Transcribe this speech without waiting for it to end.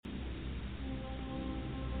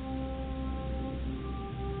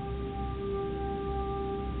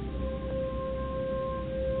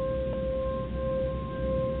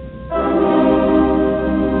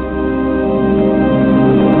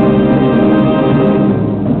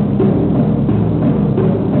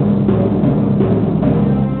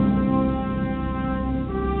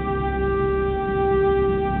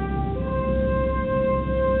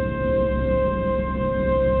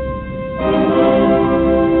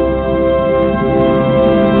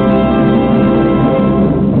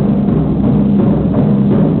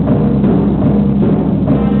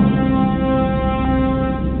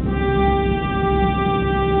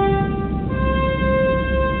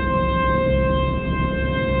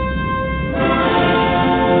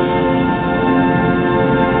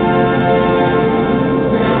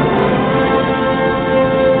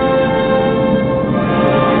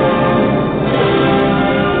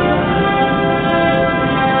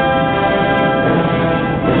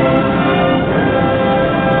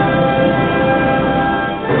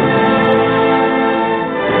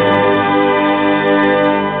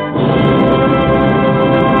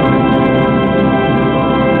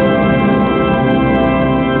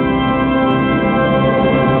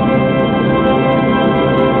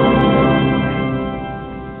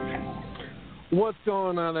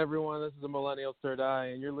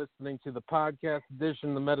podcast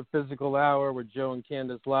edition, the Metaphysical Hour with Joe and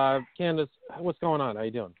Kandis live. Kandis, what's going on? How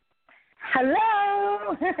you doing?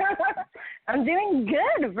 Hello. I'm doing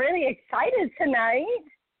good. Really excited tonight.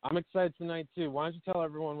 I'm excited tonight, too. Why don't you tell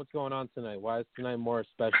everyone what's going on tonight? Why is tonight more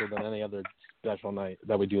special than any other special night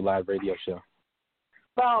that we do live radio show?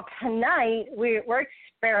 Well, tonight we're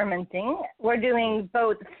experimenting. We're doing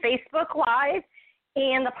both Facebook Live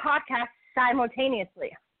and the podcast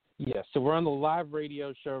simultaneously. Yeah, so we're on the live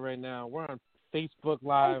radio show right now. We're on Facebook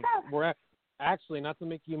Live. We're actually, not to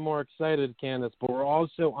make you more excited, Kandis, but we're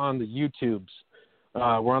also on the YouTubes.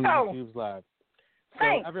 We're on the YouTubes live. So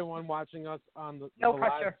everyone watching us on the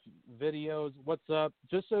live videos, what's up?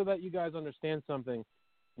 Just so that you guys understand something,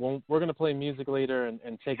 we're going to play music later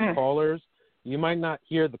and take callers. You might not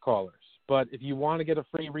hear the callers, but if you want to get a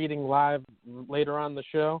free reading live later on the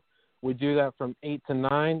show, we do that from 8 to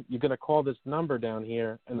 9. You're going to call this number down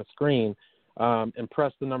here on the screen and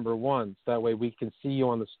press the number 1. So that way we can see you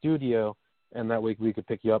on the studio, and that way we could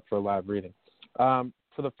pick you up for a live reading.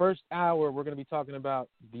 For the first hour, we're going to be talking about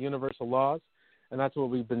the universal laws. And that's what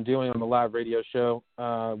we've been doing on the live radio show.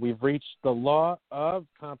 We've reached the law of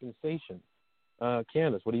compensation.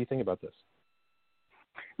 Kandis, what do you think about this?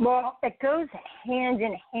 Well, it goes hand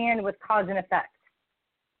in hand with cause and effect.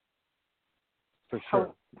 For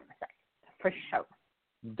sure. For sure.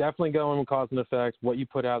 Definitely going with cause and effect. What you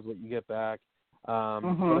put out is what you get back.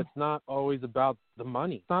 But it's not always about the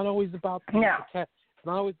money. It's not always about it's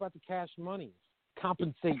not always about the cash money.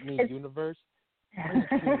 Compensate me, universe.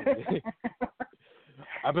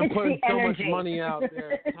 I've been putting so much money out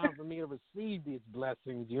there. It's time for me to receive these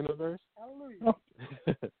blessings, universe. Hallelujah.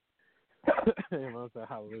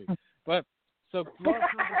 Hallelujah. But so law of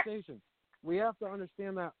compensation. We have to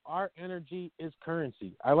understand that our energy is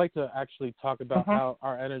currency. I like to actually talk about how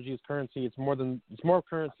our energy is currency. It's more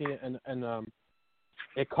currency, and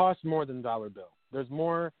it costs more than dollar bill. There's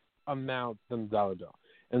more amount than dollar bill.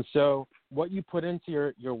 And so what you put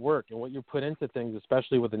into your work and what you put into things,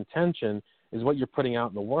 especially with intention, is what you're putting out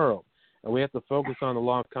in the world. And we have to focus on the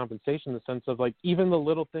law of compensation in the sense of, like, even the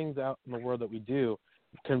little things out in the world that we do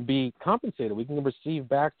can be compensated. We can receive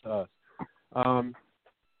back to us.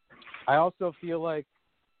 I also feel like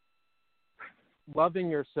loving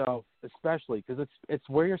yourself, especially, because it's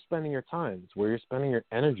where you're spending your time. It's where you're spending your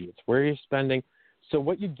energy. It's where you're spending. So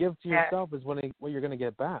what you give to yourself is what you're going to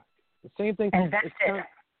get back. The same thing.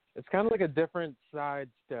 It's kind of like a different side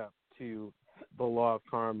step to the law of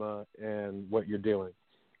karma and what you're doing.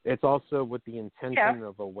 It's also with the intention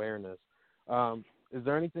of awareness. Is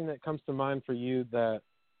there anything that comes to mind for you that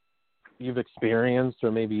you've experienced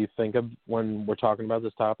or maybe you think of when we're talking about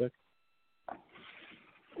this topic?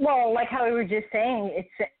 Well, like how we were just saying,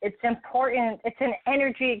 it's important. It's an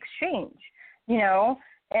energy exchange,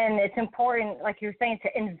 and it's important, like you're saying, to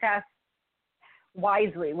invest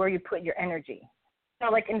wisely where you put your energy. So,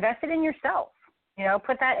 like, invest it in yourself.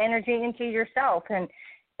 Put that energy into yourself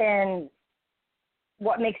and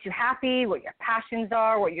what makes you happy, what your passions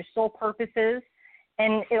are, what your soul purpose is,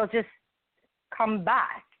 and it'll just come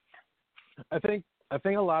back. I think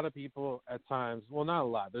a lot of people at times, well, not a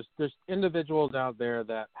lot. There's individuals out there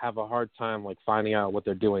that have a hard time, like, finding out what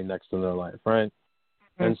they're doing next in their life, right?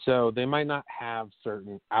 Mm-hmm. And so they might not have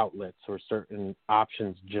certain outlets or certain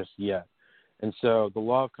options just yet. And so the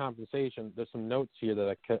law of compensation, there's some notes here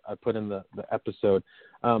that I put in the episode.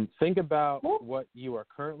 Think about what you are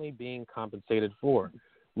currently being compensated for.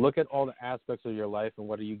 Look at all the aspects of your life and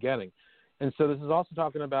what are you getting. And so this is also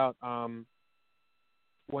talking about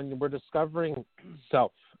when we're discovering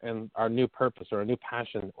self and our new purpose or our new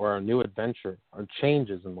passion or our new adventure or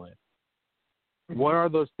changes in life. What are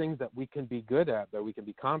those things that we can be good at, that we can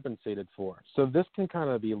be compensated for? So this can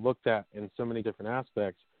kind of be looked at in so many different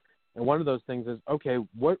aspects. And one of those things is, okay,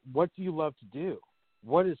 what do you love to do?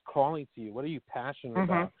 What is calling to you? What are you passionate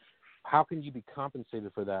about? How can you be compensated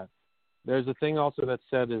for that? There's a thing also that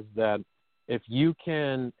said is that if you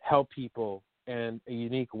can help people in a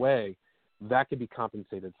unique way, that could be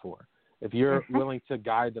compensated for. If you're willing to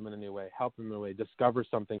guide them in a new way, help them in a way, discover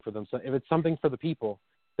something for them. So if it's something for the people,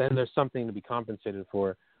 then there's something to be compensated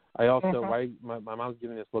for. I also, my mom's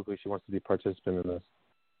giving this look like she wants to be a participant in this.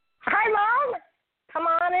 Hi, Mom. Come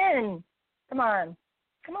on in. Come on.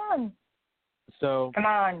 So come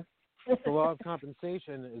on. The law of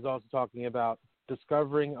compensation is also talking about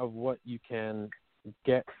discovering of what you can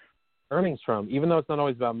get earnings from. Even though it's not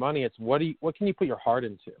always about money, it's what can you put your heart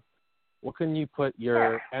into? What can you put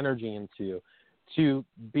your energy into to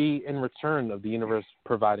be in return of the universe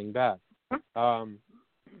providing back?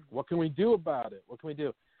 What can we do about it? What can we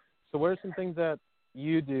do? So what are some things that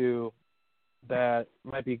you do that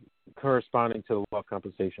might be corresponding to the law of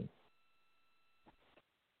compensation?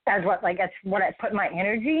 As what, like, that's what I put my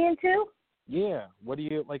energy into? Yeah. What do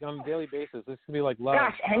you, like, on a daily basis? This can be like love.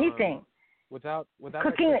 Gosh, anything. Without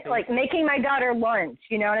cooking, like making my daughter lunch,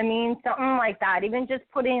 you know what I mean? Something like that. Even just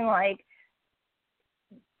putting like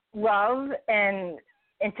love and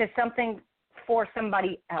into something for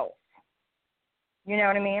somebody else. You know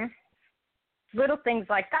what I mean? Little things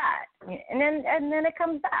like that, and then it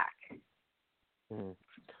comes back. Mm-hmm.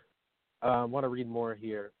 I want to read more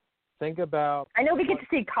here. Think about. I know we get to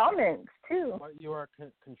see comments too. What you are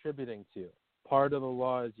contributing to. Part of the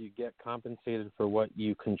law is you get compensated for what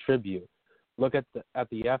you contribute. Look at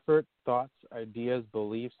the effort, thoughts, ideas,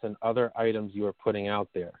 beliefs, and other items you are putting out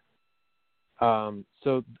there.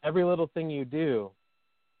 So every little thing you do,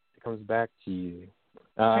 it comes back to you.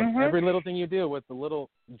 Every little thing you do with the little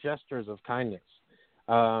gestures of kindness.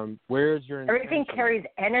 Where's your intention? Everything carries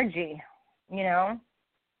energy, you know?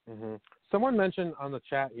 Mm-hmm. Someone mentioned on the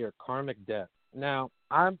chat here karmic debt. Now,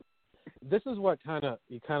 this is what kind of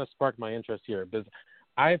sparked my interest here, because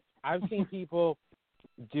I've seen people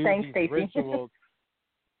do these rituals.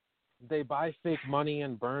 They buy fake money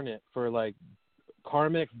and burn it for like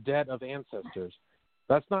karmic debt of ancestors.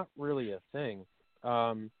 That's not really a thing.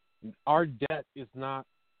 Our debt is not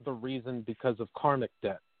the reason because of karmic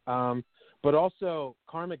debt. But also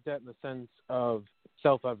karmic debt in the sense of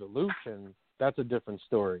self-evolution, that's a different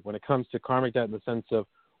story. When it comes to karmic debt in the sense of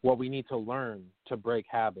what we need to learn to break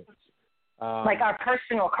habits. Like our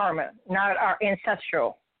personal karma, not our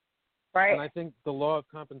ancestral, right? And I think the law of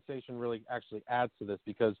compensation really actually adds to this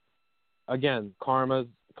because, again, karma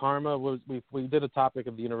was we did a topic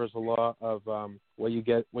of the universal law of what you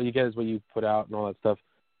get is what you put out and all that stuff.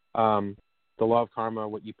 The law of karma,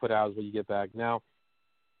 what you put out is what you get back. Now,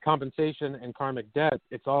 compensation and karmic debt,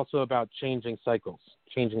 it's also about changing cycles,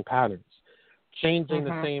 changing patterns, changing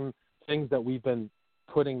the same things that we've been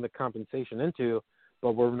putting the compensation into,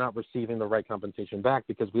 but we're not receiving the right compensation back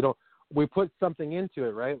because we put something into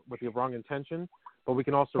it, right, with the wrong intention, but we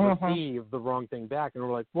can also receive the wrong thing back, and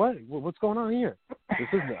we're like, what's going on here? This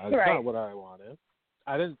is not what I wanted.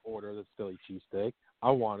 I didn't order the Philly cheesesteak. I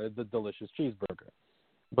wanted the delicious cheeseburger.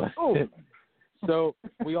 But so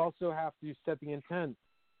we also have to set the intent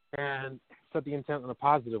and set the intent in a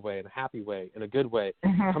positive way, in a happy way, in a good way,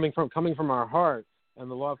 coming from our heart. And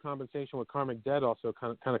the law of compensation with karmic debt also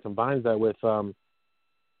kind of combines that with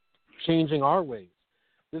changing our ways.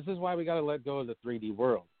 This is why we got to let go of the 3D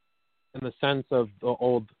world in the sense of the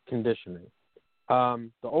old conditioning. The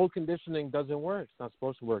old conditioning doesn't work. It's not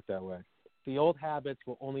supposed to work that way. The old habits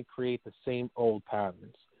will only create the same old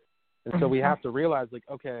patterns. And so we have to realize, like,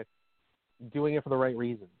 okay, doing it for the right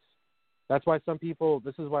reasons. That's why some people,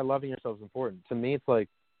 this is why loving yourself is important. To me, it's like,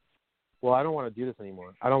 well, I don't want to do this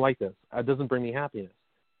anymore. I don't like this. It doesn't bring me happiness.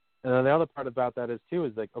 And then the other part about that is, too,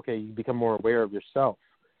 is like, okay, you become more aware of yourself.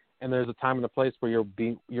 And there's a time and a place where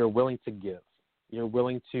you're willing to give. You're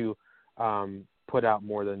willing to put out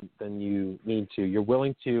more than you need to. You're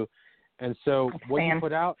willing to. And so what you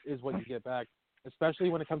put out is what you get back, especially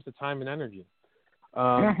when it comes to time and energy.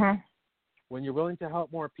 When you're willing to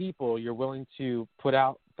help more people, you're willing to put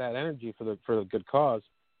out that energy for the good cause,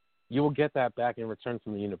 you will get that back in return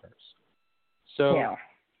from the universe. So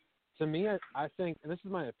to me, I think, and this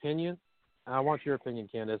is my opinion, and I want your opinion,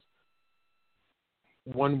 Kandis,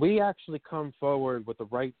 when we actually come forward with the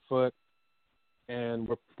right foot and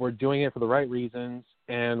we're doing it for the right reasons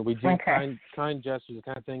and we do kind gestures and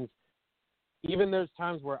kind of things, even there's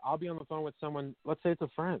times where I'll be on the phone with someone, let's say it's a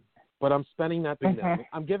friend, but I'm spending that thing down.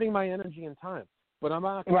 I'm giving my energy and time, but I'm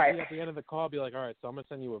not going to be at the end of the call be like, all right, so I'm going to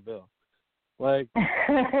send you a bill. Like,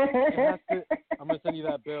 I'm going to send you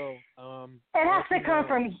that bill. It has to come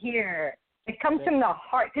from here. It comes from the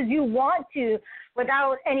heart because you want to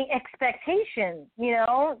without any expectation, you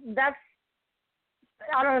know.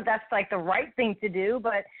 I don't know if that's like the right thing to do,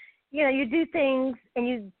 but, you know, you do things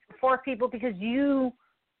for people because you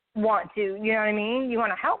want to, you know what I mean? You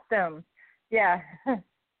want to help them. Yeah.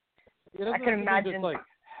 I can imagine. Just like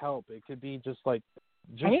help. It could be just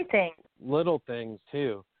anything. Little things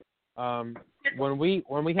too. When we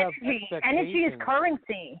have energy is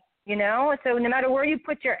currency, you know. So no matter where you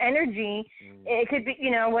put your energy, it could be,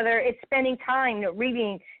 you know, whether it's spending time,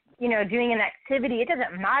 reading, you know, doing an activity. It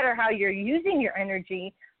doesn't matter how you're using your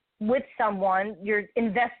energy with someone. You're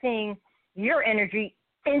investing your energy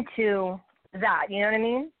into that. You know what I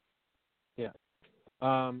mean? Yeah.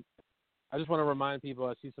 I just want to remind people,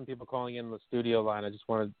 I see some people calling in the studio line. I just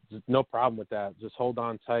want to, no problem with that. Just hold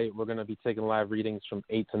on tight. We're going to be taking live readings from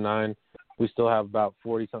 8 to 9. We still have about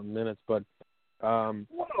 40-something minutes. But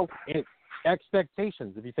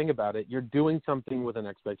expectations, if you think about it, you're doing something with an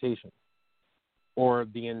expectation. or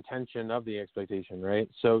the intention of the expectation, right?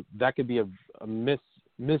 So that could be a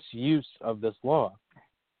misuse of this law.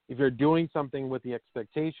 If you're doing something with the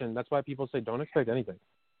expectation, that's why people say don't expect anything.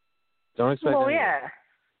 Don't expect anything.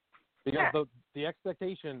 Yeah. Because the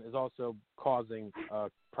expectation is also causing a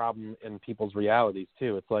problem in people's realities,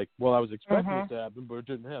 too. It's like, well, I was expecting it to happen, but it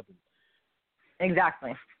didn't happen.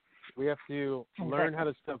 Exactly. We have to learn how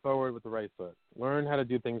to step forward with the right foot. Learn how to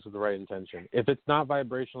do things with the right intention. If it's not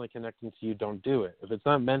vibrationally connecting to you, don't do it. If it's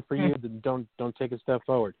not meant for you, then don't take a step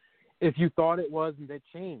forward. If you thought it was and it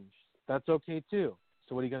changed, that's okay too.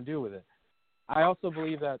 So what are you going to do with it? I also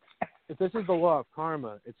believe that if this is the law of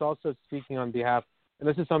karma, it's also speaking on behalf, and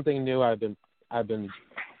this is something new I've been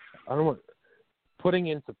putting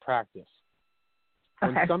into practice.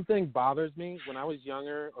 When something bothers me, when I was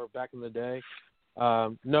younger or back in the day,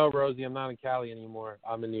 no, Rosie, I'm not in Cali anymore.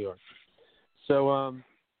 I'm in New York. So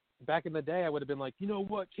back in the day, I would have been like, you know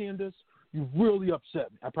what, Kandis, you really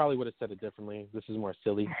upset me. I probably would have said it differently. This is more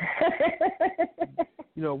silly.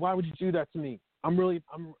 Why would you do that to me?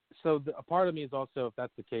 A part of me is also, if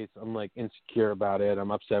that's the case, I'm like insecure about it.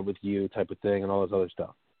 I'm upset with you type of thing and all this other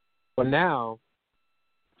stuff. But now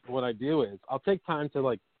what I do is I'll take time to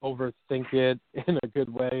like overthink it in a good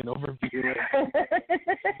way and overview it.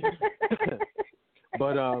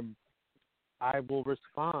 But I will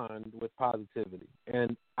respond with positivity.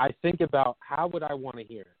 And I think about how would I want to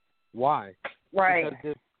hear it? Why? Right.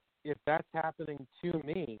 Because if that's happening to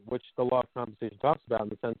me, which the law of compensation talks about in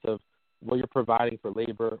the sense of what you're providing for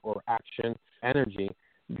labor or action, energy,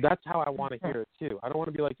 that's how I want to hear it too. I don't want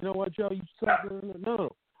to be like, you know what, Joe, you suck.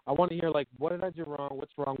 No. I want to hear like, what did I do wrong?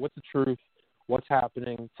 What's wrong? What's the truth? What's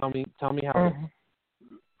happening? Tell me how.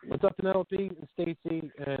 What's up, Penelope and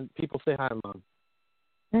Stacy? And people say hi, Mom.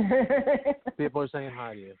 People are saying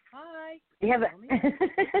hi to you. Hi. You have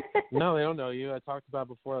No, they don't know you. I talked about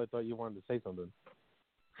before. I thought you wanted to say something.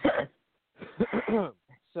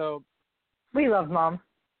 So we love Mom.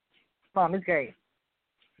 Mom is great.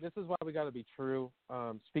 This is why we got to be true,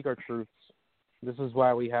 speak our truths. This is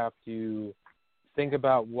why we have to think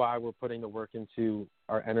about why we're putting the work into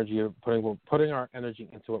our energy, putting our energy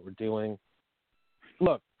into what we're doing.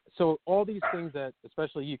 Look, so all these things that,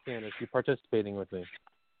 especially you, Kandis, you're participating with me.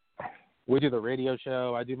 We do the radio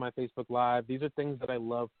show. I do my Facebook Live. These are things that I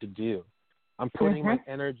love to do. I'm putting my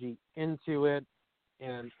energy into it,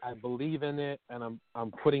 and I believe in it, and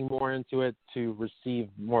I'm putting more into it to receive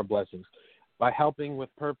more blessings by helping with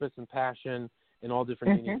purpose and passion in all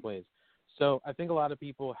different unique ways. So I think a lot of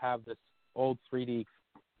people have this old 3D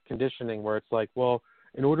conditioning where it's like, well,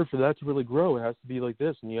 in order for that to really grow, it has to be like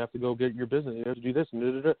this, and you have to go get your business. You have to do this. And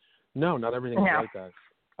da-da-da. No, not everything's like that.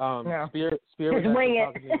 No. Spirit was actually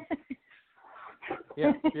talking to me.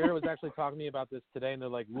 Yeah, Spirit was actually talking to me about this today, and they're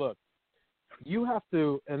like, look, you have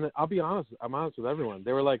to, and I'll be honest, I'm honest with everyone.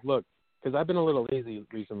 They were like, look, because I've been a little lazy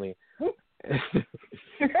recently.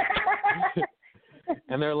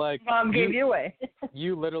 And they're like, Mom gave you away.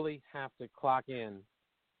 You literally have to clock in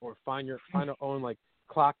or find your own like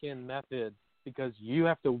clock in method, because you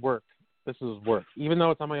have to work. This is work. Even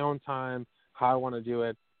though it's on my own time, how I want to do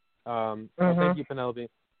it. Thank you, Penelope.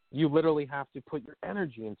 You literally have to put your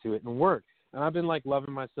energy into it and work. And I've been like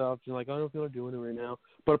loving myself, and like, I don't feel like doing it right now.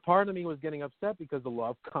 But a part of me was getting upset because the law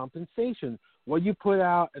of compensation, what you put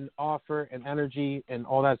out and offer and energy and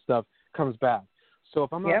all that stuff comes back. So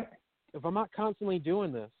if I'm not constantly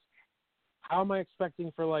doing this, how am I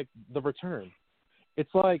expecting for like the return?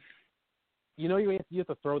 It's like, you have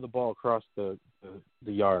to throw the ball across the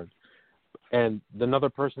yard, and another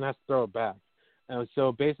person has to throw it back. And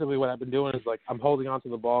so basically what I've been doing is like I'm holding onto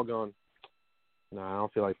the ball going, no, I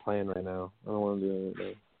don't feel like playing right now. I don't want to do it right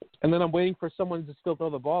now. And then I'm waiting for someone to still throw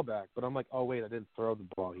the ball back. But I'm like, oh, wait, I didn't throw the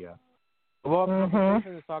ball yet. The law of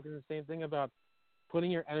compensation is talking the same thing about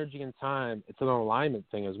putting your energy and time. It's an alignment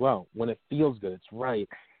thing as well. When it feels good, it's right.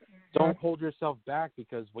 Don't hold yourself back,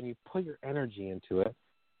 because when you put your energy into it,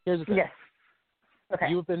 here's the thing. Yes. Okay.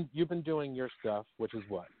 You've been doing your stuff, which is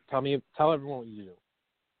what? Tell everyone what you do.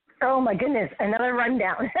 Oh, my goodness. Another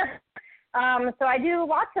rundown. So I do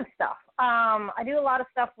lots of stuff. I do a lot of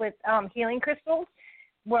stuff with healing crystals,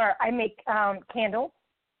 where I make candles,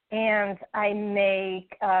 and I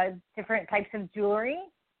make different types of jewelry,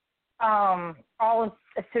 all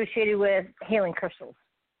associated with healing crystals.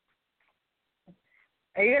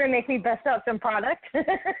 Are you going to make me bust out some product?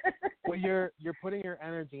 Well, you're putting your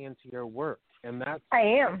energy into your work, and that's. I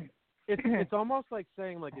am. It's almost like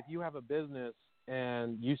saying, like, if you have a business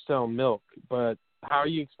and you sell milk, but how are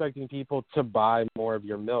you expecting people to buy more of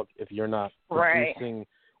your milk if you're not producing?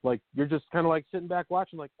 Like, you're just kind of like sitting back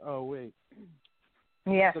watching, like, oh wait,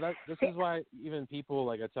 Yeah. So this is why even people,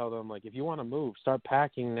 like I tell them, like, if you want to move, start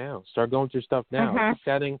packing now. Start going through stuff now.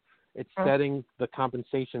 Mm-hmm. It's setting the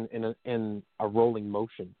compensation in a rolling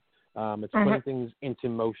motion. It's putting things into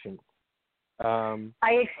motion. I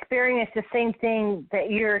experienced the same thing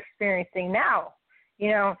that you're experiencing now.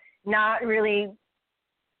 Not really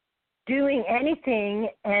doing anything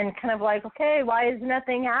and kind of like, okay, why is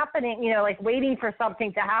nothing happening? Like waiting for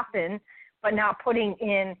something to happen, but not putting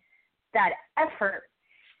in that effort.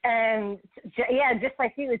 And yeah, just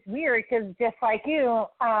like you, it's weird because just like you,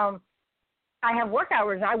 I have work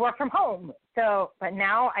hours. I work from home. So, but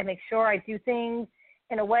now I make sure I do things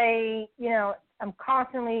in a way, I'm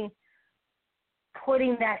constantly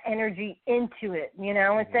putting that energy into it,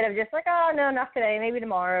 instead of just like, oh, no, not today, maybe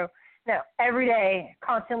tomorrow. No, every day,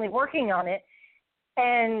 constantly working on it.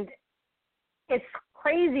 And it's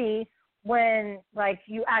crazy when, like,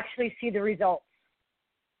 you actually see the results,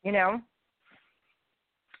 It's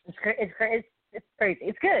crazy.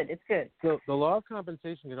 It's good. It's good. So the law of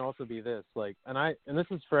compensation can also be this, like, and this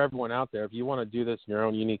is for everyone out there. If you want to do this in your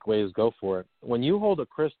own unique ways, go for it. When you hold a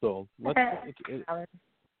crystal,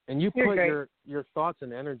 and you put your thoughts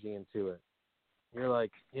and energy into it, you're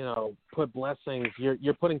like, put blessings.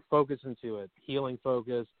 You're putting focus into it, healing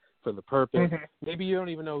focus for the purpose. Maybe you don't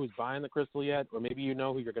even know who's buying the crystal yet, or maybe you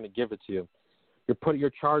know who you're going to give it to.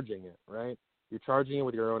 You're charging it, right? You're charging it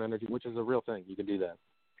with your own energy, which is a real thing. You can do that.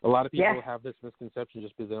 A lot of people have this misconception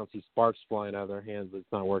just because they don't see sparks flying out of their hands that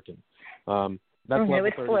it's not working. That's level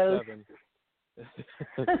 37.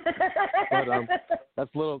 But that's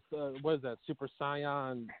little, what is that, Super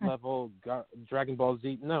Saiyan level Dragon Ball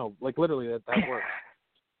Z? No, like literally that works.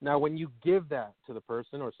 Now, when you give that to the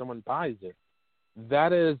person or someone buys it,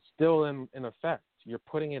 that is still in effect. You're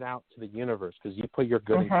putting it out to the universe because you put your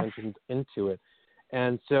good intentions into it.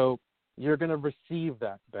 And so you're going to receive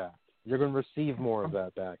that back. You're going to receive more of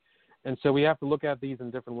that back. And so we have to look at these in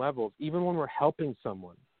different levels, even when we're helping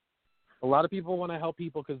someone. A lot of people want to help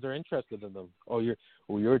people because they're interested in them. Oh,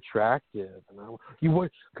 you're attractive. And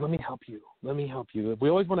let me help you. Let me help you. We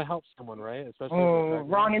always want to help someone, right? Especially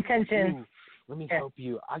wrong intention. Let me help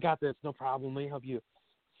you. I got this. No problem. Let me help you.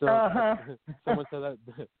 So someone said that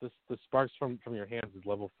the sparks from your hands is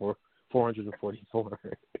level 444.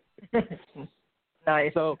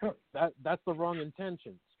 Nice. So that's the wrong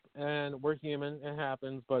intentions. And we're human. It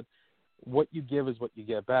happens. But what you give is what you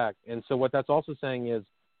get back. And so what that's also saying is,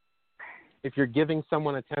 if you're giving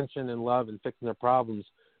someone attention and love and fixing their problems,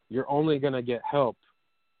 you're only going to get help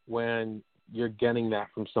when you're getting that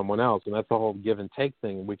from someone else. And that's the whole give and take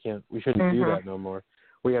thing. We shouldn't do that no more.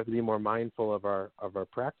 We have to be more mindful of our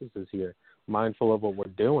practices here, mindful of what we're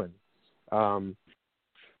doing.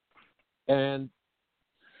 And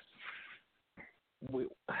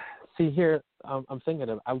see here, I'm thinking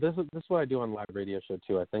of this is what I do on live radio show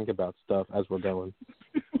too. I think about stuff as we're going.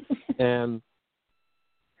 And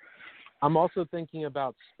I'm also thinking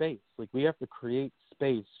about space. Like, we have to create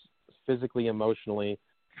space physically, emotionally,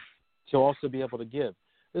 to also be able to give.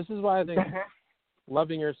 This is why I think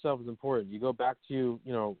loving yourself is important. You go back to,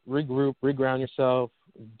 regroup, reground yourself,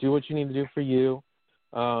 do what you need to do for you.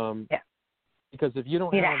 Because if you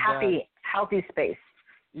don't have a healthy space,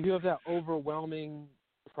 you have that overwhelming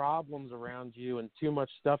problems around you and too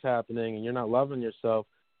much stuff happening and you're not loving yourself,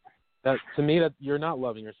 that to me that you're not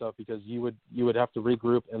loving yourself, because you would have to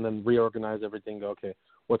regroup and then reorganize everything. Go, okay,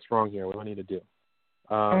 what's wrong here? What do I need to do?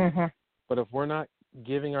 But if we're not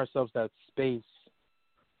giving ourselves that space,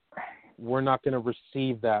 we're not going to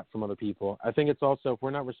receive that from other people. I think it's also, if we're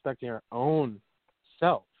not respecting our own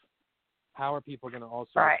self, how are people going to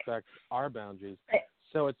also respect our boundaries?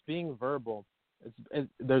 So it's being verbal.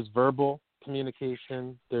 There's verbal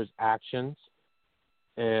communication. There's actions.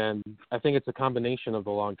 And I think it's a combination of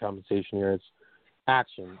the law and compensation here. It's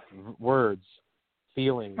action, words,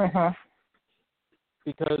 feelings.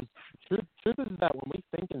 Because truth is that when we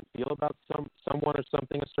think and feel about someone or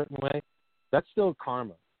something a certain way, that's still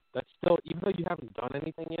karma. That's still, even though you haven't done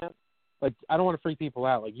anything yet, like, I don't want to freak people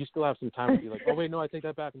out. Like, you still have some time to be like, oh, wait, no, I take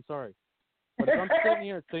that back. I'm sorry. But if I'm sitting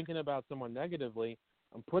here thinking about someone negatively,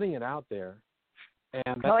 I'm putting it out there,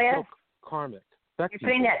 and that's still karmic. You're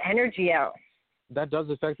putting that energy out. That does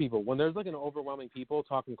affect people. When there's like an overwhelming people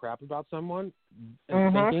talking crap about someone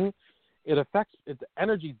and thinking, it affects the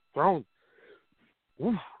energy thrown.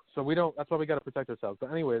 So we don't. That's why we got to protect ourselves.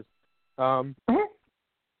 But anyways, now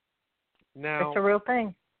it's a real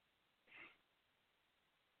thing.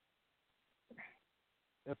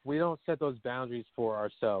 If we don't set those boundaries for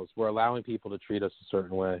ourselves, we're allowing people to treat us a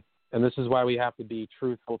certain way. And this is why we have to be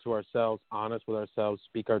truthful to ourselves, honest with ourselves,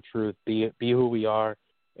 speak our truth, be who we are,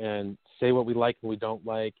 and say what we like and we don't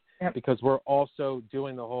like, because we're also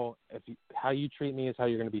doing the whole, how you treat me is how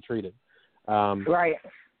you're going to be treated. Right.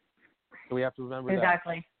 So we have to remember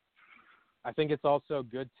exactly. that. I think it's also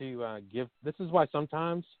good to give. This is why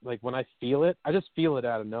sometimes, like when I feel it, I just feel it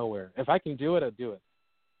out of nowhere. If I can do it, I'll do it.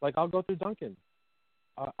 Like I'll go through Dunkin'.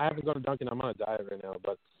 I haven't gone to Dunkin'. I'm on a diet right now,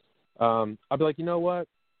 but I'll be like, you know what?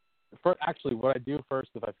 Actually, what I do first,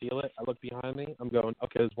 if I feel it, I look behind me. I'm going,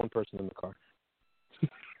 okay, there's one person in the car.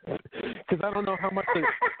 Because I don't know how much. Cause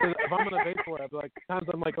if I'm gonna pay for it, I'll be like, times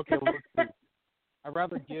I'm like, okay, well, let's see. I'd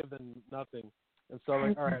rather give than nothing. And so I'm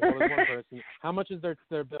like, all right, well, there's one person. How much is their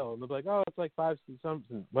bill? And they'll be like, oh, it's like $5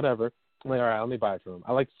 something, whatever. I'm like, all right, let me buy it for them.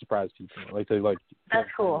 I like to surprise people. I like to That's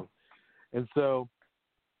cool. And so,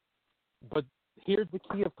 but here's the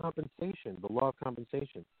key of compensation, the law of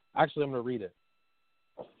compensation. Actually, I'm going to read it.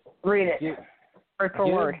 Read it. Word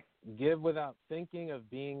for word. Give without thinking of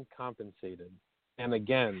being compensated. And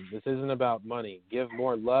again, this isn't about money. Give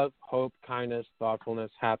more love, hope, kindness,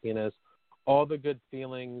 thoughtfulness, happiness, all the good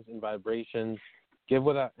feelings and vibrations. Give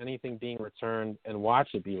without anything being returned, and watch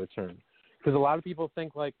it be returned. Because a lot of people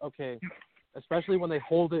think like, okay, especially when they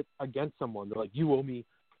hold it against someone, they're like, you owe me,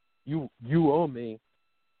 you owe me,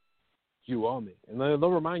 you owe me. And they'll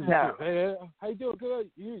remind you, too, hey, how you doing? Good.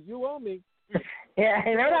 You owe me. Yeah,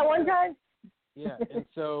 remember that one time? Yeah, and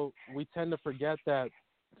so we tend to forget that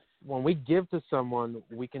when we give to someone,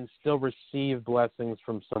 we can still receive blessings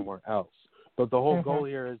from somewhere else. But the whole goal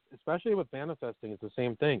here is, especially with manifesting, it's the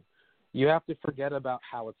same thing. You have to forget about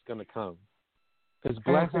how it's going to come. Because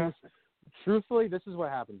blessings, truthfully, this is what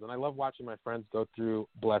happens. And I love watching my friends go through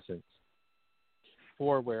blessings.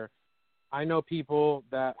 Where I know people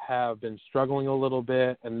that have been struggling a little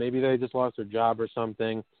bit, and maybe they just lost their job or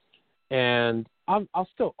something. And I'll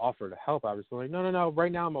still offer to help, obviously. Like, no,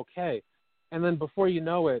 right now I'm okay. And then before you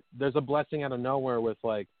know it, there's a blessing out of nowhere with,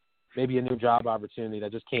 like, maybe a new job opportunity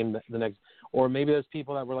that just came the next, or maybe there's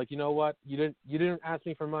people that were like, you know what, you didn't ask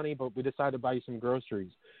me for money, but we decided to buy you some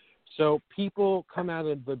groceries. So people come out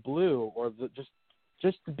of the blue, or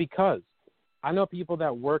just because. I know people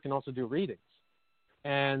that work and also do readings,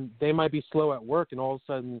 and they might be slow at work, and all of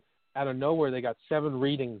a sudden, out of nowhere, they got 7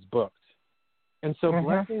 readings booked. And so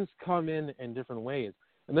blessings come in different ways.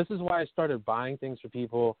 And this is why I started buying things for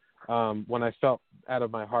people when I felt out of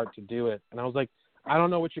my heart to do it. And I was like, I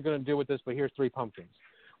don't know what you're going to do with this, but here's 3 pumpkins.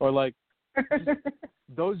 Or like,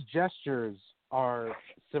 those gestures are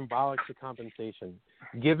symbolic to compensation.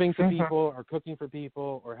 Giving to people, or cooking for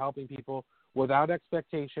people, or helping people without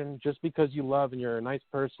expectation, just because you love and you're a nice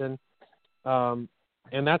person. And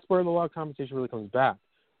that's where the law of compensation really comes back.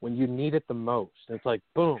 When you need it the most. It's like,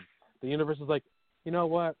 boom. The universe is like, you know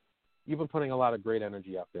what? You've been putting a lot of great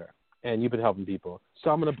energy out there, and you've been helping people.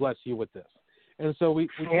 So I'm going to bless you with this. And so we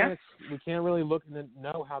can't really look and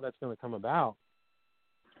know how that's going to come about,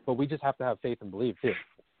 but we just have to have faith and believe too.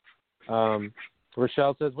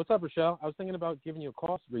 Rochelle says, "What's up, Rochelle? I was thinking about giving you a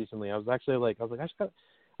call recently. I was like,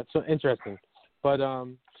 that's so interesting." But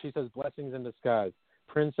she says, "Blessings in disguise."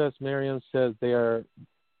 Princess Miriam says, "They are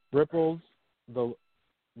ripples the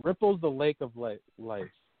lake of life."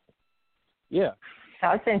 Yeah.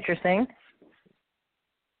 That's interesting.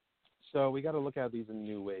 So we got to look at these in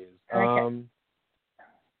new ways.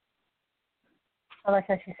 I like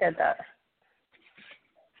how she said that.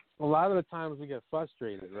 A lot of the times we get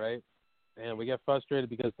frustrated, right? And we get frustrated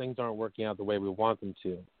because things aren't working out the way we want them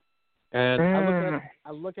to. And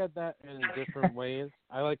I look at that in different ways.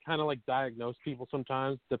 I kind of diagnose people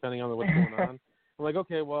sometimes depending on what's going on. I'm like,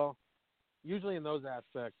 okay, well, usually in those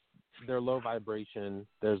aspects, they're low vibration,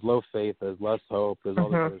 there's low faith, there's less hope, there's all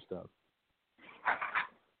this other stuff.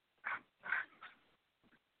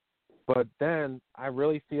 But then I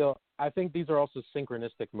think these are also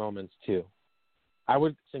synchronistic moments too. I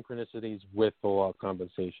would synchronicities with the law of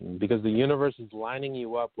compensation, because the universe is lining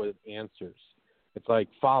you up with answers. It's like,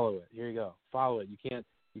 follow it. Here you go. Follow it. You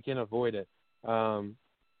can't avoid it.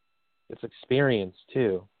 It's experience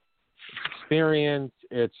too. Experience.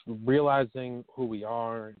 It's realizing who we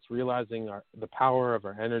are. It's realizing the power of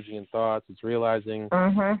our energy and thoughts. It's realizing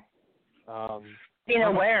being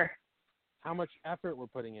aware. How much effort we're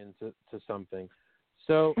putting into something.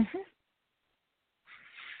 So,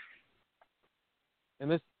 and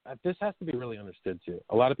this has to be really understood too.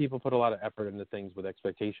 A lot of people put a lot of effort into things with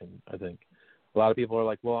expectation, I think. A lot of people are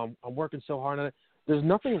like, well, I'm working so hard on it. There's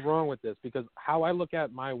nothing wrong with this, because how I look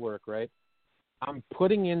at my work, right, I'm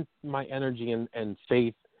putting in my energy and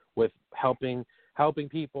faith with helping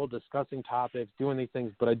people, discussing topics, doing these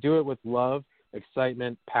things, but I do it with love,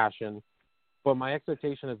 excitement, passion. But my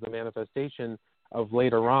expectation is the manifestation of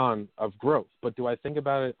later on of growth. But do I think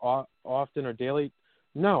about it often or daily?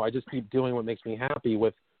 No, I just keep doing what makes me happy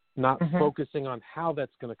with not focusing on how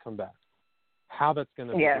that's going to come back, how that's going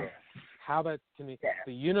to be good, how that can be.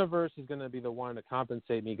 The universe is going to be the one to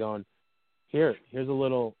compensate me going, here's a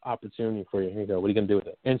little opportunity for you. Here you go. What are you going to do with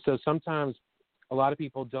it? And so sometimes a lot of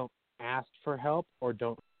people don't ask for help or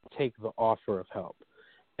don't take the offer of help.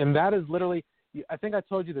 And that is literally, I think I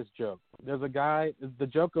told you this joke. There's a guy, the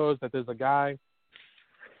joke goes that there's a guy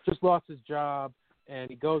just lost his job, and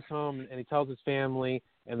he goes home and he tells his family,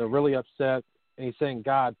 and they're really upset, and he's saying,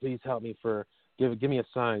 God, please help me give me a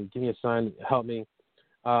sign, help me.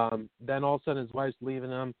 Then all of a sudden his wife's leaving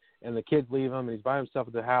him, and the kids leave him, and he's by himself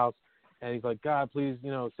at the house, and he's like, God, please,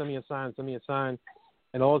 send me a sign.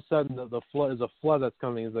 And all of a sudden there's a flood that's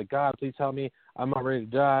coming. He's like, God, please help me. I'm not ready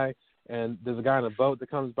to die. And there's a guy on a boat that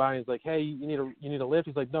comes by, and he's like, hey, you need a lift?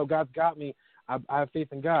 He's like, no, God's got me. I have faith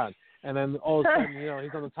in God. And then all of a sudden,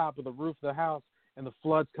 he's on the top of the roof of the house, and the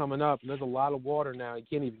flood's coming up, and there's a lot of water now. He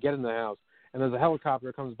can't even get in the house. And there's a helicopter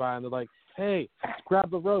that comes by, and they're like, hey,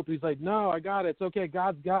 grab the rope. He's like, no, I got it. It's okay.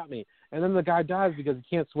 God's got me. And then the guy dies because he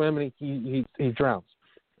can't swim, and he drowns.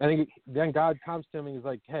 And then God comes to him, and he's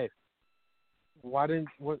like, hey, what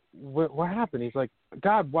happened? He's like,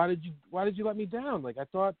 God, why did you let me down? Like, I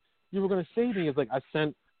thought you were going to save me. He's like, I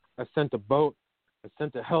sent a boat. I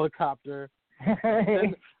sent a helicopter.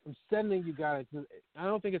 I'm sending you guys. I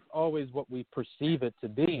don't think it's always what we perceive it to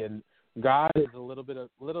be. And God is a little bit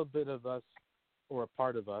of us, or a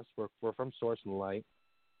part of us. We're from source and light.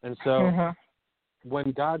 And so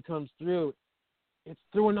when God comes through, it's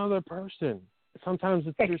through another person. Sometimes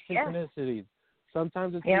it's through synchronicities.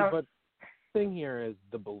 Sometimes it's through, but the thing here is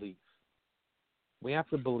the belief. We have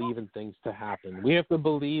to believe in things to happen. We have to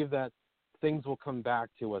believe that things will come back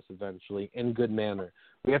to us eventually in good manner.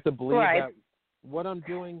 We have to believe that what I'm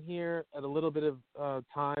doing here at a little bit of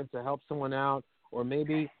time to help someone out, or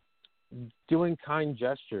maybe doing kind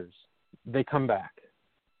gestures, they come back.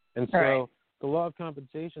 And so the law of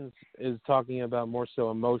compensation is talking about more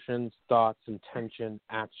so emotions, thoughts, intention,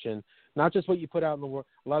 action, not just what you put out in the world.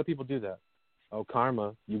 A lot of people do that. Oh,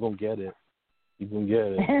 karma, you're going to get it. You're going to get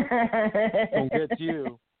it. It's going to get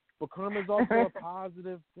you. But karma is also a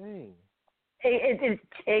positive thing.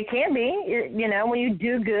 It can be. When you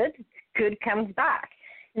do good comes back.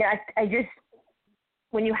 I just,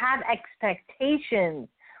 when you have expectations,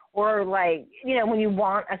 or when you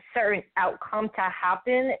want a certain outcome to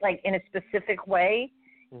happen, in a specific way,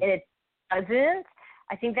 and it doesn't,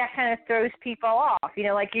 I think that kind of throws people off.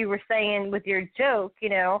 Like you were saying with your joke,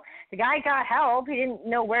 the guy got help. He didn't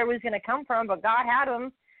know where it was going to come from, but God had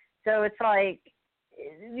him. So it's like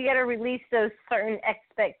you got to release those certain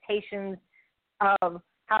expectations of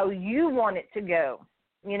how you want it to go.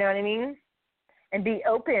 You know what I mean? And be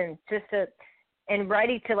open and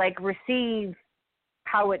ready to receive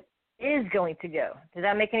how it is going to go. Does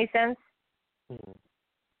that make any sense?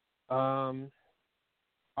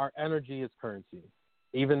 Our energy is currency.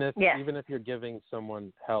 Even if you're giving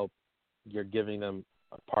someone help, you're giving them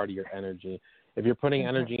a part of your energy. If you're putting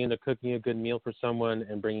energy into cooking a good meal for someone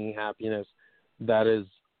and bringing happiness, this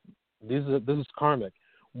is karmic.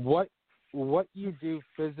 What you do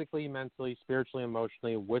physically, mentally, spiritually,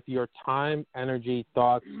 emotionally with your time, energy,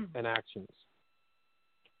 thoughts, and actions,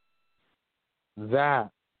 that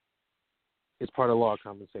is part of law of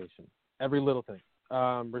compensation. Every little thing.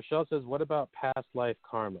 Rochelle says, what about past life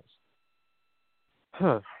karmas?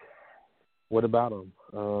 What about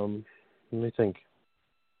them? Let me think.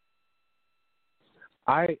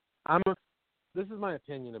 This is my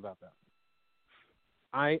opinion about that.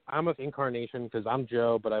 I'm an incarnation because I'm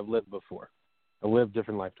Joe, but I've lived before. I lived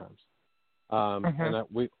different lifetimes.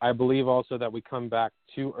 And I believe also that we come back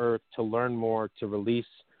to Earth to learn more, to release,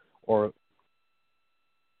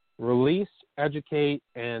 educate,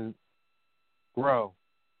 and grow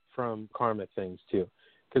from karmic things too.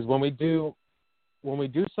 Because when we do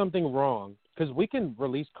something wrong, because we can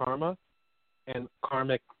release karma and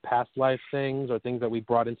karmic past life things or things that we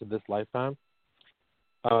brought into this lifetime.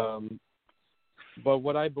 But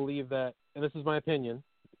what I believe that, and this is my opinion,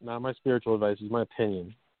 not my spiritual advice, this is my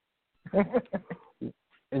opinion.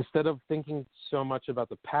 Instead of thinking so much about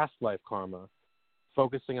the past life karma,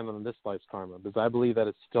 focusing on this life's karma, because I believe that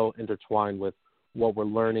it's still intertwined with what we're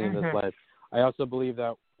learning in this life. I also believe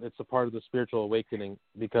that it's a part of the spiritual awakening,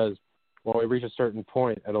 because when we reach a certain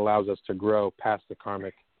point, it allows us to grow past the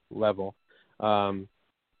karmic level.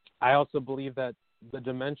 I also believe that the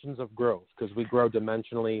dimensions of growth, because we grow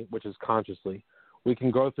dimensionally, which is consciously, we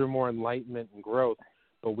can go through more enlightenment and growth,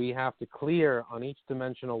 but we have to clear on each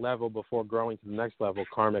dimensional level before growing to the next level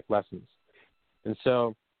karmic lessons. And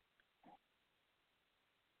so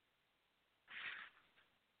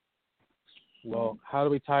Well, how do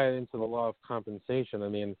we tie it into the law of compensation? I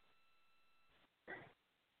mean,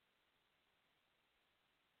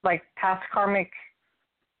 like past karmic.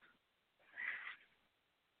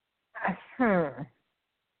 For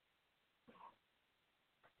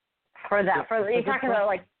that, you're talking about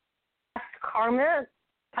like past karma,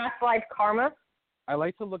 past life karma. I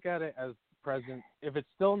like to look at it as present. If it's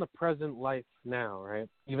still in the present life now, right?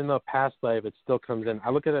 Even though past life, it still comes in. I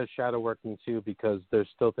look at it as shadow working too, because there's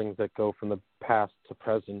still things that go from the past to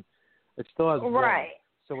present. It still has right. one.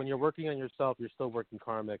 So when you're working on yourself, you're still working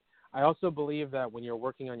karmic. I also believe that when you're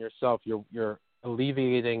working on yourself, you're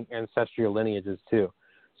alleviating ancestral lineages too.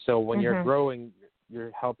 So when you're growing,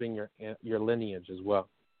 you're helping your lineage as well,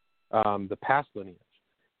 the past lineage.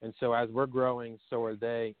 And so as we're growing, so are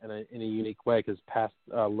they in a unique way, because past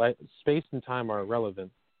space and time are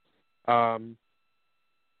irrelevant. So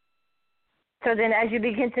then as you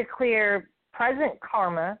begin to clear present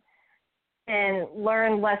karma and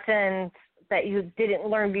learn lessons that you didn't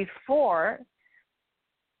learn before,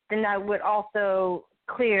 then that would also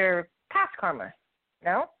clear past karma,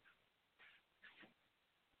 no?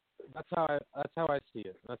 That's how I see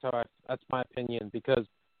it. That's my opinion, because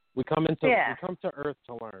we come to Earth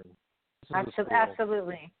to learn.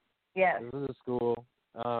 Absolutely. Yes. This is a school,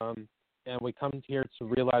 and we come here to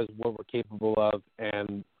realize what we're capable of,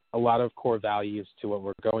 and a lot of core values to what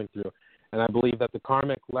we're going through. And I believe that the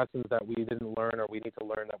karmic lessons that we didn't learn, or we need to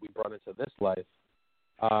learn, that we brought into this life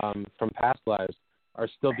from past lives, are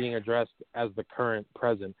still being addressed as the current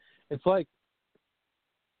present. It's like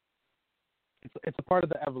it's a part of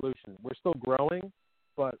the evolution. We're still growing,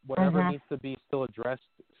 but whatever needs to be still addressed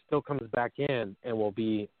still comes back in and will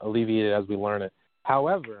be alleviated as we learn it.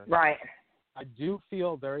 However, right. I do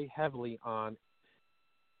feel very heavily on,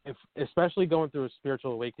 especially going through a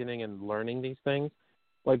spiritual awakening and learning these things.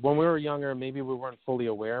 Like when we were younger, maybe we weren't fully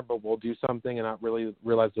aware, but we'll do something and not really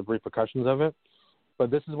realize the repercussions of it.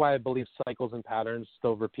 But this is why I believe cycles and patterns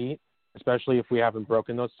still repeat, especially if we haven't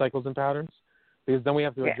broken those cycles and patterns. Because then we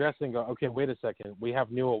have to address it and go, okay, wait a second. We have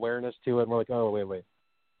new awareness to it, and we're like, oh, wait.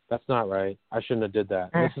 That's not right. I shouldn't have did that.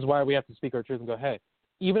 This is why we have to speak our truth and go, hey,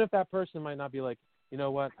 even if that person might not be like, you know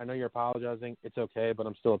what, I know you're apologizing. It's okay, but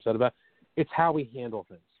I'm still upset about it. It's how we handle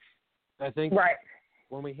things. I think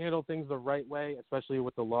when we handle things the right way, especially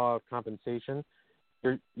with the law of compensation,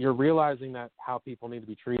 you're realizing that how people need to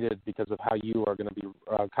be treated because of how you are going to be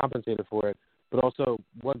compensated for it, but also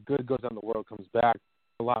what good goes on in the world comes back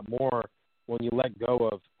a lot more when you let go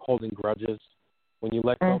of holding grudges, when you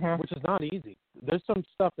let go, which is not easy. There's some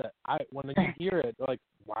stuff that when you hear it, like,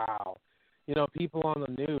 wow. You know, people on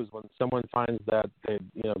the news, when someone finds that they,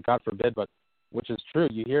 God forbid, but which is true,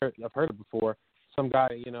 you hear it, I've heard it before, some guy,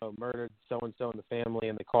 murdered so-and-so in the family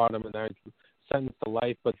and they caught him and they're sentenced to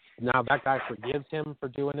life, but now that guy forgives him for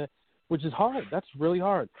doing it, which is hard. That's really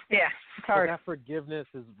hard. Yeah, it's hard. But that forgiveness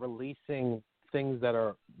is releasing things that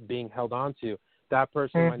are being held on to. That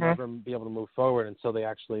person might never be able to move forward until they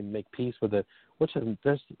actually make peace with it, which is,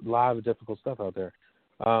 there's a lot of difficult stuff out there.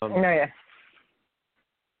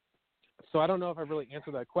 So I don't know if I really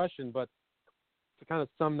answered that question, but to kind of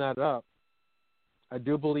sum that up, I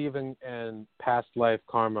do believe in past life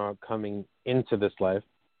karma coming into this life.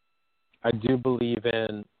 I do believe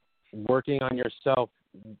in working on yourself,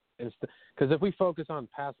 because if we focus on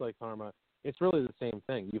past life karma, it's really the same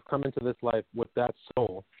thing. You've come into this life with that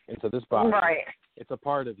soul, into this body. Right. It's a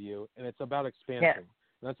part of you, and it's about expansion. Yeah.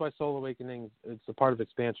 And that's why Soul Awakening, it's a part of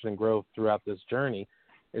expansion and growth throughout this journey,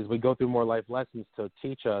 is we go through more life lessons to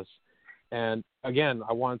teach us. And, again,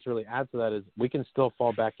 I wanted to really add to that is we can still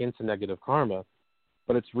fall back into negative karma,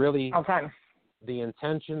 but it's really the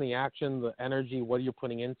intention, the action, the energy, what you're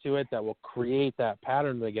putting into it that will create that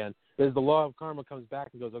pattern again. Because the law of karma comes back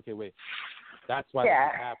and goes, okay, wait, that's why this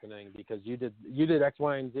is happening, because you did X,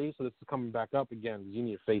 Y, and Z, so this is coming back up again. You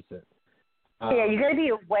need to face it. You got to be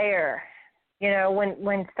aware,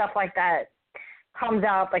 when stuff like that comes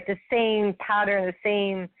out, like the same pattern, the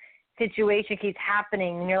same situation keeps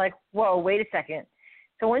happening, and you're like, whoa, wait a second.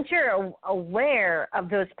 So once you're aware of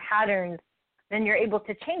those patterns, then you're able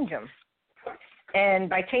to change them. And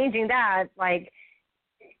by changing that, like,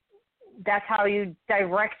 that's how you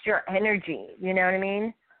direct your energy. You know what I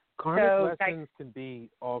mean? Karmic lessons can be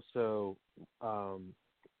also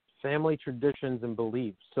family traditions and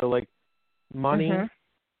beliefs. So, like, money,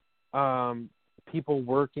 people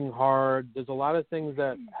working hard. There's a lot of things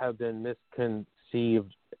that have been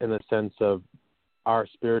misconceived in the sense of our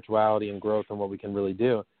spirituality and growth and what we can really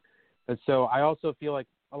do. And so I also feel like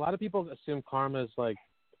a lot of people assume karma is like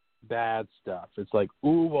bad stuff. It's like,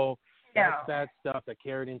 ooh, well, that's bad stuff that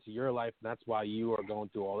carried into your life, and that's why you are going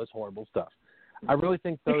through all this horrible stuff. I really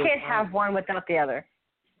think those you can't have one without the other.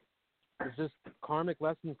 It's just karmic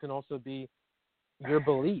lessons can also be your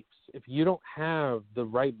beliefs. If you don't have the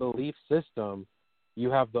right belief system,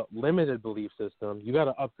 you have the limited belief system, you got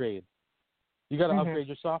to upgrade. You got to upgrade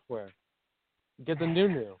your software. Get the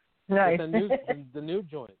new. Nice. Get the new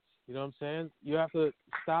joints. You know what I'm saying? You have to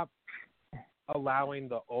stop allowing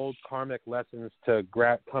the old karmic lessons to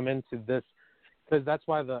come into this, because that's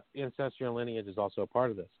why the ancestral lineage is also a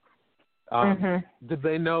part of this. Did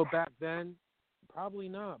they know back then? Probably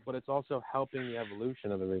not, but it's also helping the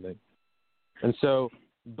evolution of everything. And so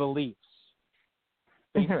beliefs,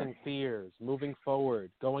 facing fears, moving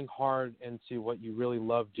forward, going hard into what you really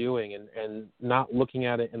love doing, and not looking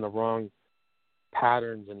at it in the wrong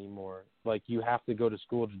patterns anymore. Like, you have to go to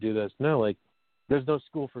school to do this. No, like, there's no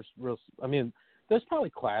school for real. I mean, there's probably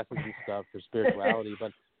classes and stuff for spirituality,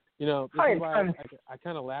 but, you know, this is why I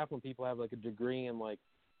kind of laugh when people have, like, a degree in, like,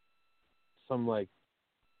 some, like,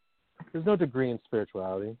 there's no degree in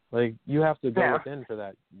spirituality. Like, you have to go within for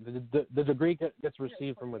that. The degree gets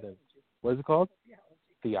received from within. What is it called?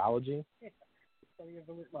 Theology?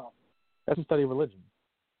 Well, that's a study of religion.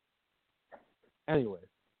 Anyway,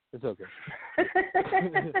 it's okay.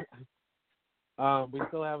 We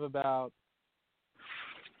still have about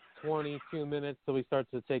 22 minutes till we start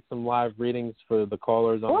to take some live readings for the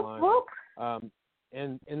callers online.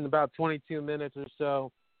 In about 22 minutes or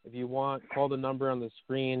so, if you want, call the number on the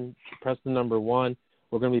screen, press the number 1.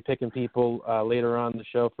 We're going to be picking people later on in the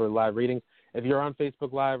show for live readings. If you're on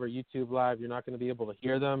Facebook Live or YouTube Live, you're not going to be able to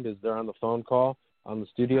hear them because they're on the phone call on the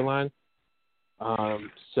studio line.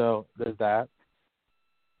 So there's that.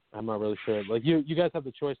 I'm not really sure. Like, you guys have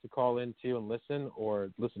the choice to call in too and listen, or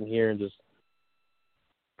listen here and just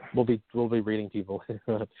we'll be reading people,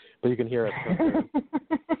 but you can hear us.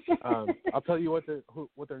 I'll tell you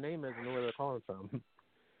what their name is and where they're calling from.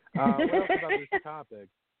 What else about this topic?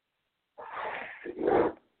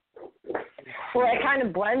 Well, it kind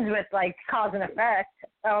of blends with, like, cause and effect.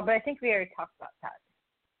 But I think we already talked about that.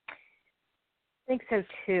 I think so,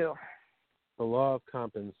 too. The law of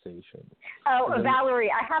compensation. Oh,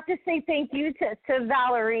 Valerie. I have to say thank you to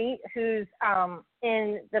Valerie, who's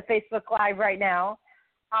in the Facebook Live right now.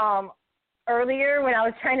 Earlier, when I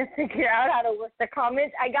was trying to figure out how to list the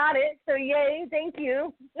comments, I got it. So, yay, thank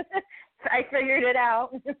you. I figured it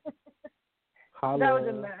out. Holla. That was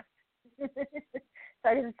a mess. So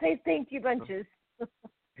I just say thank you bunches.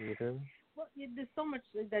 Okay. Well, there's so much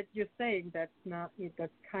that you're saying that's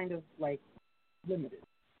kind of like limited.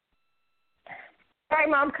 All right,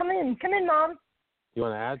 Mom, come in, Mom. You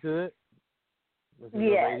want to add to it?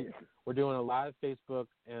 Yes. We're doing a live Facebook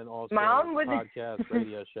and also Mom a podcast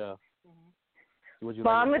radio show. Would you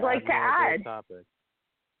Mom like would like to add. Topic?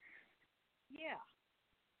 Yeah.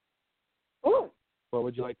 Ooh. What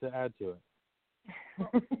would you like to add to it?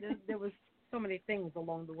 Well, there was so many things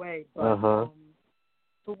along the way, but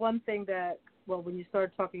the one thing that, when you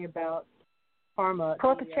started talking about karma,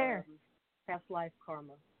 pull up a chair. Past life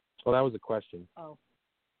karma. Well, that was a question. Oh.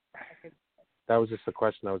 Okay. That was just a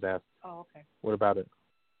question I was asked. Oh, okay. What about it?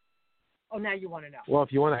 Oh, now you want to know. Well,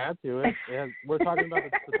 if you want to add to it, we're talking about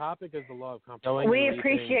the topic is the law of compensation. We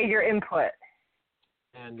appreciate your input.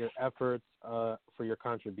 And your efforts for your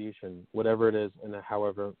contribution, whatever it is, and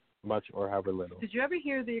however much or however little. Did you ever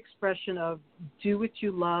hear the expression of do what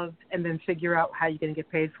you love and then figure out how you're going to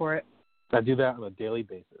get paid for it? I do that on a daily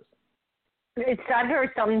basis. I've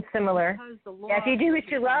heard something similar. If you do what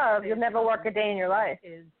you love, you'll never work a day in your life.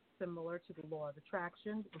 Is similar to the law of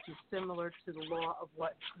attraction, which is similar to the law of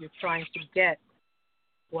what you're trying to get.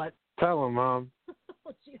 What? Tell them, Mom.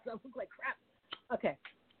 Oh, jeez, I look like crap. Okay.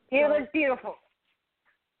 You look beautiful.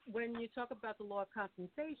 When you talk about the law of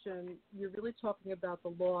compensation, you're really talking about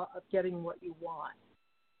the law of getting what you want.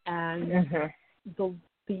 And the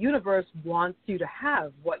universe wants you to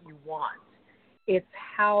have what you want. It's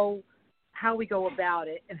how we go about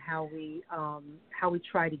it and how we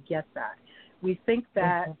try to get that. We think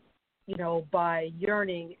that, by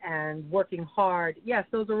yearning and working hard, yes,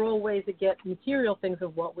 those are all ways to get material things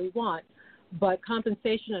of what we want. But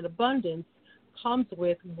compensation and abundance comes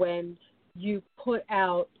with when you put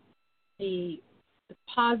out the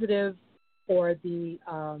positive or the,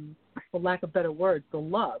 for lack of better words, the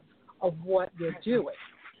love of what you're doing.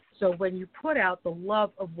 So when you put out the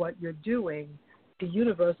love of what you're doing, the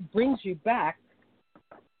universe brings you back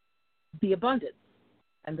the abundance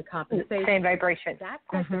and the compensation. Same vibration. That's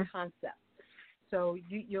the concept. So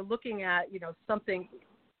you're looking at, something.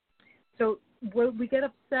 So we get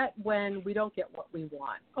upset when we don't get what we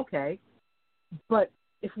want. Okay. But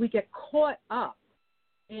if we get caught up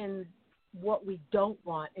in what we don't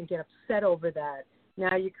want and get upset over that,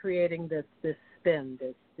 Now you're creating this spin,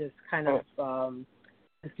 this kind of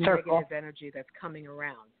this negative energy that's coming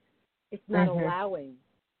around. It's not allowing,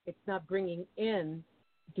 it's not bringing in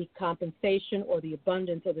the compensation or the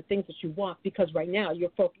abundance or the things that you want, because right now you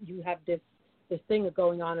have this thing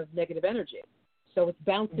going on of negative energy. So it's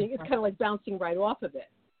bouncing, it's kind of like bouncing right off of it.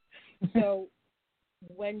 So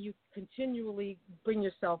when you continually bring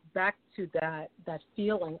yourself back to that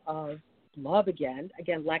feeling of love again,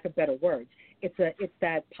 lack of better words, it's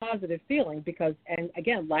that positive feeling, because, and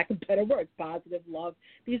again, lack of better words, positive, love,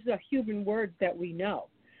 these are human words that we know.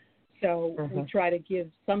 So we try to give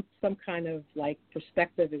some kind of like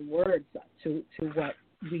perspective and words to what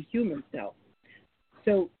we humans know.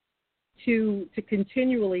 So to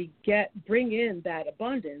continually bring in that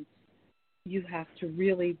abundance, you have to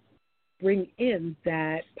really bring in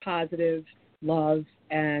that positive love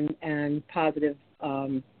and positive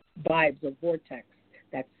vibes of vortex,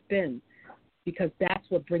 that spin, because that's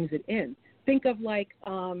what brings it in. Think of like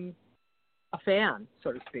a fan,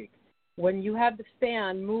 so to speak. When you have the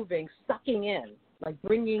fan moving, sucking in, like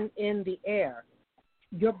bringing in the air,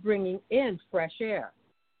 you're bringing in fresh air.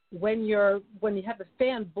 When you have the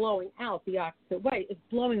fan blowing out the opposite way, it's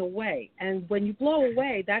blowing away. And when you blow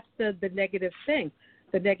away, that's the negative thing,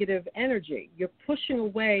 the negative energy. You're pushing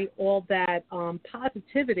away all that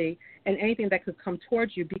positivity and anything that could come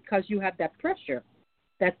towards you, because you have that pressure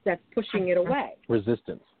that's pushing it away.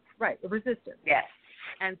 Resistance. Right, resistance. Yes.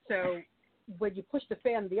 And so when you push the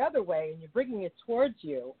fan the other way and you're bringing it towards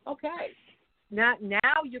you, okay, now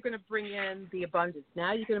you're going to bring in the abundance.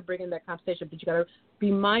 Now you're going to bring in that compensation, but you got to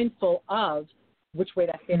be mindful of which way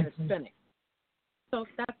that fan is spinning. So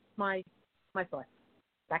that's my thought.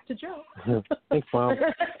 Back to Joe. Thanks, Mom.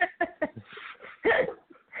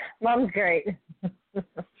 Mom's great.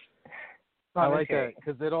 I like that,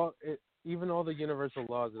 because even all the universal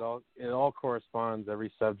laws, it all corresponds,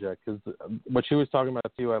 every subject. Because what she was talking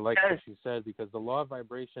about too, I like what she said, because the law of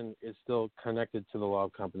vibration is still connected to the law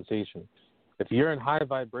of compensation. If you're in high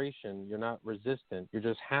vibration, you're not resistant, you're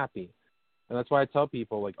just happy. And that's why I tell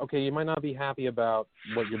people, like, okay, you might not be happy about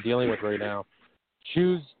what you're dealing with right now.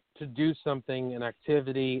 Choose to do something, an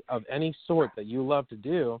activity of any sort that you love to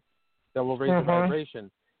do that will raise your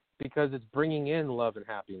vibration, because it's bringing in love and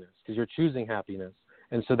happiness, because you're choosing happiness.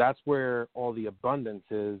 And so that's where all the abundance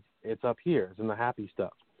is. It's up here. It's in the happy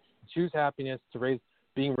stuff. Choose happiness to raise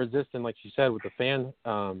being resistant, like she said with the fan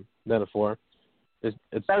metaphor. It's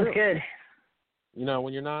that was good. You know,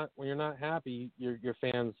 when you're not happy, your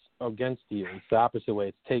fan's against you. It's the opposite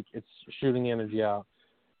way. It's shooting energy out.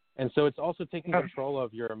 And so it's also taking control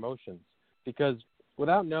of your emotions, because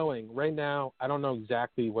without knowing, right now, I don't know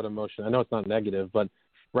exactly what emotion. I know it's not negative, but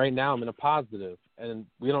right now I'm in a positive, and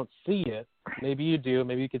we don't see it. Maybe you do.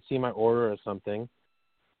 Maybe you could see my aura or something,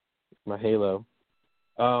 my halo.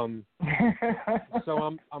 So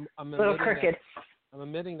I'm a little crooked. I'm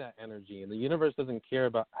emitting that energy, and the universe doesn't care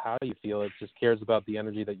about how you feel. It just cares about the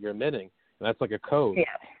energy that you're emitting, and that's like a code. Yeah.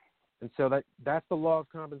 And so that's the law of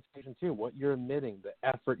compensation too. What you're emitting, the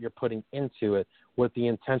effort you're putting into it, with the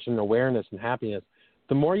intention, awareness, and happiness.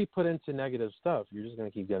 The more you put into negative stuff, you're just going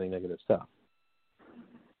to keep getting negative stuff.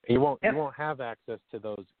 And you won't have access to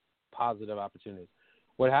those positive opportunities.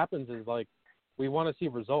 What happens is, like, we want to see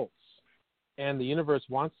results, and the universe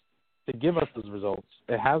wants to give us those results.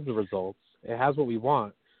 It has the results. It has what we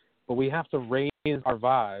want, but we have to raise our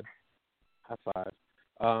vibe. High five.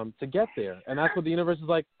 To get there. And that's what the universe is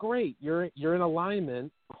like, great, you're in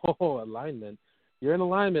alignment. Oh, alignment. You're in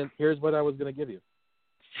alignment. Here's what I was going to give you.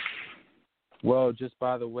 Well, just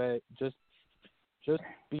by the way, just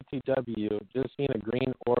BTW, just seen a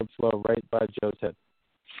green orb flow right by Joe's head.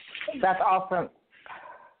 That's awesome.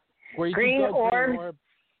 Green orbs.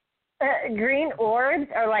 Green orbs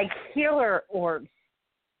are like healer orbs.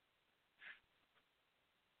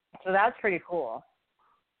 So that's pretty cool.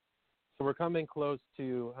 So we're coming close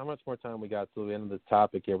to, how much more time we got till the end of the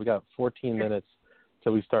topic here? We got 14 minutes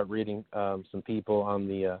till we start reading some people on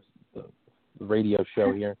the radio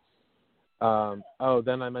show here.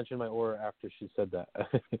 Then I mentioned my aura after she said that.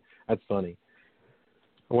 That's funny.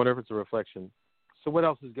 I wonder if it's a reflection. So what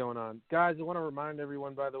else is going on? Guys, I want to remind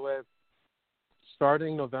everyone, by the way,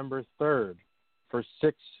 starting November 3rd, for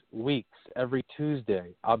 6 weeks, every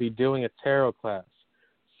Tuesday, I'll be doing a tarot class.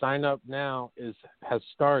 Sign up now has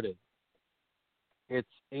started. It's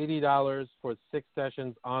 $80 for 6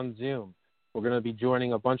 sessions on Zoom. We're going to be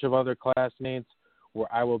joining a bunch of other classmates where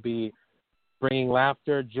I will be bringing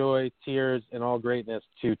laughter, joy, tears, and all greatness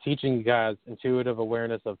to teaching you guys intuitive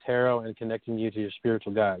awareness of tarot and connecting you to your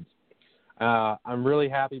spiritual guides. I'm really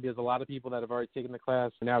happy because a lot of people that have already taken the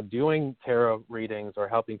class are now doing tarot readings or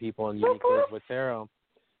helping people in unique ways with tarot.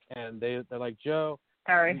 And they're like, Joe,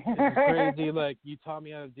 sorry, this is crazy. Like, you taught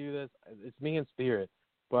me how to do this. It's me in spirit,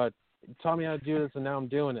 but you taught me how to do this, and now I'm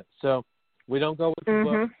doing it. So we don't go with the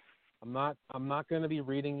book. I'm not going to be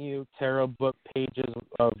reading you tarot book pages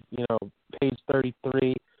of, page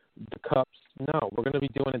 33, the cups. No, we're going to be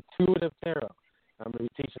doing intuitive tarot. I'm going to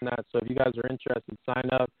be teaching that. So if you guys are interested, sign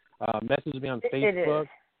up. Message me on Facebook.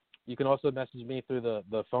 You can also message me through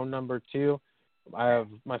the phone number too. My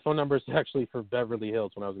phone number is actually for Beverly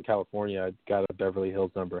Hills. When I was in California, I got a Beverly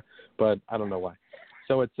Hills number, but I don't know why.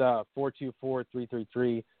 So it's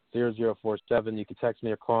 424-333-0047. You can text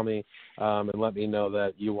me or call me and let me know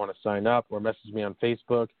that you want to sign up, or message me on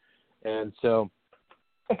Facebook. And so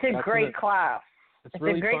it's a great class. It's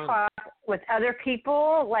really a great fun. class with other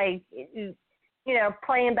people, like,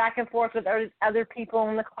 playing back and forth with other people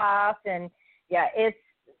in the class. And, yeah,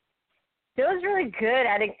 Joe's really good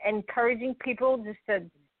at encouraging people just to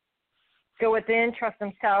go within, trust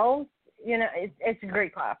themselves. It's a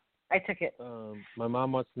great class. I took it. My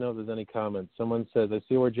mom wants to know if there's any comments. Someone says, I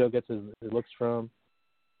see where Joe gets his looks from.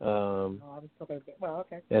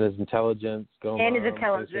 Okay. And his intelligence. His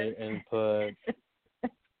intelligence. Input.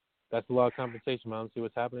 That's the law of compensation, Mom. See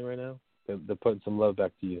what's happening right now? They're putting some love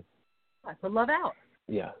back to you. I put love out.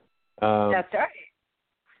 Yeah. That's right.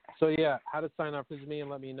 So, yeah, how to sign up is me and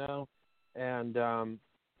let me know. And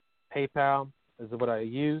PayPal is what I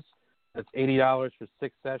use. It's $80 for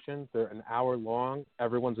 6 sessions. They're an hour long.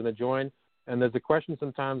 Everyone's going to join. And there's a question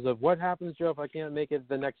sometimes of, what happens, Joe, if I can't make it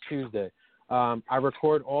the next Tuesday? I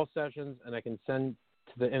record all sessions, and I can send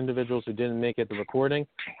to the individuals who didn't make it the recording.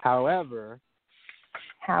 However,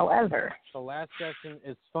 the last session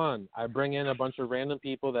is fun. I bring in a bunch of random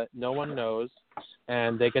people that no one knows,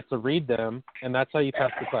 and they get to read them, and that's how you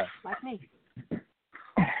pass the class. Like me.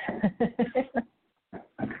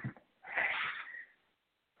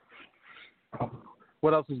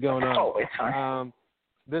 What else is going on? Always fun.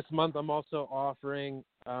 This month I'm also offering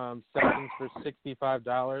sessions for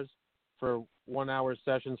 $65 for 1-hour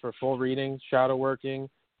sessions for full readings, shadow working,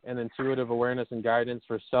 and intuitive awareness and guidance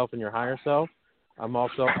for self and your higher self. I'm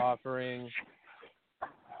also offering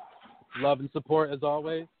love and support, as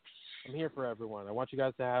always. I'm here for everyone. I want you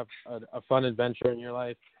guys to have a fun adventure in your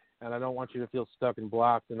life, and I don't want you to feel stuck and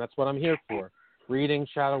blocked, and that's what I'm here for. Reading,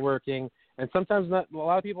 shadow working, and sometimes a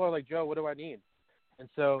lot of people are like, Joe, what do I need? And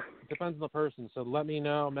so it depends on the person. So let me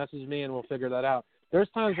know, message me, and we'll figure that out. There's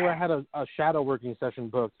times where I had a shadow working session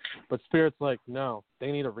booked, but Spirit's like, no,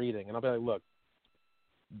 they need a reading. And I'll be like, look,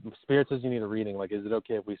 Spirit says you need a reading. Like, is it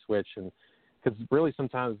okay if we switch? And because really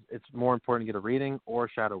sometimes it's more important to get a reading or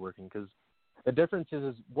shadow working, because the difference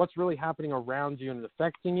is what's really happening around you and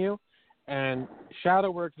affecting you. And shadow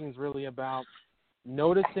working is really about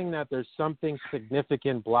noticing that there's something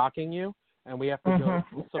significant blocking you, and we have to go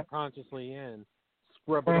subconsciously in,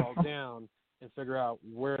 scrub it all down, and figure out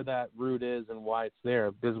where that root is and why it's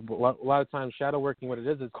there. Because a lot of times shadow working, what it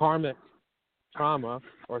is karmic trauma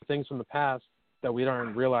or things from the past that we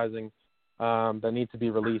aren't realizing that need to be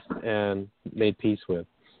released and made peace with.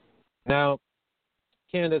 Now,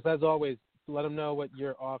 Kandis, as always, let them know what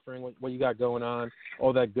you're offering, what you got going on,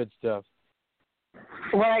 all that good stuff.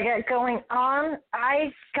 What I got going on,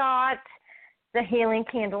 I got the healing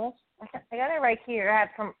candles. I got it right here. I had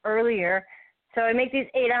some earlier. So I make these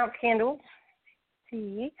 8-ounce candles.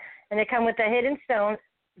 See? And they come with a hidden stone.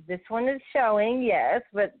 This one is showing, yes,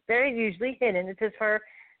 but they're usually hidden. It's just for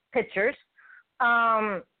pictures.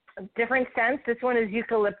 Different scents. This one is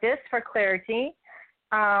eucalyptus for clarity.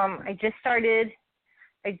 As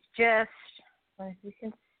you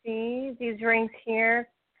can see, these rings here.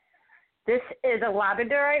 This is a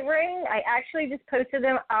labradorite ring. I actually just posted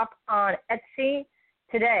them up on Etsy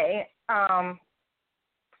today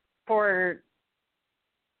for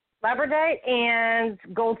labradorite and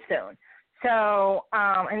goldstone. So,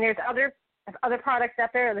 and there's other products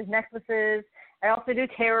out there. There's necklaces. I also do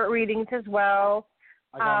tarot readings as well.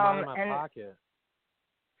 I got mine in my pocket.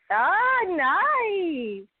 Ah,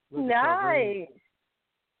 nice. Nice.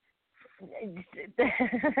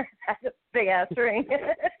 That's a big ass ring.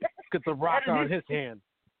 Get the rock on his hand.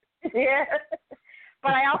 Yeah.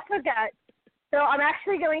 But I also so I'm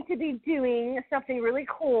actually going to be doing something really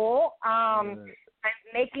cool. I'm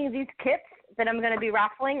making these kits that I'm going to be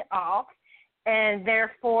raffling off, and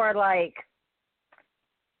they're for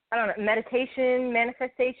meditation,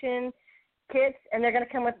 manifestation kits, and they're going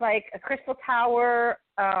to come with a crystal tower,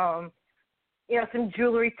 some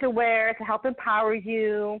jewelry to wear to help empower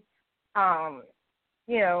you,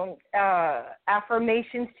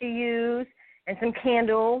 affirmations to use, and some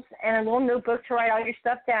candles and a little notebook to write all your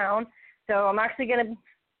stuff down. So I'm actually going to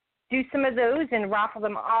do some of those and raffle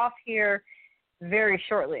them off here very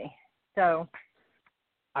shortly. So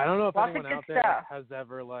I don't know if lots anyone of good out there stuff. has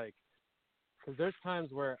ever, like, because there's times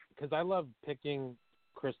where, because I love picking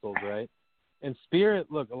crystals, right? And spirit,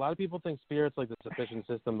 look, a lot of people think spirit's like the sufficient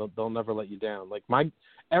system. They'll never let you down. Like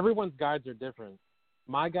everyone's guides are different.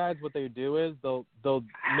 My guides, what they do is they'll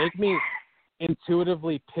make me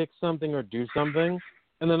intuitively pick something or do something,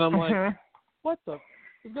 and then I'm like, what the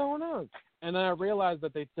is going on? And then I realize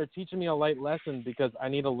that they're teaching me a light lesson because I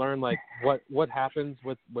need to learn like what happens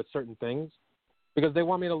with certain things, because they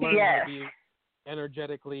want me to learn how to be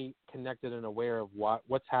energetically connected and aware of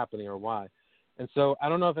what's happening or why. And so I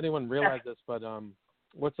don't know if anyone realized this, but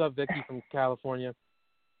what's up, Vicky from California?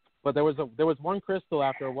 But there was one crystal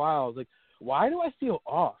after a while. I was like, why do I feel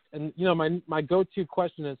off? And you know, my go-to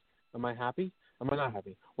question is, am I happy? Am I not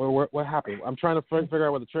happy? What happened? I'm trying to figure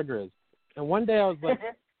out what the trigger is. And one day I was like,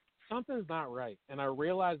 something's not right. And I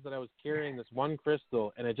realized that I was carrying this one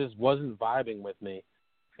crystal and it just wasn't vibing with me.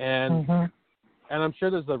 And and I'm sure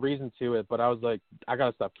there's a reason to it, but I was like, I got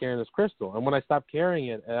to stop carrying this crystal. And when I stopped carrying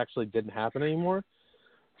it, it actually didn't happen anymore.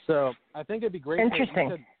 So I think it'd be great to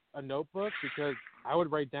use a notebook, because I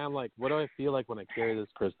would write down, like, what do I feel like when I carry this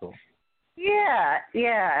crystal? Yeah.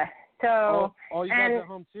 So all you guys at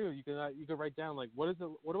home too, you can write down, like, what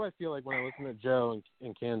do I feel like when I listen to Joe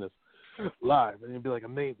and Kandis live, and you'd be like,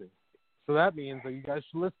 amazing. So that means that you guys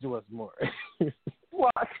should listen to us more.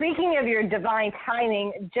 Well, speaking of your divine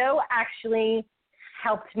timing, Joe actually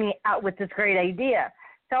helped me out with this great idea.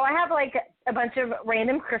 So I have like a bunch of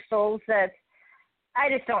random crystals that I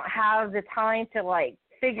just don't have the time to like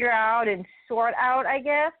figure out and sort out, I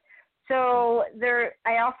guess. So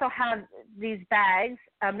I also have these bags,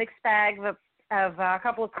 a mixed bag of a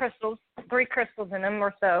couple of crystals, 3 crystals in them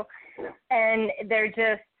or so, and they're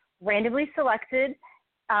just randomly selected.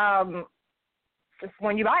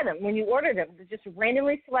 When you buy them, when you order them, they're just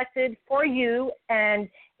randomly selected for you, and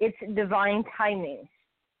it's divine timing.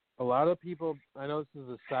 A lot of people, I know this is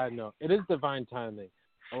a side note, it is divine timing.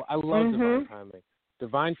 I love divine timing.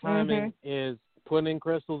 Divine timing is putting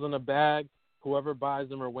crystals in a bag. Whoever buys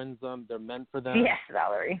them or wins them, they're meant for them. Yes,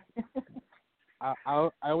 Valerie. I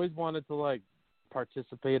always wanted to, like,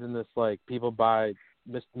 participate in this, like, people buy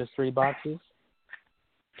mystery boxes.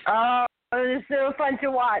 Oh, it's so fun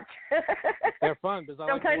to watch. They're fun because I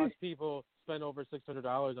like to watch people spend over $600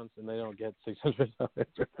 on, and they don't get $600.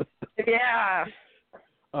 Yeah.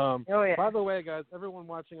 By the way, guys, everyone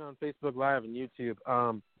watching on Facebook Live and YouTube,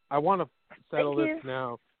 I want to settle this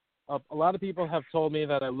now. A lot of people have told me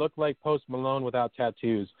that I look like Post Malone without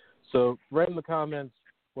tattoos. So write in the comments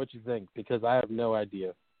what you think, because I have no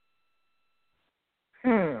idea.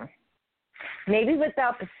 Maybe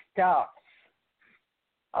without the stuff.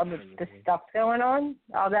 All the stuff going on,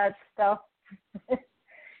 all that stuff.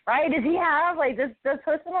 Right? Does he have, like, does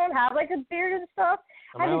Post Malone have, like, a beard and stuff?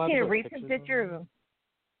 I haven't seen a recent picture of him.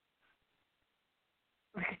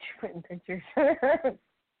 Look at you putting pictures.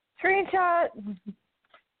 Screenshot.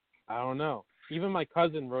 I don't know. Even my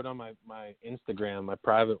cousin wrote on my Instagram, my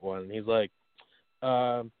private one, he's like,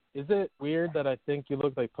 is it weird that I think you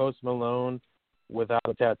look like Post Malone without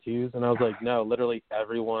the tattoos? And I was like, no, literally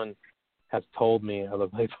everyone has told me I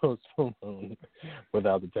look like Post Malone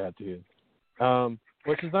without the tattoos.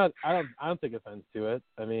 Which is not, I don't take offense to it.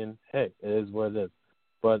 I mean, hey, it is what it is.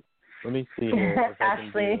 But let me see here if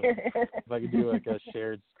I can do like a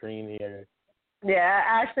shared screen here. Yeah,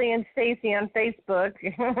 Ashley and Stacy on Facebook,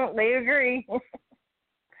 they agree.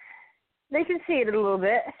 They can see it a little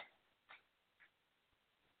bit.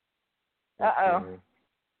 Uh-oh.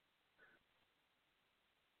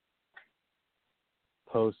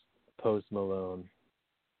 Post Malone.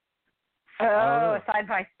 Oh, side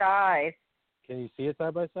by side. Can you see it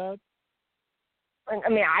side by side? I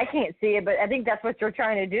mean, I can't see it, but I think that's what you're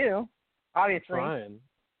trying to do, obviously. Trying.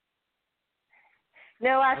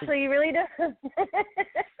 No, actually, you really don't.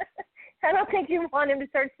 I don't think you want him to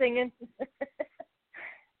start singing.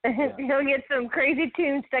 He'll get some crazy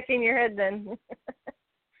tune stuck in your head then.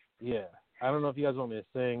 Yeah. I don't know if you guys want me to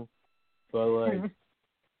sing, but, like,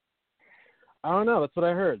 I don't know. That's what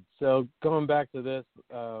I heard. So going back to this.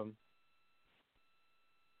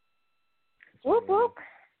 Whoop, whoop.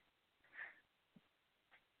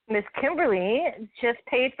 Miss Kimberly just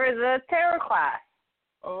paid for the tarot class.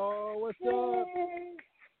 Oh, what's up?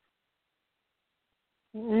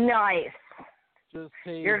 Nice. Just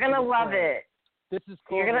paid. You're going to love it. This is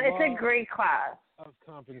called it's a great class. Of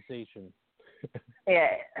compensation.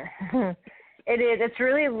 Yeah. It is. It's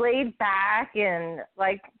really laid back and,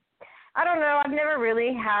 like, I don't know. I've never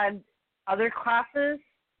really had other classes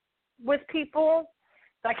with people,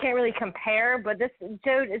 so I can't really compare. But this,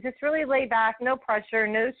 Joe, is just really laid back, no pressure,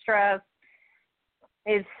 no stress.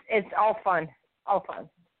 It's all fun, all fun.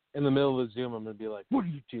 In the middle of the Zoom, I'm gonna be like, "What are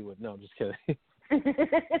you doing?" No, I'm just kidding.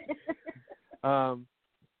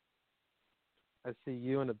 I see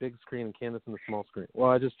you on a big screen and Kandis on the small screen. Well,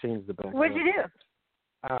 I just changed the background. What'd you do?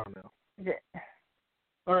 I don't know.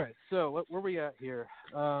 All right, so where we at here?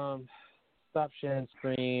 Stop sharing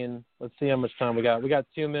screen. Let's see how much time we got. We got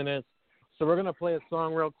 2 minutes. So we're going to play a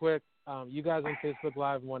song real quick. You guys on Facebook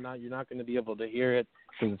Live and whatnot, you're not going to be able to hear it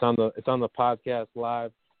because it's on the podcast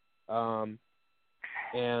live.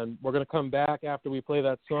 And we're going to come back after we play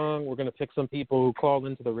that song. We're going to pick some people who called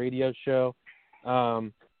into the radio show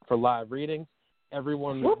for live readings.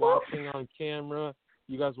 Everyone watching on camera,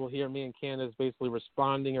 you guys will hear me and Kandis basically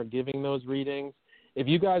responding or giving those readings. If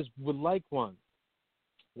you guys would like one,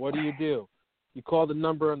 what do? You call the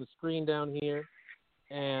number on the screen down here,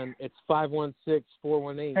 and it's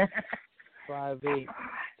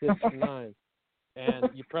 516-418-5869. And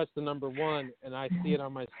you press the number 1, and I see it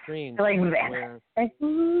on my screen. Like where, I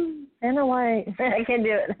know why I can't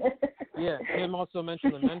do it. Yeah, Tim also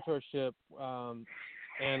mentioned the mentorship,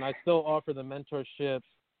 and I still offer the mentorship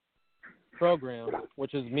program,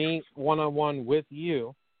 which is me one-on-one with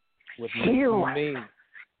you, with me.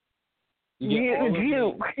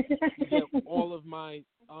 You get all of my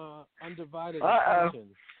undivided attention.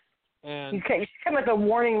 And you come with a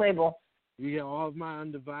warning label. You get all of my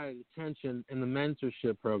undivided attention in the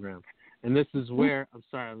mentorship program. And this is where, I'm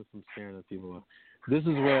sorry, I'm staring at people. This is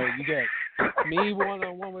where you get me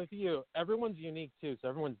one-on-one with you. Everyone's unique, too, so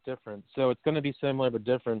everyone's different. So it's going to be similar but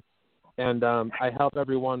different. And I help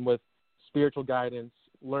everyone with spiritual guidance,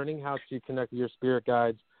 learning how to connect with your spirit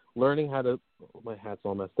guides, learning how to, my hat's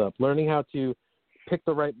all messed up, learning how to pick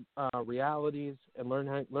the right realities and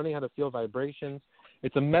learning how to feel vibrations.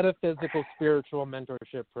 It's a metaphysical spiritual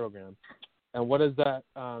mentorship program. And what does that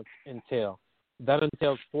entail? That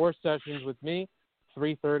entails 4 sessions with me,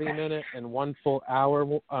 3 30-minute and 1 full hour,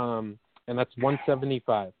 and that's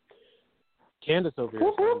 $175. Kandis over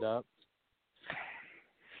here signed up.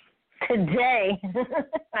 Today.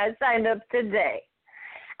 I signed up today.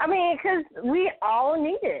 I mean, because we all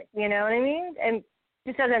need it, you know what I mean? And it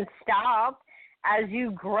just doesn't stop as you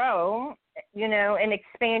grow, you know, and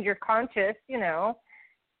expand your conscious, you know.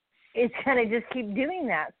 It's going to just keep doing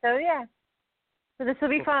that. So, yeah. So this will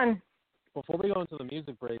be fun. Before we go into the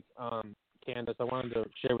music break, Kandis, I wanted to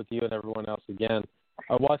share with you and everyone else again.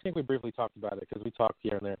 Well, I think we briefly talked about it because we talked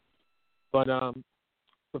here and there. But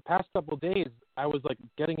the past couple of days, I was, like,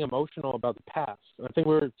 getting emotional about the past. And I think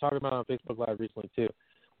we were talking about it on Facebook Live recently, too.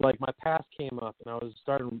 Like, my past came up, and I was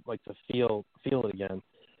starting, like, to feel it again.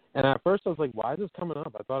 And at first, I was like, why is this coming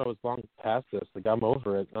up? I thought I was long past this. Like, I'm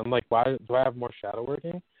over it. And I'm like, why do I have more shadow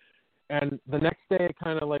working? And the next day, it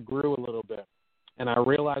kind of, like, grew a little bit. And I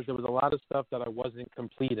realized there was a lot of stuff that I wasn't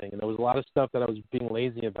completing. And there was a lot of stuff that I was being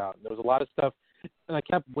lazy about. And there was a lot of stuff, and I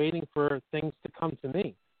kept waiting for things to come to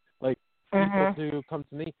me. Like, people to come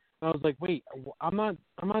to me. And I was like, wait, I'm not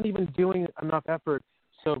even doing enough effort.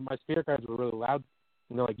 So my spirit guides were really loud.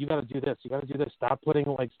 And they're like, you got to do this. You got to do this. Stop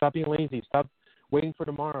being lazy. Stop waiting for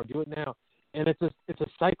tomorrow. Do it now. And it's a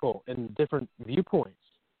cycle in different viewpoints.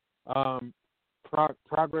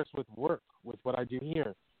 Progress with work, with what I do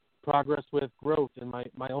here. Progress with growth in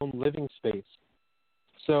my own living space.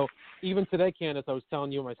 So even today, Kandis, I was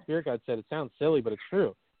telling you what my spirit guide said. It sounds silly, but it's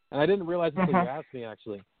true. And I didn't realize until you asked me,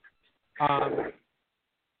 actually.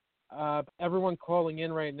 Everyone calling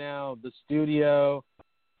in right now, the studio,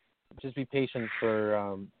 just be patient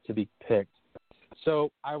for to be picked.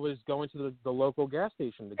 So I was going to the local gas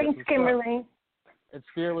station to get some stuff. Kimberly. And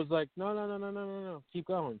Spirit was like, no, keep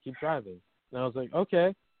going, keep driving. And I was like,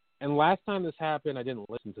 okay. And last time this happened, I didn't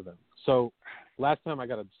listen to them. So last time I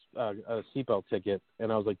got a seatbelt ticket,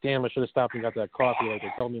 and I was like, damn, I should have stopped and got that coffee like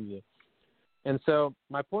they told me to. And so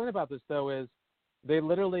my point about this, though, is they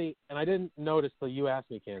literally, and I didn't notice till you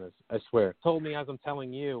asked me, Kandis, I swear, told me as I'm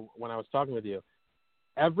telling you when I was talking with you,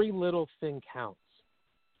 every little thing counts.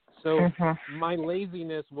 So my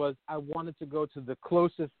laziness was I wanted to go to the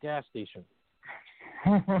closest gas station.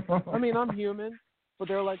 I mean, I'm human, but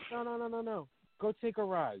they're like, no. Go take a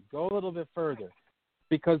ride. Go a little bit further.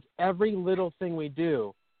 Because every little thing we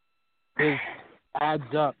do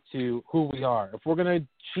adds up to who we are. If we're going to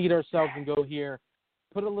cheat ourselves and go here,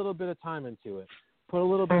 put a little bit of time into it. Put a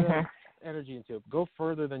little bit of energy into it. Go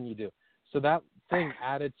further than you do. So that thing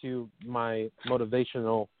added to my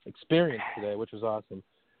motivational experience today, which was awesome.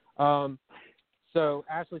 So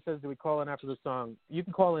Ashley says, do we call in after the song? You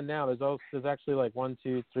can call in now. There's actually like 1,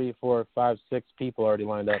 2, 3, 4, 5, 6 people already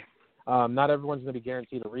lined up. Not everyone's going to be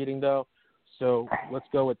guaranteed a reading, though, so let's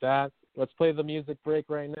go with that. Let's play the music break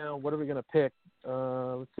right now. What are we going to pick?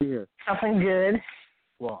 Let's see here. Something good.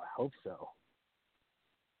 Well, I hope so.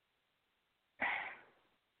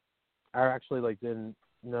 I actually didn't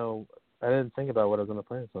know. I didn't think about what I was going to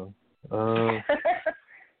play. So,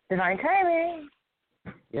 divine timing.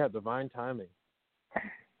 Yeah, divine timing.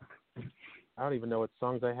 I don't even know what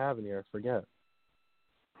songs I have in here. I forget.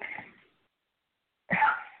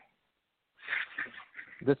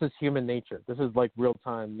 This is human nature. This is like real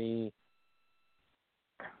time me.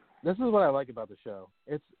 This is what I like about the show.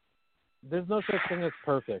 There's no such thing as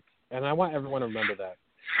perfect, and I want everyone to remember that.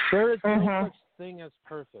 There is no such thing as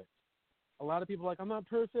perfect. A lot of people are like, I'm not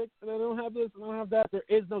perfect, and I don't have this, and I don't have that. There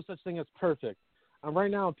is no such thing as perfect.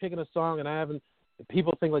 Right now I'm picking a song, and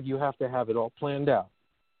people think like you have to have it all planned out.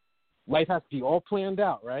 Life has to be all planned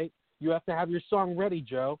out, right? You have to have your song ready,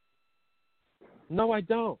 Joe. No, I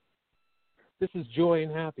don't. This is joy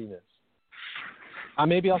and happiness.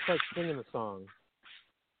 Maybe I'll start singing the song.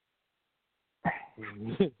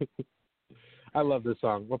 I love this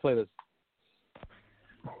song. We'll play this.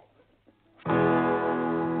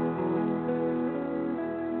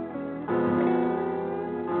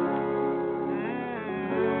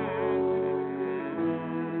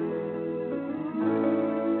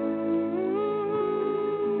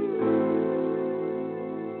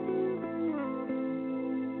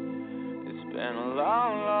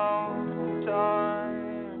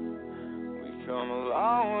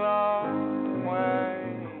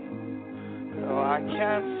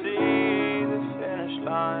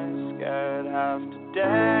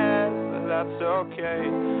 Okay,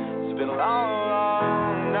 it's been a long,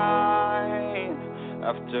 long night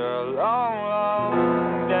after a long,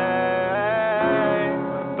 long day.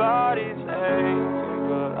 My body's aching,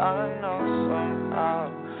 but I know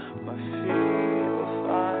somehow my feet will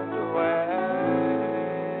find a way.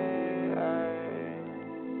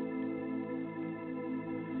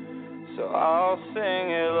 So I'll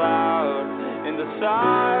sing it loud in the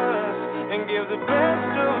silence and give the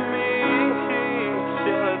best of me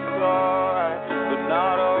till it's alright.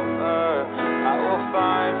 Not over, I will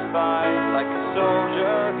fight like a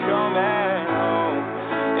soldier coming home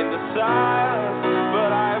in the silence,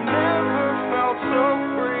 but I've never felt so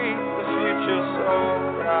free, the future's so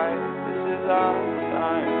bright, this is our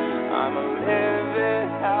time, I'ma live it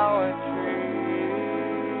how I dream.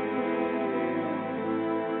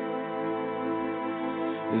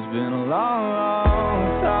 It's been a long,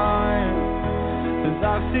 long time since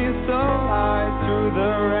I've seen sunlight through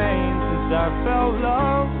the rain. I felt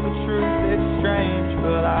love, the truth is strange,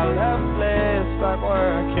 but I left this back where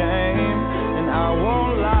I came, and I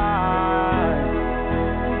won't lie,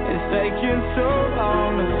 it's taking so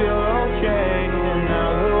long to feel okay, and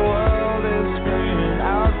now the world is screaming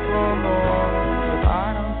out for more, but I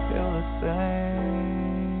don't feel the same,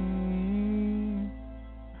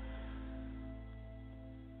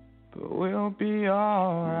 but we'll be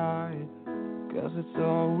alright, 'cause it's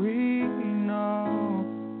all we know.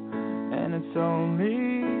 And it's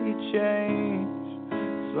only change,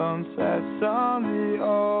 sunsets on the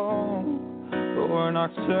old, but we're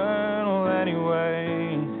nocturnal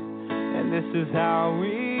anyway, and this is how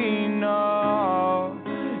we know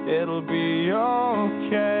it'll be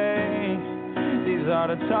okay. These are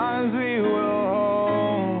the times we will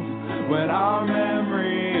hold when our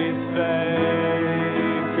memories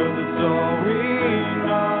fade, 'cause it's all we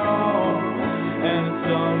know, and it's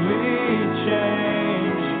only change.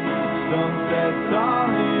 Sunsets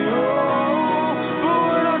on the old, but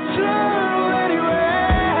we're nocturnal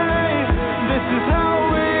anyway. This is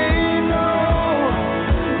how we know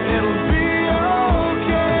it'll be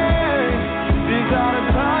okay. These are the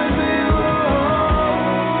times we will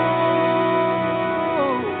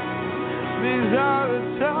hold. These are the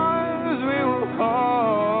times we will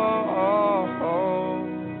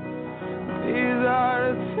hold. These are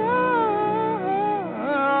the times.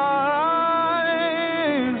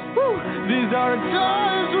 These are the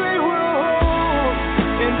times we will hold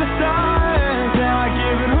in the silence, and I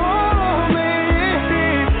give it all of me,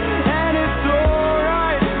 and it's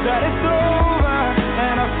alright that it's over,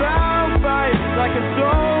 and I found fight like a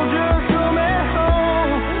soldier coming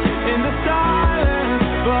home in the silence,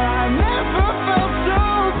 but I never felt so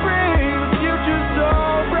free, the future's so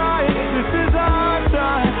bright, this is our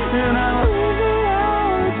time, and I live it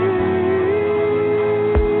how I dream.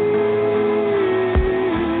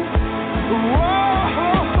 Whoa.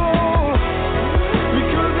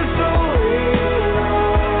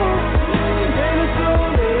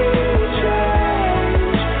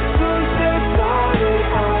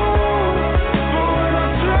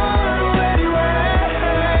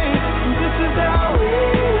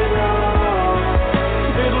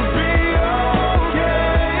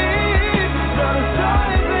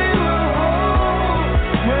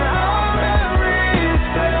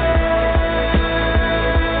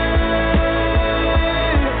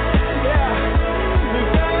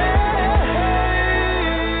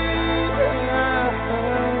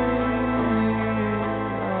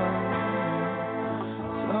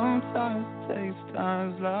 Sometimes it takes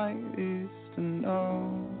times like these to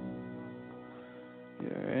know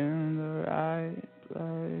you're in the right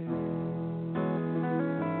place.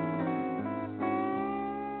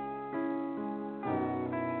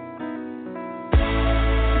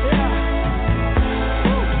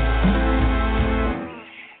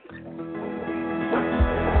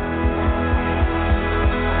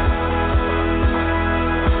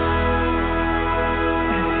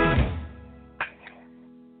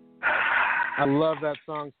 I love that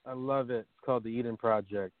song. I love it. It's called The Eden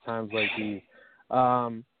Project, Times Like These.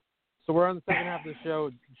 So we're on the second half of the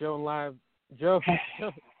show. Joe and Kandis is live.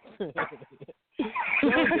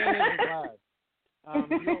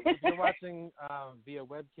 If you're watching via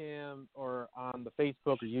webcam or on the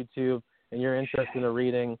Facebook or YouTube and you're interested in a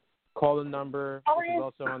reading, call the number, which is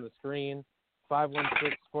also on the screen,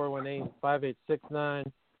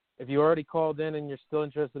 516-418-5869. If you already called in and you're still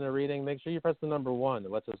interested in a reading, make sure you press the number 1.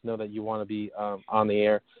 It lets us know that you want to be on the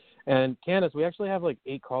air. And, Kandis, we actually have like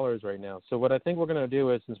 8 callers right now. So what I think we're going to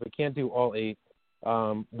do is, since we can't do all 8,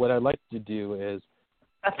 what I'd like to do is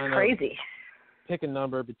That's crazy. Pick a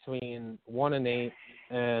number between 1 and 8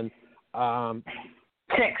 and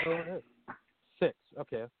 6. 6.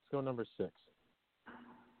 Okay, let's go number 6.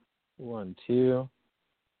 1, 2,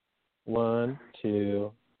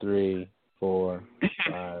 3, 4,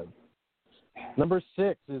 5. Number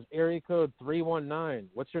 6 is area code 319.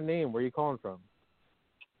 What's your name? Where are you calling from?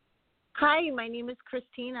 Hi, my name is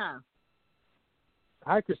Christina.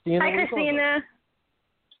 Hi, Christina. Hi, Christina.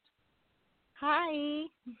 Hi.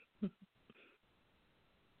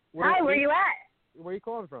 Hi, where are you at? Where are you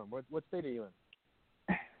calling from? What state are you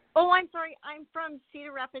in? Oh, I'm sorry. I'm from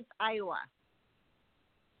Cedar Rapids, Iowa.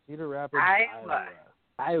 Cedar Rapids,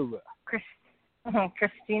 Iowa.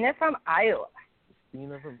 Christina from Iowa.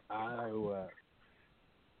 Christina from Iowa.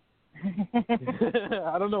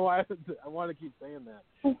 I don't know why I want to keep saying that.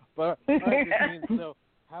 But, all right, Christine, so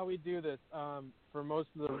how we do this, for most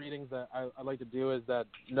of the readings that I like to do is that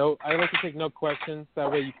I like to take no questions.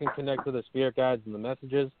 That way you can connect to the spirit guides and the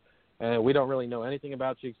messages. And we don't really know anything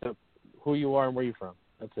about you except who you are and where you're from.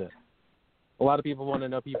 That's it. A lot of people want to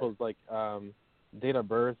know people's, like, date of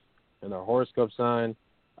birth and their horoscope sign.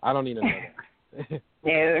 I don't need to know that.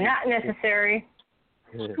 No, not necessary.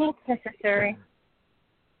 Not necessary.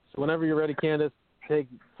 So whenever you're ready, Kandis, take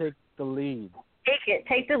the lead.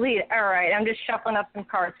 Take the lead. All right, I'm just shuffling up some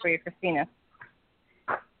cards for you, Christina.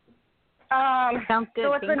 Sounds good. So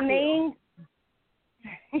what's the main?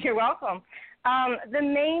 You're welcome. The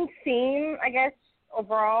main theme, I guess,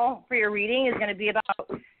 overall for your reading is going to be about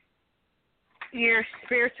your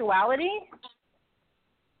spirituality.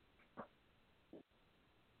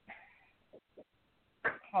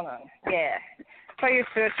 Hold on. Yeah. For your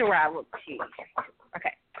spirituality.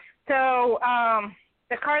 Okay. So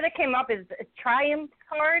the card that came up is a Triumph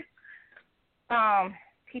card.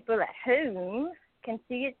 People at home can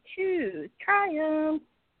see it too. Triumph.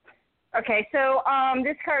 Okay, so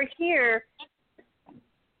this card here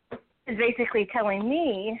is basically telling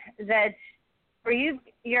me that where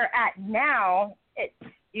you're at now,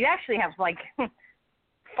 you actually have like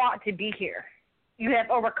fought to be here. You have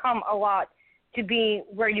overcome a lot to be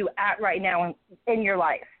where you at right now in your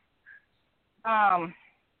life.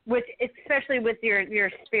 Especially with your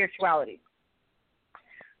spirituality.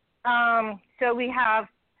 So we have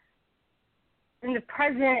in the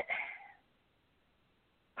present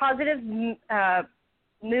positive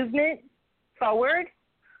movement forward,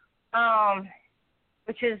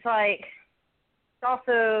 which is like it's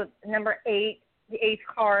also number 8, the 8th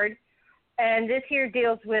card, and this here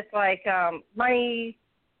deals with like money,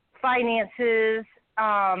 finances,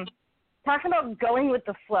 talking about going with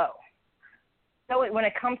the flow. So when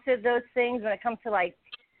it comes to those things, when it comes to like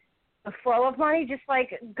the flow of money, just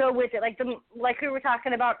like go with it. Like we were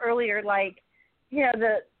talking about earlier, like, you know,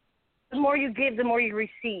 the more you give, the more you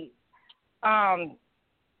receive.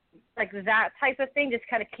 Like that type of thing, just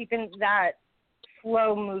kind of keeping that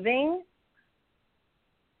flow moving.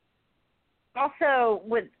 Also,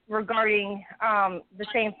 regarding the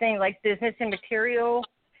same thing, like business and material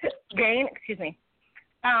gain, you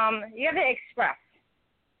have to express.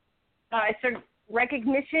 It's a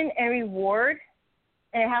recognition and reward,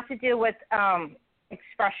 and it has to do with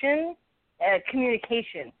expression,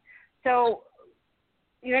 communication. So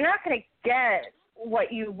you're not going to get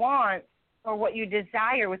what you want or what you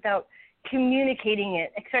desire without communicating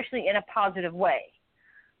it, especially in a positive way.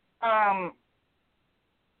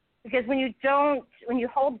 Because when you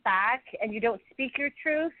hold back and you don't speak your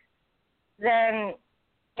truth, then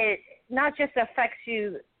it not just affects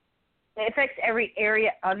you, it affects every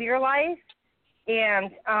area of your life,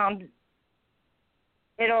 and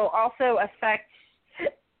it'll also affect,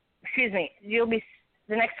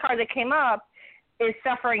 the next card that came up is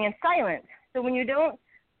suffering in silence. So when you don't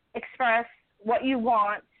express what you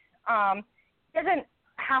want, it doesn't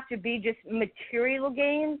have to be just material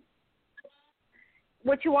gains.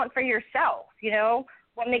 What you want for yourself,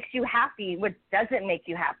 what makes you happy, what doesn't make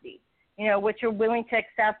you happy, what you're willing to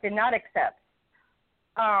accept and not accept.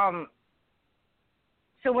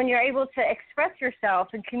 So when you're able to express yourself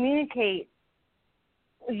and communicate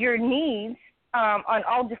your needs on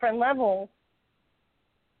all different levels,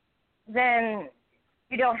 then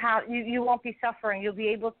you won't be suffering. You'll be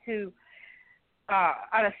able to,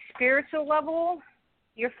 on a spiritual level,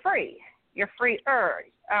 you're free. You're freer.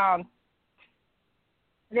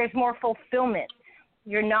 There's more fulfillment.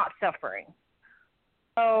 You're not suffering.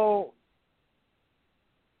 So,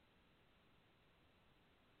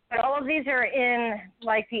 but all of these are in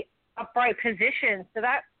like the upright position. So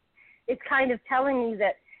that it's kind of telling me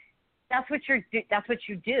that that's what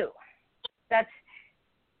you do. That's,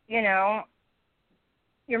 you're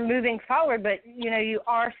moving forward, but you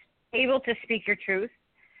are able to speak your truth.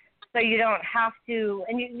 So you don't have to,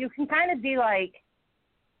 and you can kind of be like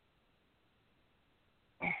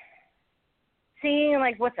seeing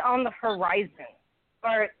like what's on the horizon,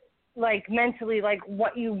 or like mentally like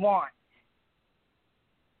what you want.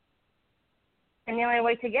 And the only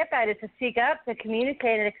way to get that is to speak up, to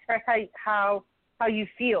communicate, and express how you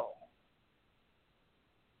feel.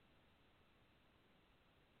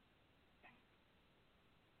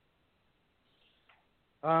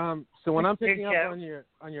 So when I'm picking up on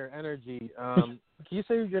your energy, can you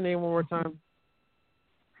say your name one more time?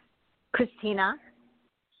 Christina.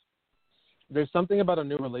 There's something about a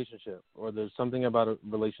new relationship, or there's something about a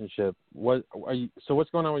relationship. What's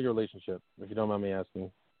going on with your relationship, if you don't mind me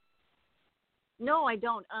asking? No, I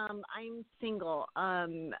don't. I'm single.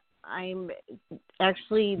 I'm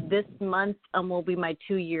actually, this month will be my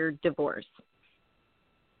 2-year divorce.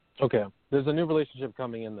 Okay. There's a new relationship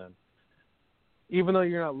coming in then. Even though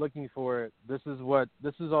you're not looking for it, this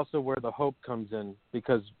is also where the hope comes in,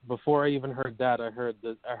 because before I even heard that, I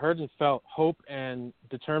heard and felt hope and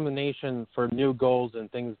determination for new goals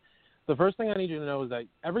and things. The first thing I need you to know is that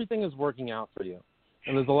everything is working out for you.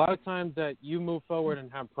 And there's a lot of times that you move forward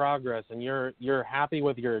and have progress and you're happy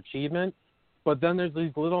with your achievement, but then there's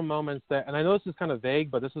these little moments that, and I know this is kind of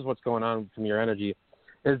vague, but this is what's going on from your energy,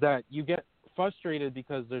 is that you get frustrated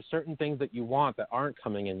because there's certain things that you want that aren't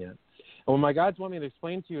coming in yet. And what my guides want me to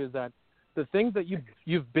explain to you is that the things that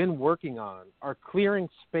you've been working on are clearing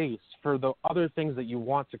space for the other things that you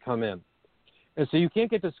want to come in. And so you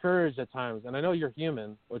can't get discouraged at times. And I know you're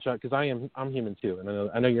human, because I'm human too,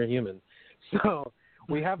 and I know you're human. So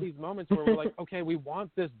we have these moments where we're like, okay, we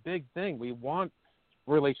want this big thing. We want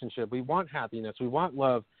relationship. We want happiness. We want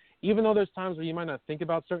love. Even though there's times where you might not think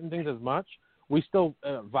about certain things as much, we still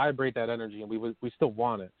vibrate that energy, and we still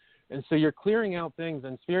want it. And so you're clearing out things,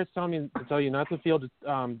 and Spirit's telling me to tell you not to feel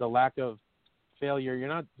the lack of failure.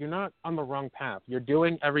 You're not on the wrong path. You're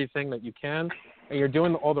doing everything that you can, and you're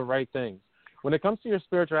doing all the right things. When it comes to your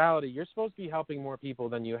spirituality, you're supposed to be helping more people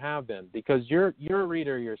than you have been, because you're a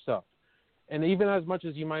reader yourself. And even as much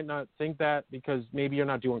as you might not think that, because maybe you're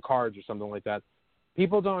not doing cards or something like that,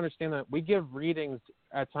 people don't understand that we give readings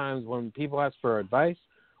at times when people ask for advice,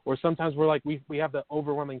 or sometimes we're like, we have the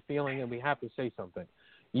overwhelming feeling and we have to say something.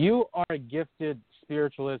 You are a gifted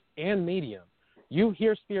spiritualist and medium. You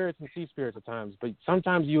hear spirits and see spirits at times, but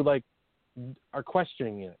sometimes you are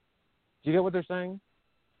questioning it. Do you get what they're saying?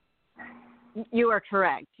 You are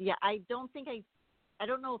correct. Yeah, I don't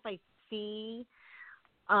know if I see,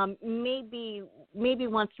 maybe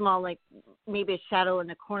once in a while, like maybe a shadow in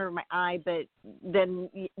the corner of my eye, but then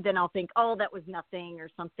I'll think, oh, that was nothing or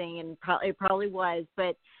something, and it probably was,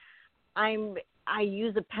 but I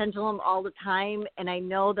use a pendulum all the time, and I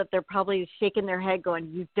know that they're probably shaking their head going,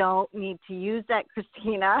 you don't need to use that,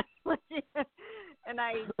 Christina. And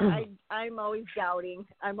I'm always doubting.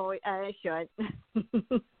 I should.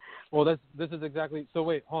 Well, this is exactly, so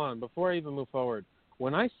wait, hold on. Before I even move forward,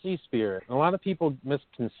 when I see spirit, and a lot of people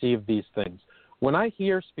misconceive these things. When I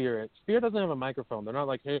hear spirit doesn't have a microphone. They're not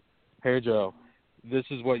like, hey Joe, this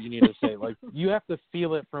is what you need to say. Like, you have to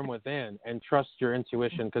feel it from within and trust your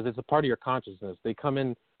intuition, because it's a part of your consciousness. They come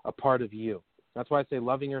in a part of you. That's why I say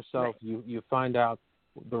loving yourself, right. You find out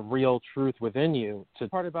the real truth within you. The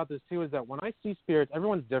part about this, too, is that when I see spirits,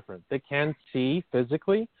 everyone's different. They can see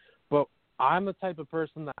physically, but I'm the type of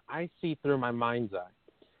person that I see through my mind's eye.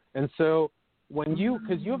 And so when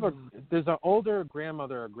because there's an older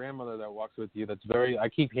grandmother or grandmother that walks with you that's I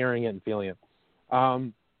keep hearing it and feeling it.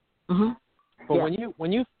 But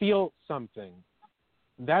when you feel something,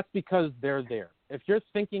 that's because they're there. If you're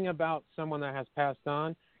thinking about someone that has passed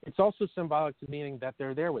on, it's also symbolic to meaning that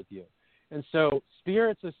they're there with you. And so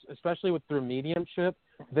spirits, especially through mediumship,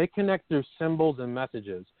 they connect through symbols and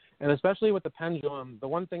messages. And especially with the pendulum, the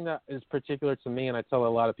one thing that is particular to me, and I tell a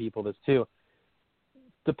lot of people this too,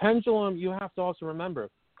 the pendulum, you have to also remember,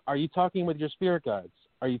 are you talking with your spirit guides?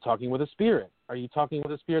 Are you talking with a spirit? Are you talking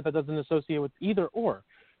with a spirit that doesn't associate with either or?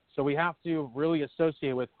 So we have to really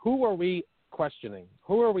associate with who are we questioning?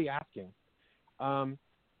 Who are we asking?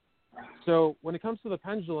 So when it comes to the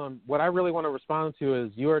pendulum, what I really want to respond to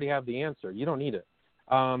is you already have the answer. You don't need it.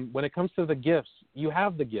 When it comes to the gifts, you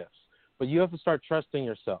have the gifts, but you have to start trusting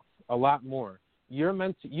yourself a lot more.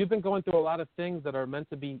 You've been going through a lot of things that are meant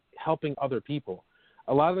to be helping other people.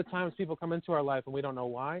 A lot of the times people come into our life and we don't know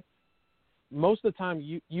why. Most of the time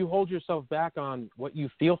you hold yourself back on what you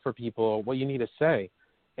feel for people, what you need to say,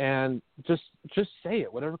 and just say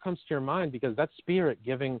it, whatever comes to your mind, because that's spirit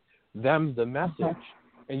giving them the message.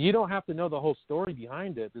 And you don't have to know the whole story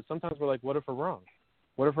behind it, because sometimes we're like, what if we're wrong?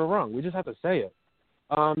 What if we're wrong? We just have to say it.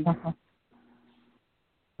 Let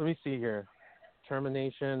me see here.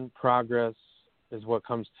 Termination, progress is what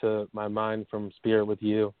comes to my mind from spirit with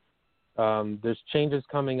you. There's changes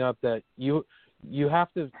coming up that you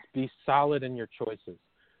have to be solid in your choices,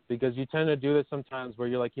 because you tend to do this sometimes where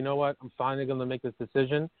you're like, you know what, I'm finally going to make this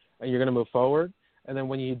decision, and you're going to move forward. And then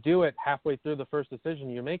when you do it halfway through the first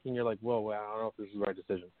decision you're making, you're like, whoa, I don't know if this is the right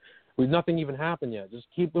decision. Nothing even happened yet. Just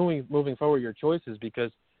keep moving forward your choices,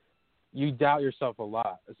 because you doubt yourself a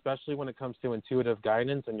lot, especially when it comes to intuitive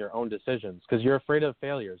guidance and your own decisions, because you're afraid of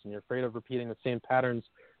failures and you're afraid of repeating the same patterns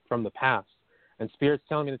from the past. And Spirit's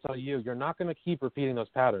telling me to tell you, you're not going to keep repeating those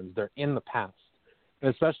patterns. They're in the past.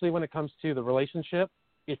 And especially when it comes to the relationship,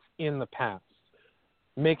 it's in the past.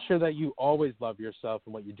 Make sure that you always love yourself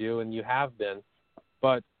and what you do, and you have been,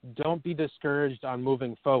 but don't be discouraged on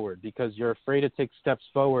moving forward, because you're afraid to take steps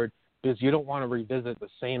forward because you don't want to revisit the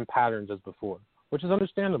same patterns as before, which is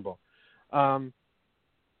understandable.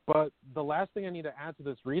 But the last thing I need to add to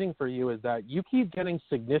this reading for you is that you keep getting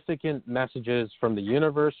significant messages from the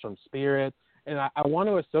universe, from Spirit, and I want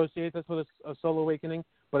to associate this with a soul awakening,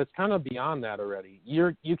 but it's kind of beyond that already.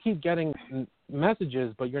 You keep getting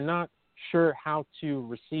messages, but you're not sure how to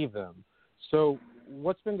receive them. So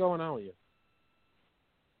what's been going on with you?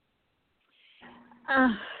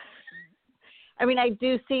 I mean, I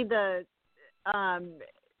do see the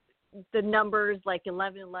numbers like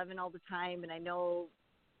 1111 all the time, and I know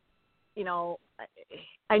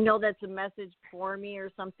that's a message for me or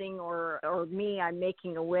something, or me, I'm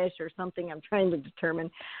making a wish or something I'm trying to determine.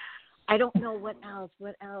 I don't know what else.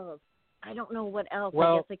 I don't know what else.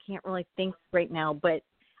 Well, I guess I can't really think right now, but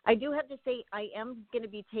I do have to say I am going to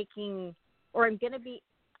be taking, or I'm going to be,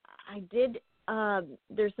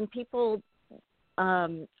 there's some people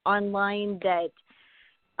online that,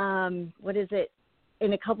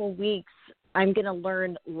 in a couple weeks, I'm going to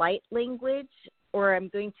learn light language, or I'm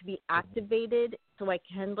going to be activated so I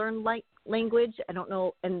can learn light language. I don't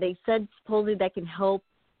know. And they said supposedly that can help,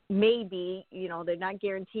 maybe, they're not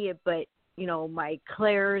guarantee it, but, my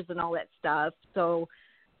clairs and all that stuff. So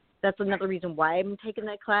that's another reason why I'm taking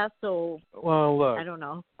that class. So, well, look, I don't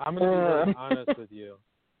know. I'm going to be really honest with you.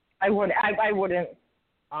 I wouldn't.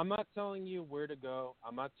 I'm not telling you where to go.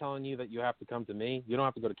 I'm not telling you that you have to come to me. You don't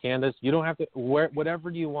have to go to Kandis. You don't have to, whatever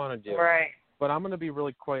you want to do. Right. But I'm going to be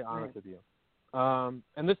really quite honest with you.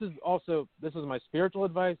 And this is my spiritual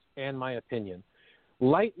advice and my opinion.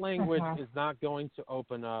 Light language is not going to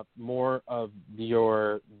open up more of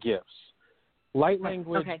your gifts. Light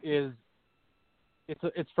language is,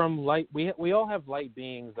 it's from light. We all have light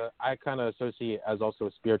beings that I kind of associate as also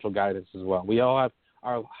a spiritual guidance as well. We all have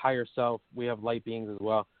our higher self. We have light beings as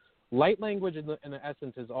well. Light language in the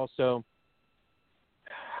essence is also,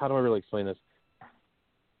 how do I really explain this?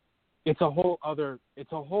 It's a whole other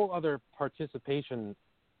participation.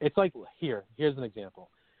 It's like, here's an example.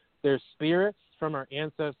 There's spirits from our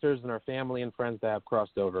ancestors and our family and friends that have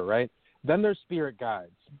crossed over, right? Then there's spirit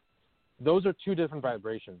guides. Those are two different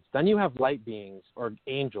vibrations. Then you have light beings or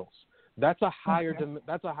angels. That's a higher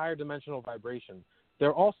dimensional vibration.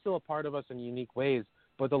 They're all still a part of us in unique ways,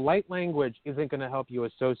 but the light language isn't going to help you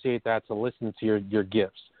associate that to listen to your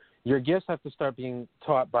gifts. Your gifts have to start being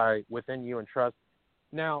taught within you and trust.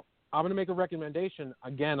 Now, I'm going to make a recommendation.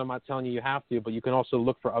 Again, I'm not telling you have to, but you can also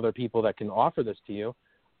look for other people that can offer this to you.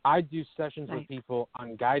 I do sessions with people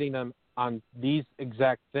on guiding them on these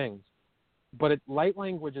exact things. But light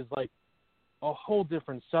language is like a whole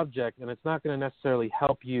different subject, and it's not going to necessarily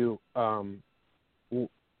help you.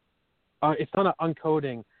 It's not an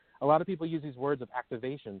uncoding. A lot of people use these words of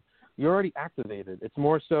activation. You're already activated. It's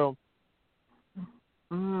more so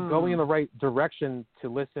going in the right direction to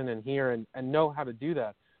listen and hear and know how to do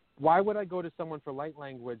that. Why would I go to someone for light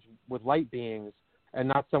language with light beings and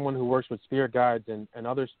not someone who works with spirit guides and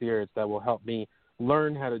other spirits that will help me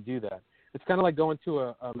learn how to do that? It's kind of like going to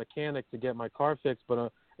a mechanic to get my car fixed,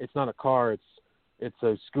 but it's not a car, it's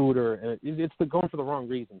a scooter, and it's going for the wrong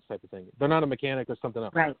reasons type of thing. They're not a mechanic or something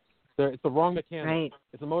else. Right. It's the wrong mechanic. Right.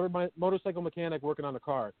 It's a motorcycle mechanic working on a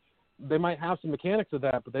car. They might have some mechanics of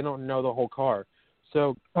that, but they don't know the whole car.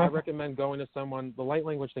 So I recommend going to someone. The light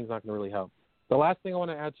language thing's not going to really help. The last thing I want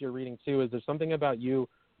to add to your reading, too, is there's something about you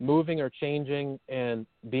moving or changing and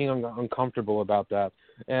being uncomfortable about that.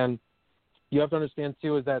 And you have to understand,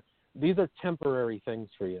 too, is that these are temporary things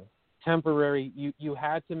for you. Temporary. You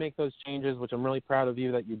had to make those changes, which I'm really proud of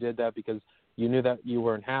you that you did that because you knew that you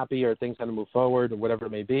weren't happy or things had to move forward or whatever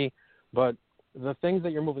it may be. But the things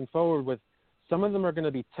that you're moving forward with, some of them are going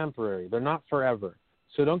to be temporary. They're not forever.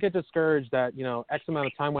 So don't get discouraged that, X amount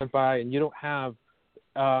of time went by and you don't have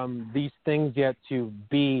these things yet to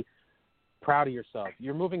be proud of yourself.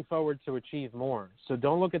 You're moving forward to achieve more. So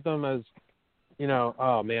don't look at them as,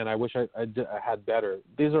 oh, man, I wish I had better.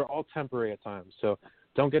 These are all temporary at times. So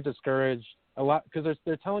don't get discouraged a lot because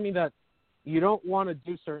they're telling me that you don't want to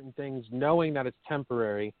do certain things knowing that it's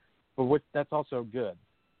temporary, but that's also good.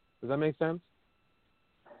 Does that make sense?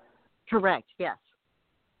 Correct, yes.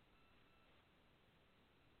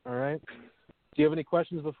 All right. Do you have any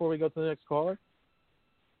questions before we go to the next caller?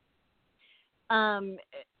 Real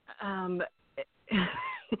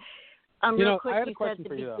quick, I had a question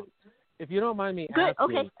for you though. If you don't mind me Good,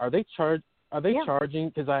 asking, okay. Are they charging?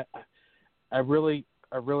 Because I really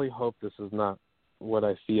hope this is not what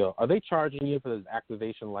I feel. Are they charging you for this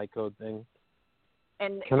activation light code thing?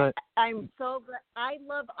 And I'm so glad. I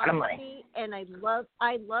love honesty, and I love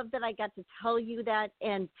that I got to tell you that,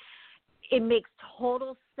 and it makes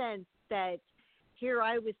total sense that here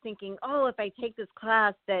I was thinking, oh, if I take this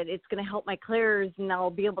class that it's going to help my clairs and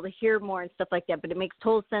I'll be able to hear more and stuff like that. But it makes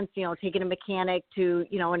total sense, taking a mechanic to,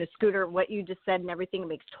 in a scooter, what you just said and everything. It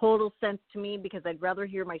makes total sense to me because I'd rather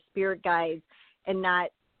hear my spirit guides and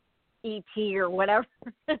not ET or whatever,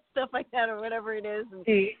 stuff like that or whatever it is. And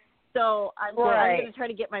so I'm going to try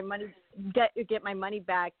to get my money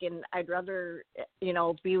back, and I'd rather,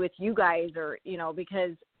 be with you guys or,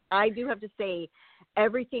 because I do have to say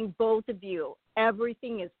everything, both of you,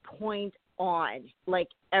 everything is point on. Like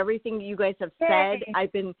everything you guys have said, I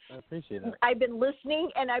appreciate it. I've been listening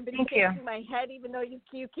and I've been shaking my head, even though you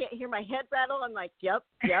can't hear my head rattle. I'm like, yep.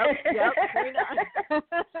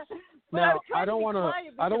 Now, I don't want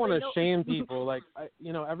to shame people. Like,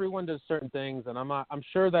 everyone does certain things, and I'm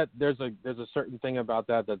sure that there's a certain thing about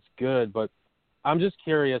that that's good, but I'm just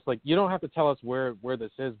curious. Like, you don't have to tell us where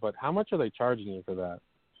this is, but how much are they charging you for that?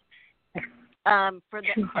 For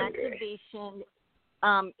the activation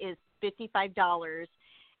is $55,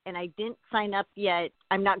 and I didn't sign up yet.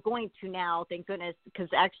 I'm not going to now, thank goodness, because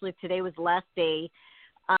actually today was the last day.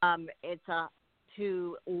 It's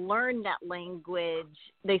to learn that language.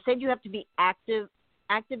 They said you have to be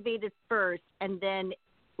activated first, and then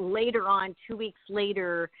later on, 2 weeks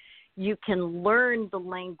later, you can learn the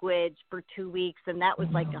language for 2 weeks, and that was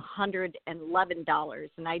like $111,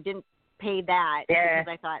 and I didn't pay that because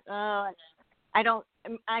I thought,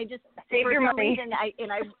 I just save for your some money. reason,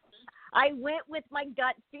 I went with my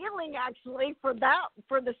gut feeling actually for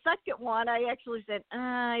the second one. I actually said,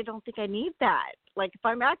 I don't think I need that. Like if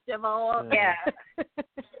I'm active, I'll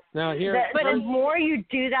Now here, but the more you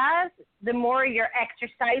do that, the more you're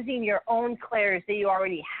exercising your own clairs that you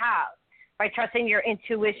already have by trusting your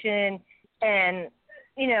intuition and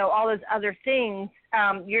all those other things.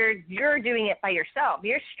 You're doing it by yourself.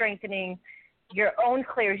 You're strengthening your own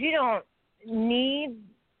clairs. You don't need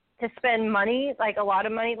to spend money, like a lot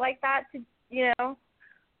of money like that to,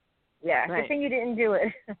 Good thing you didn't do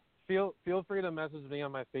it. Feel free to message me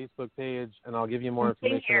on my Facebook page, and I'll give you more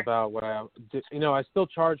information about what I do. I still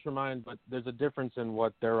charge for mine, but there's a difference in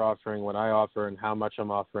what they're offering, what I offer, and how much I'm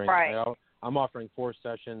offering. Right. I'm offering 4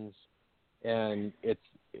 sessions, and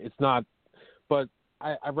it's not. But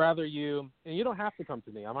I'd rather you, and you don't have to come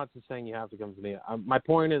to me. I'm not just saying you have to come to me. My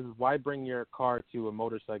point is, why bring your car to a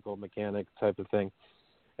motorcycle mechanic type of thing?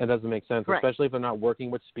 It doesn't make sense, especially if they're not working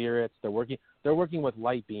with spirits. They're working with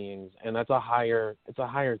light beings, and it's a higher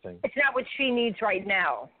thing. It's not what she needs right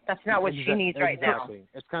now. That's not what she needs right now.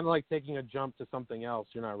 It's kind of like taking a jump to something else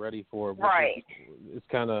you're not ready for. Right. It's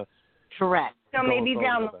kind of correct. So maybe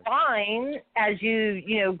down the line, as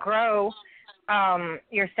you grow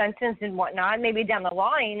your sentence and whatnot, maybe down the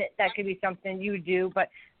line that could be something you would do. But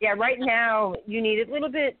right now you need it a little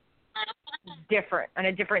bit different, on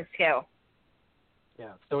a different scale.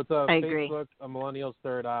 Yeah, so it's Facebook, a Millennial's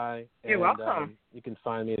Third Eye. You're welcome. You can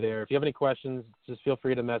find me there. If you have any questions, just feel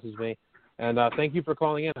free to message me. And thank you for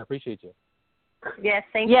calling in. I appreciate you. Yes,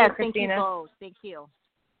 thank you, Christina. Thank you both. Thank you.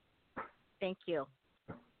 Thank you.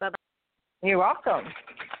 Bye-bye. You're welcome. All It's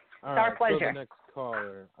right, our pleasure. So the next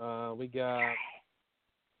caller. We got...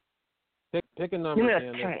 Pick a number,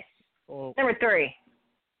 Number 3.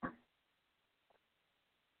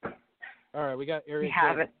 All right, we got area We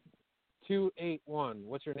have it. 281.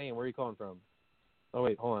 What's your name? Where are you calling from? Oh,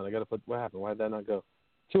 wait, hold on. I got to put... What happened? Why did that not go?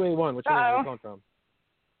 281. What's your name? Where are you calling from?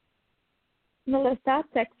 Melissa,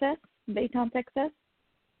 Texas, Baytown, Texas.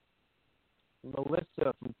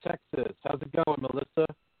 Melissa from Texas. How's it going, Melissa?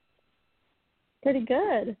 Pretty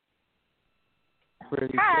good.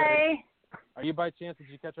 Pretty Hi. good. Are you by chance, did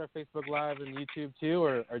you catch our Facebook Live and YouTube too,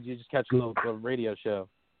 or did you just catch the radio show?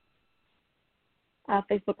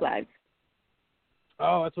 Facebook Live.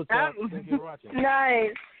 Oh, that's what's up. Thank you for watching. Nice.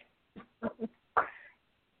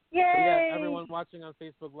 Yay. Yeah, everyone watching on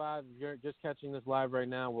Facebook Live, if you're just catching this live right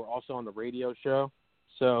now, we're also on the radio show.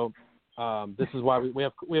 So this is why we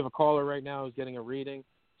have a caller right now who's getting a reading.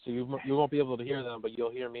 So you won't be able to hear them, but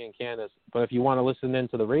you'll hear me and Kandis. But if you want to listen in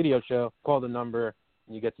to the radio show, call the number,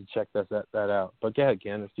 and you get to check that out. But go ahead,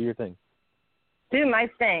 Kandis, do your thing. Do my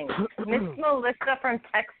thing. Miss Melissa from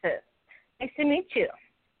Texas. Nice to meet you.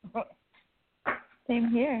 Same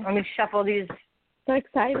here. Let me shuffle these. So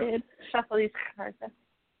excited. Shuffle these cards.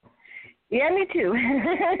 Yeah, me too.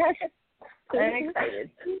 I'm excited.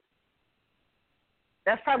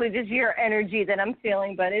 That's probably just your energy that I'm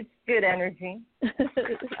feeling, but it's good energy. All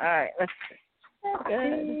right, let's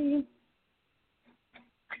Good.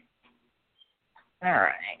 All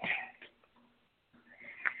right.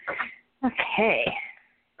 Okay.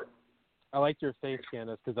 I liked your face,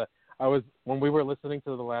 Kandis, because I was, when we were listening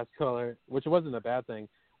to the last caller, which wasn't a bad thing,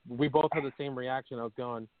 we both had the same reaction. I was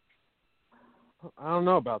going, I don't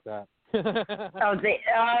know about that. The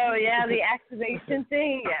activation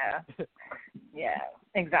thing. Yeah,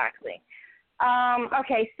 exactly.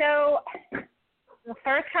 Okay, so the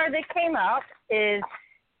first card that came up is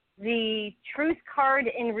the Truth card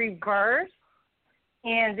in reverse,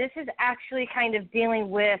 and this is actually kind of dealing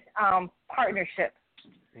with partnerships,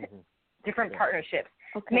 different partnerships,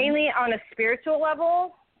 mainly on a spiritual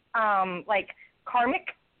level, like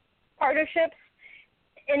karmic partnerships,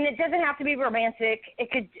 and it doesn't have to be romantic.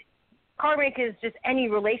 Karmic is just any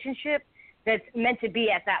relationship that's meant to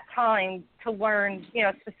be at that time to learn,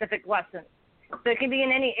 specific lessons. So it can be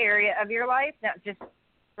in any area of your life, not just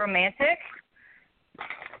romantic.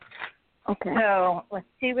 Okay. So let's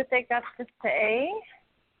see what they got to say.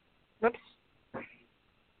 Whoops.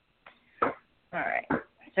 All right.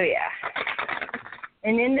 So yeah.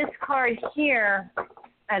 And in this card here,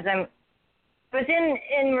 it's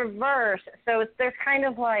in reverse. So there's kind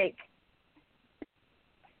of like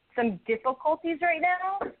some difficulties right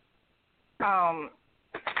now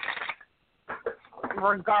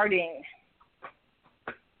regarding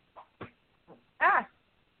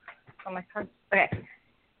my cards. Okay,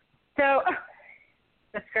 so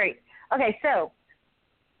that's great. Okay, so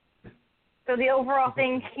the overall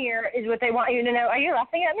thing here is what they want you to know. Are you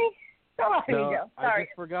laughing at me? Don't laugh at me, Joe. Sorry. I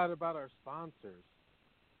just forgot about our sponsors.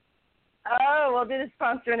 Oh, we'll do the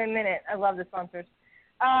sponsor in a minute. I love the sponsors.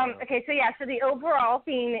 Okay, so the overall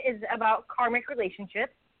theme is about karmic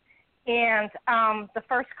relationships. And the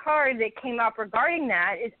first card that came up regarding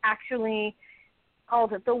that is actually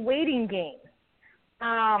called The Waiting Game.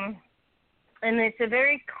 And it's a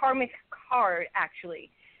very karmic card,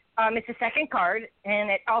 actually. It's the second card,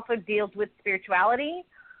 and it also deals with spirituality.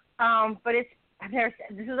 But this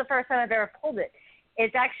is the first time I've ever pulled it.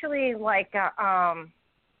 It's actually like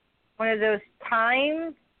one of those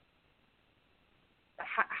times.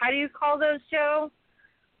 How do you call those, Joe?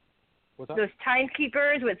 What's that? Those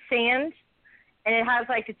timekeepers with sand, and it has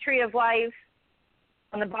like the tree of life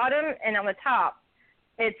on the bottom and on the top.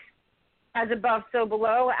 It's as above, so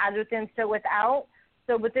below, as within, so without.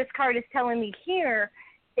 So what this card is telling me here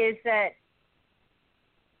is that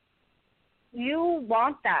you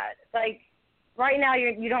want that. Like right now,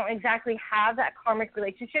 you don't exactly have that karmic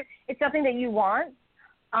relationship. It's something that you want,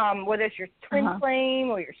 whether it's your twin flame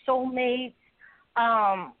or your soulmate.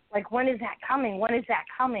 Like when is that coming? When is that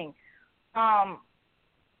coming?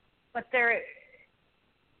 But it's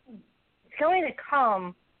going to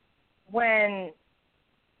come when,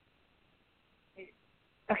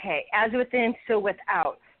 as within, so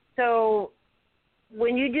without. So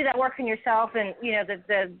when you do that work on yourself and,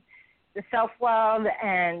 the self-love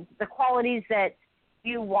and the qualities that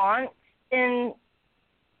you want in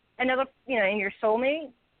another, in your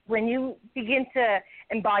soulmate, when you begin to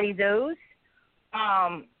embody those,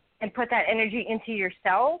 and put that energy into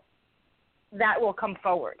yourself, that will come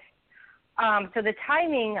forward. So the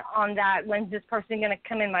timing on that, when's this person going to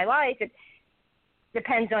come in my life, it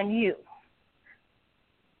depends on you.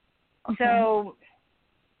 Okay. So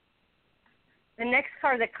the next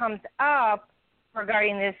card that comes up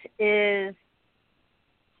regarding this is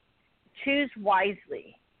choose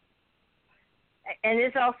wisely. And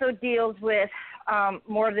this also deals with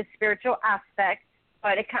more of the spiritual aspect,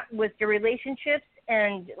 but it with your relationships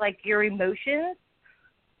and like your emotions.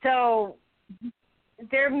 So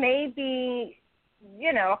there may be,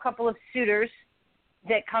 a couple of suitors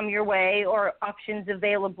that come your way or options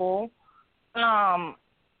available.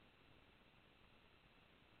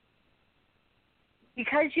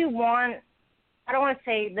 Because you want, I don't want to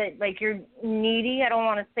say that like you're needy. I don't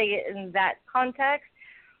want to say it in that context,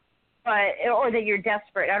 or that you're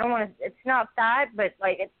desperate. I don't want to. It's not that, but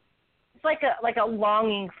like it's like a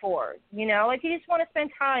longing for, like you just want to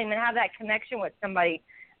spend time and have that connection with somebody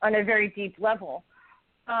on a very deep level.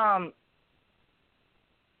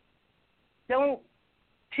 Don't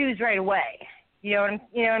choose right away. You know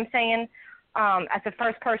what I'm saying? As the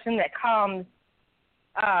first person that comes,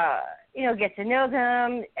 get to know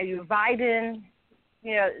them. Are you vibing?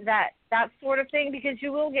 That sort of thing, because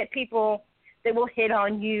you will get people that will hit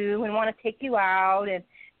on you and want to take you out, and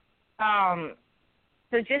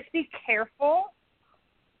so just be careful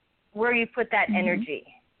where you put that energy.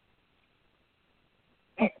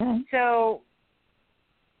 Okay. So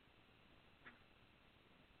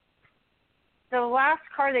the last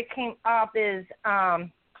card that came up is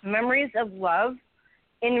Memories of Love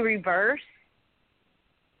in reverse.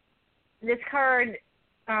 This card,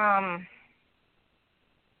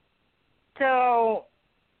 so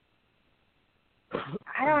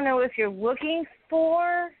I don't know if you're looking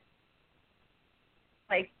for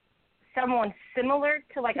like someone similar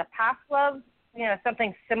to like a past love,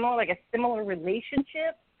 something similar, like a similar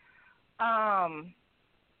relationship.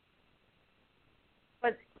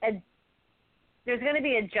 But there's going to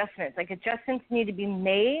be adjustments. Like adjustments need to be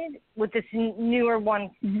made with this newer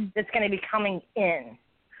one that's going to be coming in.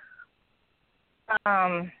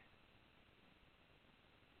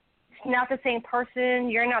 It's not the same person.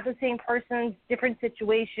 You're not the same person. Different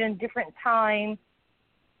situation, different time,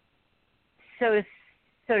 so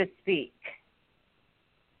to speak.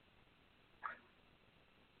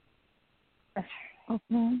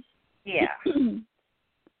 Okay. Yeah.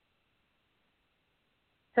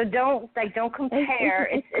 So don't compare.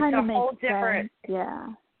 It's a whole different. Sense. Yeah.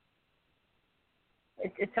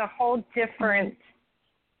 It's a whole different.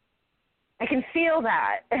 I can feel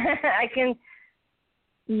that. I can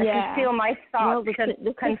feel my thoughts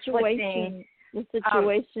the conflicting. The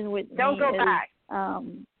situation with don't me go is, back.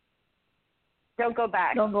 Don't go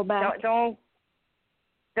back. Don't go back.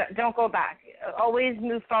 Don't go back. Always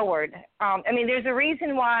move forward. There's a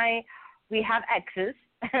reason why we have exes,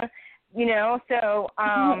 so,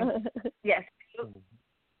 yes,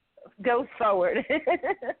 go forward.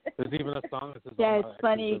 There's even a song that says, it's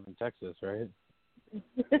funny. In Texas, right?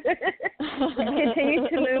 Continue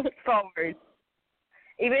to move forward.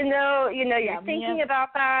 Even though, you're thinking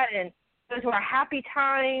about that, and those were happy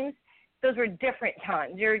times, those were different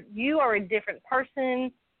times. You are a different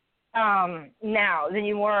person now than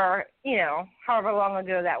you were, however long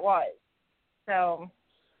ago that was. So,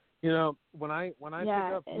 when I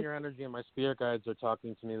pick up from your energy and my spirit guides are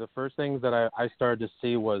talking to me, the first things that I started to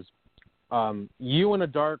see was you in a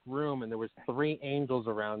dark room, and there was 3 angels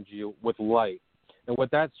around you with light. And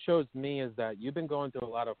what that shows me is that you've been going through a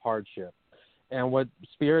lot of hardship. And what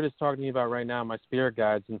Spirit is talking to me about right now, my spirit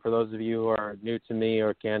guides, and for those of you who are new to me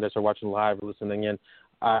or Kandis or watching live or listening in,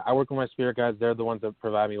 I work with my spirit guides. They're the ones that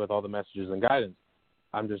provide me with all the messages and guidance.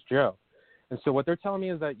 I'm just Joe. And so what they're telling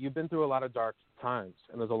me is that you've been through a lot of dark times,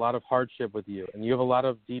 and there's a lot of hardship with you, and you have a lot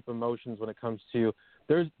of deep emotions when it comes to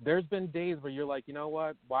there's been days where you're like, you know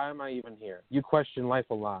what, why am I even here? You question life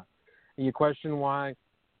a lot, and you question why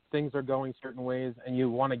things are going certain ways, and you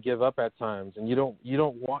want to give up at times, and you don't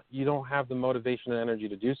have the motivation and energy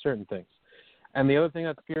to do certain things. And the other thing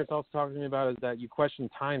that Spirit's also talking to me about is that you question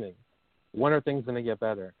timing. When are things going to get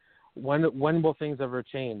better? When will things ever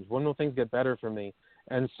change? When will things get better for me?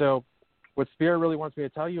 And so what Spirit really wants me to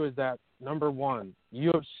tell you is that, number one,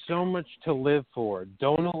 you have so much to live for.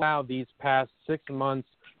 Don't allow these past 6 months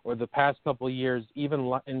or the past couple of years,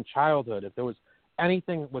 even in childhood, if there was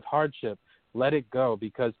anything with hardship, let it go,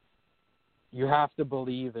 because you have to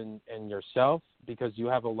believe in yourself, because you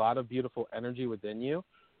have a lot of beautiful energy within you.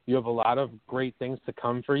 You have a lot of great things to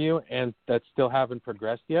come for you and that still haven't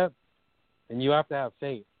progressed yet, and you have to have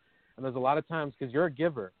faith. And there's a lot of times, because you're a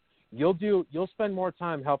giver, you'll spend more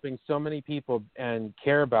time helping so many people and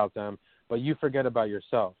care about them, but you forget about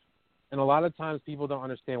yourself. And a lot of times people don't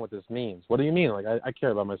understand what this means. What do you mean? Like, I care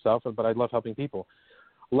about myself, but I love helping people.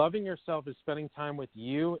 Loving yourself is spending time with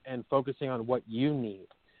you and focusing on what you need,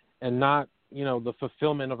 and not, the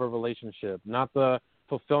fulfillment of a relationship, not the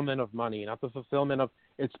fulfillment of money, not the fulfillment of,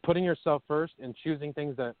 it's putting yourself first and choosing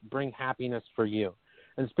things that bring happiness for you.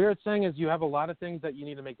 And Spirit's saying is you have a lot of things that you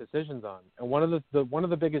need to make decisions on. And one of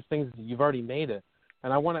the biggest things is you've already made it.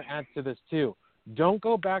 And I want to add to this too. Don't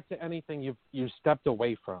go back to anything you've stepped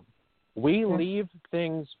away from. We leave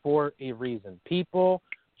things for a reason. People,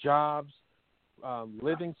 jobs,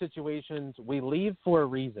 living situations, we leave for a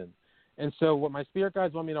reason. And so what my spirit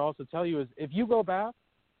guides want me to also tell you is if you go back,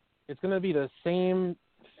 it's going to be the same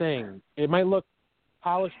thing. It might look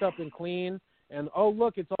polished up and clean, and, oh,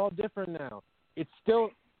 look, it's all different now. It's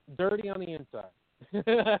still dirty on the inside.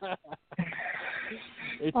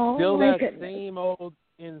 It's still that same old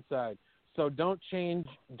inside. So don't change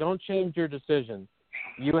your decision.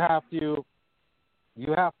 You have to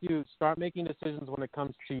start making decisions when it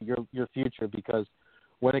comes to your future, because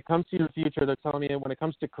when it comes to your future, they're telling me when it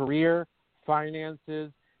comes to career,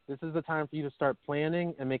 finances, this is the time for you to start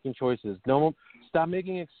planning and making choices. Don't stop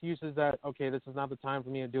making excuses that, okay, this is not the time for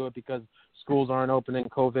me to do it because schools aren't opening,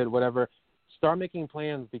 COVID, whatever. Start making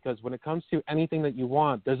plans, because when it comes to anything that you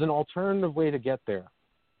want, there's an alternative way to get there.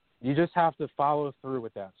 You just have to follow through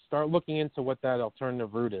with that. Start looking into what that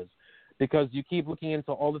alternative route is, because you keep looking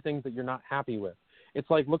into all the things that you're not happy with. It's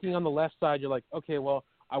like looking on the left side, you're like, okay, well,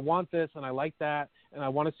 I want this and I like that and I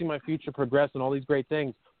want to see my future progress and all these great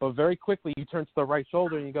things. But very quickly you turn to the right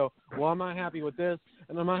shoulder and you go, well, I'm not happy with this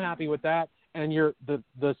and I'm not happy with that. And you're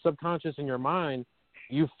the subconscious in your mind,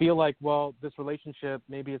 you feel like, well, this relationship,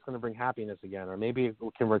 maybe it's going to bring happiness again, or maybe it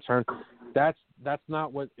can return. That's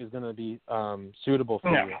not what is going to be suitable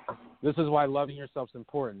for you. This is why loving yourself is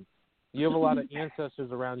important. You have a lot of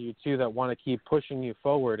ancestors around you, too, that want to keep pushing you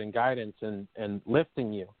forward and guidance and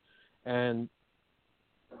lifting you. And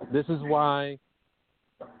this is why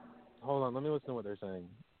 – hold on, let me listen to what they're saying.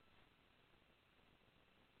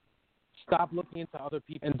 Stop looking into other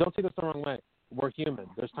people. And don't take this the wrong way. We're human.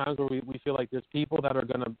 There's times where we feel like there's people that are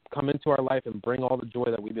going to come into our life and bring all the joy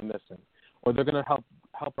that we've been missing, or they're going to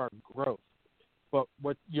help our growth. But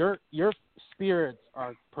what your spirits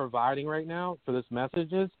are providing right now for this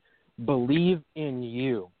message is believe in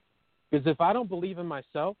you. Because if I don't believe in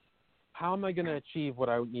myself, how am I going to achieve what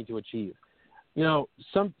I need to achieve?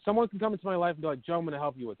 Someone can come into my life and be like, Joe, I'm going to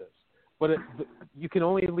help you with this. But you can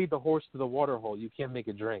only lead the horse to the water hole. You can't make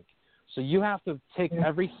it drink. So you have to take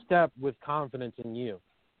every step with confidence in you.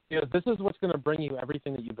 This is what's going to bring you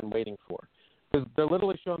everything that you've been waiting for. Because they're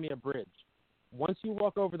literally showing me a bridge. Once you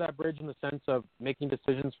walk over that bridge in the sense of making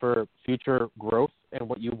decisions for future growth and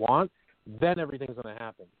what you want, then everything's going to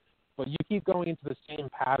happen. But you keep going into the same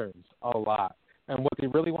patterns a lot. And what they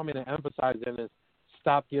really want me to emphasize in is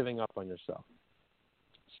stop giving up on yourself.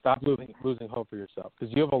 Stop losing hope for yourself,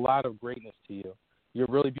 because you have a lot of greatness to you. You're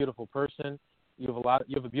a really beautiful person. You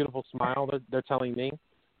have a beautiful smile. They're telling me.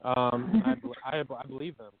 I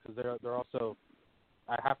believe them, because they're also.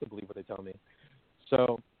 I have to believe what they tell me.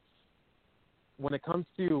 So when it comes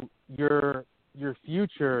to your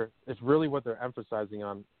future, it's really what they're emphasizing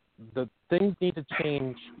on. The things need to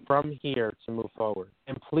change from here to move forward.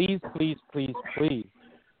 And please, please, please, please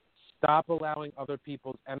stop allowing other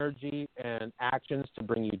people's energy and actions to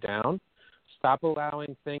bring you down. Stop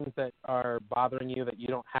allowing things that are bothering you that you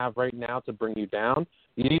don't have right now to bring you down.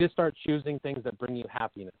 You need to start choosing things that bring you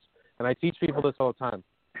happiness. And I teach people this all the time.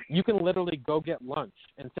 You can literally go get lunch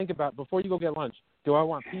and think about, before you go get lunch, do I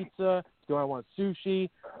want pizza? Do I want sushi?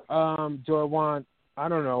 Do I want, I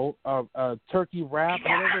don't know, a turkey wrap,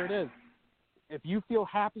 whatever it is. If you feel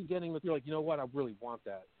happy getting with, you're like, you know what, I really want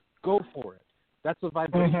that. Go for it. That's a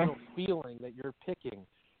vibrational feeling that you're picking.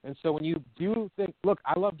 And so when you do think, look,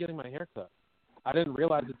 I love getting my hair cut. I didn't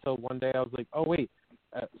realize it until one day I was like, oh, wait,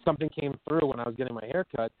 something came through when I was getting my hair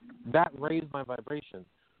cut. That raised my vibration.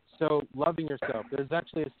 So loving yourself. There's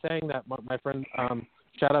actually a saying that my friend,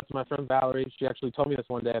 shout out to my friend Valerie, she actually told me this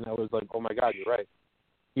one day, and I was like, oh, my God, you're right.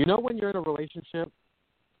 You know when you're in a relationship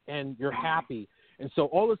and you're happy, and so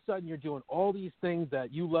all of a sudden you're doing all these things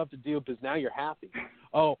that you love to do because now you're happy.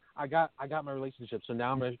 Oh, I got my relationship, so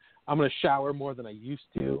now I'm gonna shower more than I used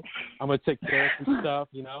to. I'm gonna take care of some stuff,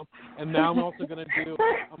 and now I'm also gonna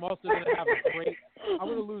have a great. I'm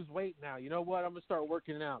gonna lose weight now. You know what? I'm gonna start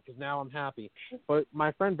working out because now I'm happy. But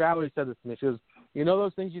my friend Valerie said this to me. She goes, "You know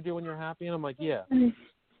those things you do when you're happy?" And I'm like, "Yeah."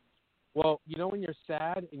 Well, when you're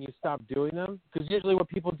sad and you stop doing them, because usually what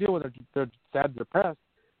people do when they're sad and depressed,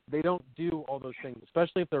 they don't do all those things,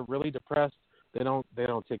 especially if they're really depressed. They don't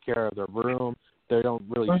take care of their room. They don't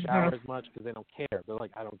really shower as much because they don't care. They're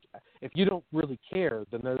like, I don't. If you don't really care,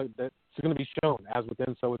 then that's going to be shown as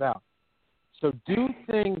within, so without. So do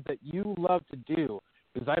things that you love to do,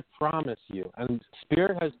 because I promise you, and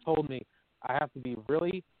Spirit has told me I have to be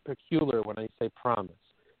really peculiar when I say promise.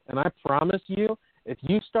 And I promise you, if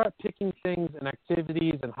you start picking things and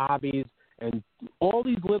activities and hobbies and all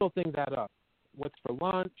these little things add up, what's for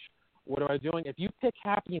lunch, what am I doing? If you pick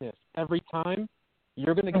happiness every time,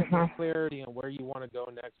 you're going to get more clarity on where you want to go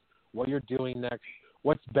next, what you're doing next,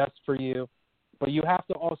 what's best for you. But you have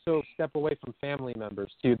to also step away from family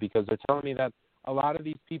members, too, because they're telling me that a lot of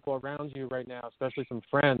these people around you right now, especially some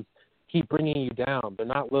friends, keep bringing you down. They're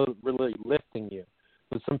not really lifting you.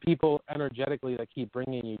 But some people energetically that keep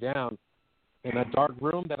bringing you down. In that dark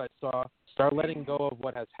room that I saw, start letting go of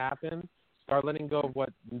what has happened. Start letting go of what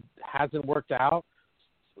hasn't worked out.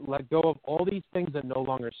 Let go of all these things that no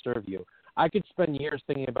longer serve you. I could spend years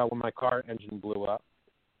thinking about when my car engine blew up,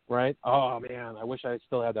 right? Oh, man, I wish I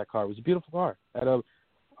still had that car. It was a beautiful car. I had a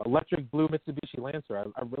electric blue Mitsubishi Lancer.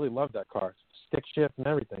 I really loved that car. Stick shift and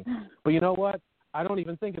everything. But you know what? I don't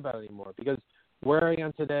even think about it anymore because where I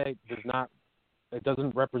am today it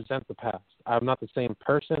doesn't represent the past. I'm not the same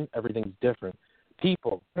person. Everything's different.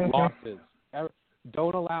 People, losses.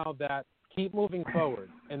 Don't allow that. Keep moving forward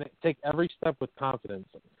and take every step with confidence.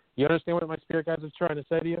 You understand what my spirit guides is trying to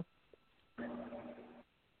say to you?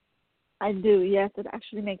 I do, yes. It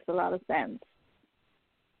actually makes a lot of sense.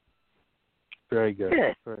 Very good.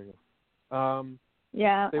 Very good.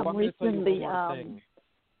 Yeah, they I'm want me to tell you recently. one more thing.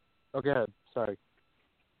 Oh, go ahead. Sorry.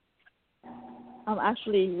 I'm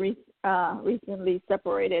actually recently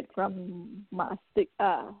separated from my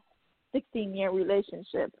 16-year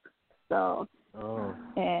relationship. So,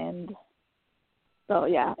 and so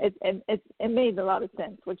yeah, it made a lot of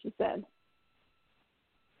sense what you said.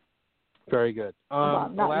 Very good.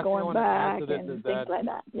 About not going back and things that like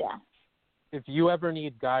that. Yeah. If you ever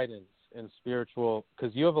need guidance in spiritual,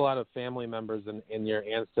 because you have a lot of family members in your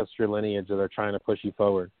ancestry lineage that are trying to push you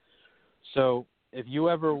forward. So if you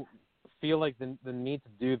ever feel like the need to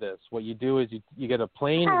do this, what you do is you get a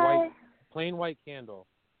plain white candle.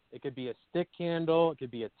 It could be a stick candle, it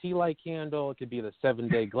could be a tea light candle, it could be the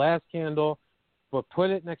 7-day glass candle, but put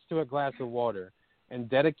it next to a glass of water and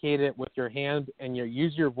dedicate it with your hand and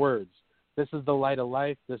use your words. This is the light of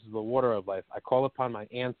life. This is the water of life. I call upon my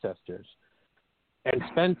ancestors. And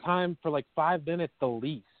spend time for like 5 minutes the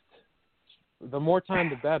least. The more time,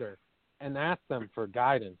 the better. And ask them for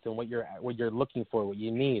guidance and what you're looking for, what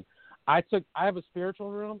you need. I have a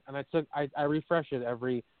spiritual room, and I refresh it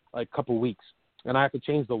every like couple weeks, and I have to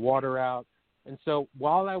change the water out. And so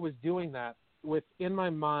while I was doing that, within my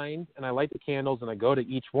mind, and I light the candles and I go to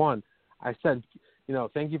each one, I said,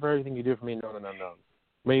 thank you for everything you do for me. No.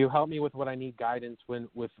 May you help me with what I need guidance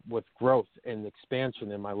with growth and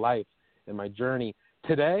expansion in my life, in my journey.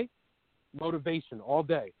 Today, motivation all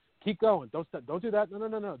day. Keep going. Don't stop. Don't do that.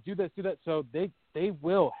 No. Do this, do that. So they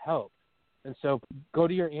will help. And so go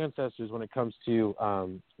to your ancestors when it comes to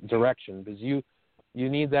direction, because you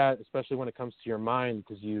need that, especially when it comes to your mind,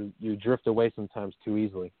 because you drift away sometimes too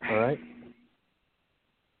easily. All right?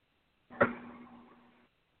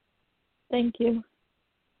 Thank you.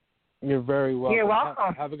 You're very welcome. You're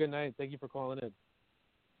welcome. Have a good night. Thank you for calling in.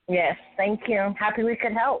 Yes, thank you. Happy we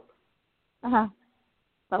could help.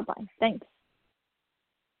 Bye-bye. Thanks.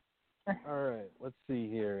 All right. Let's see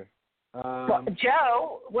here. Well,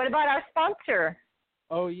 Joe, what about our sponsor?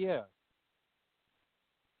 Oh, yeah.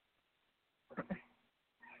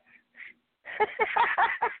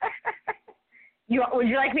 Would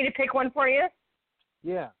you like me to pick one for you?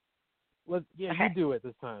 Yeah. You do it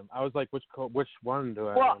this time. I was like, which one do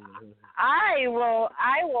I? Well,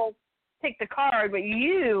 I will pick the card, but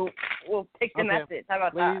you will pick the message. How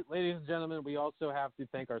about that? Ladies and gentlemen, we also have to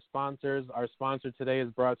thank our sponsors. Our sponsor today is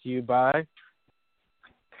brought to you by.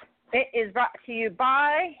 It is brought to you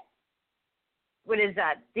by. What is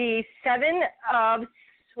that? The Seven of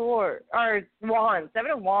Wands.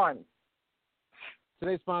 Seven of Wands.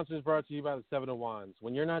 Today's sponsor is brought to you by the Seven of Wands.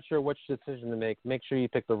 When you're not sure which decision to make sure you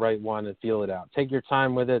pick the right one and feel it out. Take your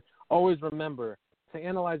time with it. Always remember to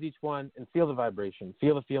analyze each one and feel the vibration,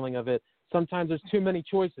 feel the feeling of it. Sometimes there's too many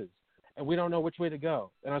choices, and we don't know which way to go.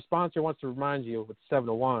 And our sponsor wants to remind you with the Seven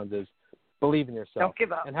of Wands is believe in yourself. Don't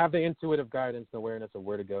give up. And have the intuitive guidance and awareness of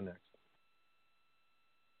where to go next.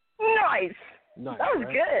 Nice. That was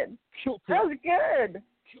good. That was good.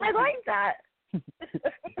 I like that.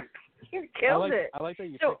 You killed it. I like that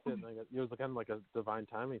you picked it. It was kind of like a divine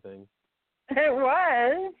timing thing. It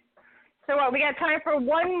was. So we got time for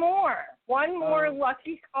one more One more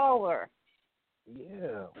lucky caller.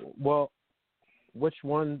 Yeah. Well, which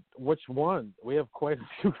one? We have quite a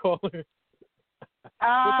few callers. Which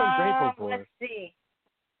I'm grateful for. Let's see.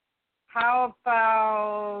 How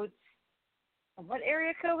about what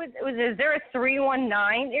area code was? Is there a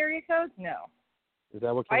 319 area code? No. Is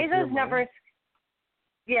that what? Why is those numbers?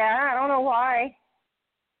 Yeah, I don't know why.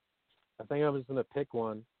 I think I was gonna pick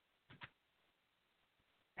one.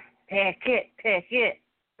 Pick it.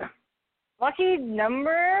 Lucky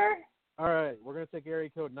number? All right, we're going to take area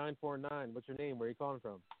code 949. What's your name? Where are you calling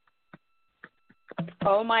from?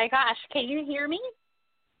 Oh, my gosh. Can you hear me?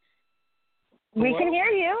 We can hear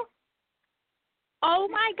you. Oh,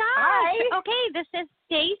 my gosh. Hi. Okay, this is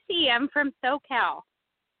Stacy. I'm from SoCal.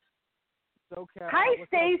 Hi,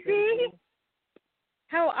 Stacy.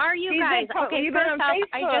 How are you guys? Okay, first off,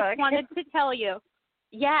 I just wanted to tell you.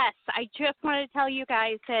 Yes, I just wanted to tell you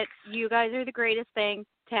guys that you guys are the greatest thing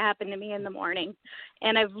to happen to me in the morning.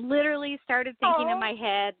 And I've literally started thinking in my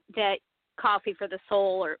head that coffee for the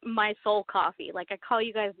soul, or my soul coffee. Like, I call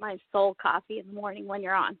you guys my soul coffee in the morning when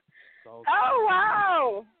you're on. Oh,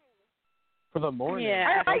 wow. For the morning.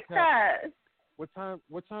 Yeah. I like that. What time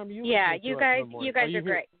are you Yeah, listening you to guys us in the morning? you guys are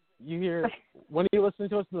great. When are you listening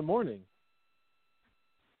to us in the morning?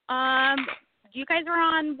 You guys were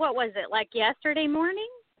on, what was it, like yesterday morning?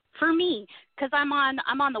 For me, because I'm on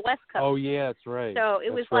the West Coast. Oh, yeah, that's right. So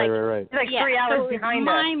it was right. It's like 3 hours behind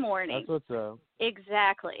us. My morning. That's what's up.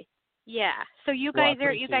 Exactly. Yeah. So you guys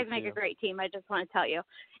make a great team. I just want to tell you.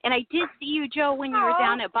 And I did see you, Joe, when you were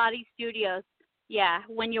down at Body Studios. Yeah,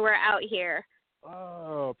 when you were out here.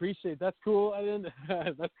 Oh, appreciate it. That's cool.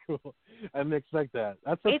 That's cool. I didn't expect that.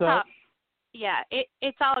 That's what's up. up. Yeah,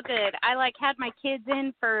 it's all good. I had my kids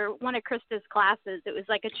in for one of Krista's classes. It was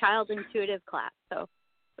like a child intuitive class, so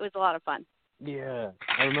it was a lot of fun. Yeah,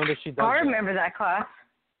 I remember she did. I remember that class.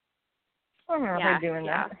 I remember her doing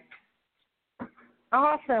that.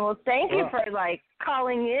 Awesome. Well, thank you for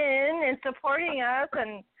calling in and supporting us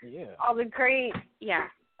and all the great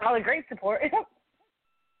support.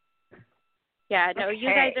 Yeah, no, you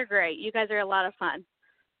guys are great. You guys are a lot of fun.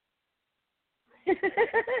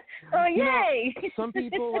 Oh, yay! Some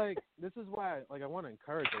people this is why I want to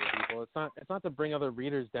encourage other people. It's not to bring other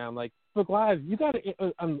readers down. Like Facebook Live, you got to,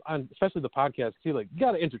 especially the podcast too. Like you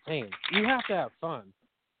got to entertain. You have to have fun.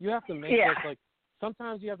 You have to make this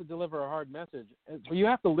sometimes you have to deliver a hard message, but you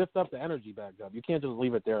have to lift up the energy back up. You can't just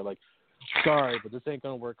leave it there. Like, sorry, but this ain't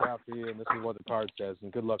gonna work out for you, and this is what the card says,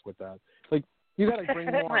 and good luck with that. Like you got to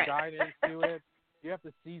bring more guidance to it. You have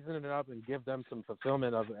to season it up and give them some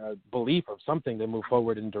fulfillment of belief of something to move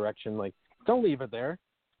forward in direction. Like, don't leave it there.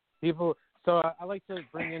 So I like to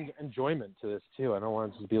bring in enjoyment to this too. I don't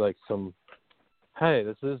want it to just be like some, hey,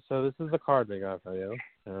 this is the card they got for you.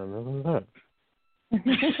 I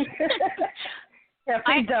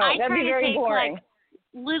That'd be very boring.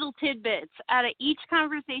 Little tidbits out of each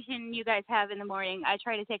conversation you guys have in the morning. I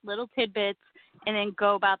try to take little tidbits and then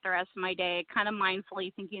go about the rest of my day, kind of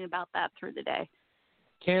mindfully thinking about that through the day.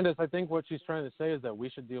 Candace, I think what she's trying to say is that we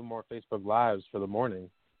should do more Facebook Lives for the morning.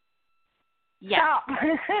 Yeah.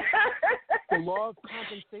 The law of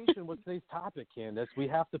compensation was today's topic, Candace. We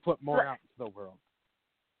have to put more out into the world.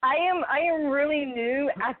 I am really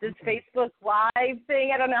new at this Facebook Live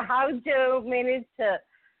thing. I don't know how Joe managed to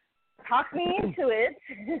talk me into it,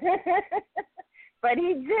 but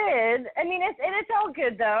he did. I mean, it's all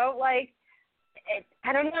good though. Like,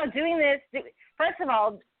 I don't know, doing this. First of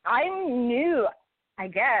all, I'm new, I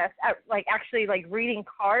guess, at actually reading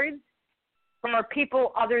cards for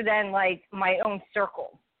people other than my own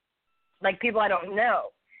circle, people I don't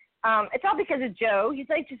know. It's all because of Joe. He's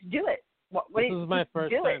like, just do it. This is my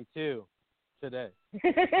first time too today.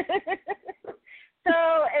 So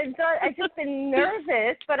I've just been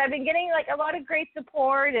nervous, but I've been getting a lot of great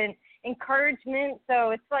support and encouragement.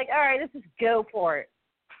 So it's all right, let's just go for it.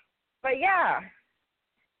 But yeah.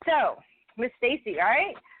 So Miss Stacy, all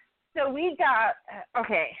right. So we got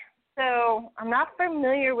So I'm not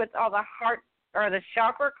familiar with all the heart or the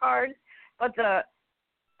chakra cards, but the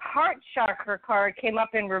heart chakra card came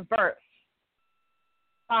up in reverse.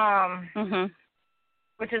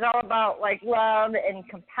 Which is all about love and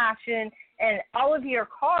compassion, and all of your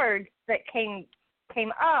cards that came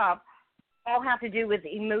up all have to do with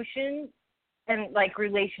emotions and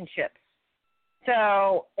relationships.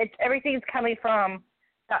 So everything's coming from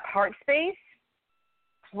that heart space,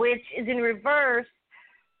 which is in reverse.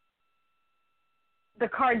 The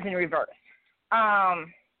card's in reverse.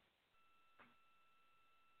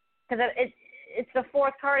 Because it's the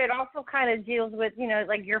fourth card. It also kind of deals with,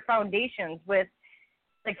 your foundations, with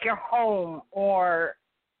your home, or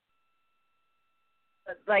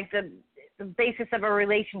the basis of a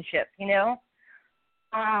relationship, you know?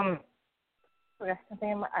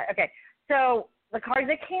 Okay, so the card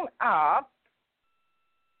that came up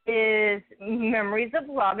is Memories of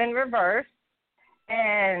Love in reverse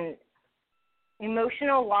and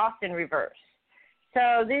Emotional Loss in reverse.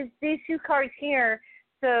 So these two cards here,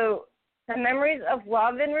 so the Memories of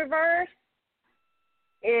Love in reverse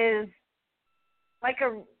is like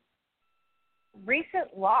a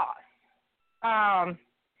recent loss.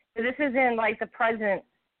 So this is in like the present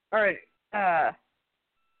or the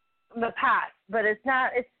past, but it's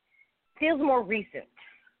not. It feels more recent,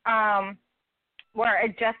 where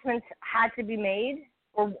adjustments had to be made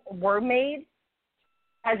or were made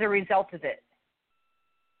as a result of it.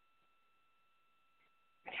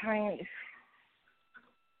 I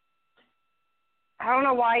don't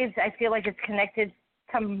know why I feel like it's connected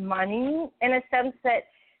to money in a sense that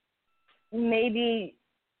maybe,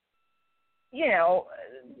 you know,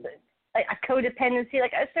 a codependency,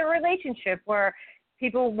 like it's a relationship where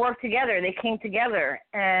people work together, they came together,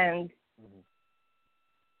 and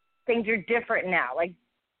things are different now. Like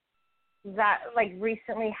that, like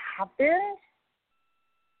recently happened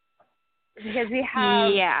because we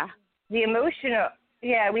have the emotional.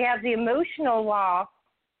 Yeah, we have the emotional loss.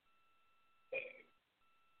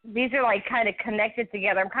 These are like kind of connected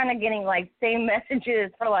together. I'm kind of getting like same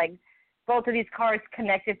messages for like both of these cards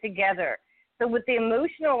connected together. So with the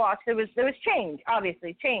emotional loss, there was change,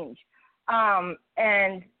 obviously change,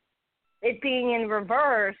 and it being in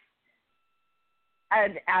reverse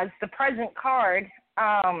as the present card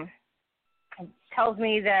tells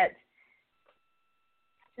me that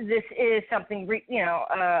this is something,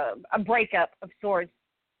 a breakup of sorts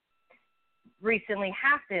recently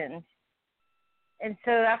happened. And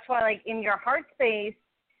so that's why, like, in your heart space,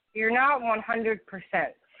 you're not 100%.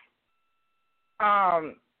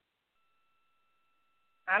 I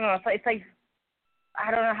don't know. It's like I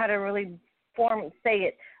don't know how to really say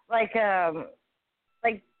it. Like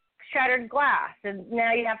shattered glass, and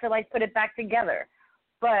now you have to like put it back together.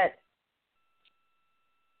 But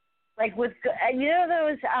like with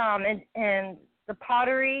those and the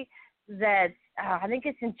pottery that I think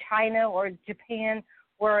it's in China or Japan,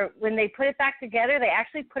 where when they put it back together, they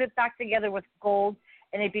actually put it back together with gold,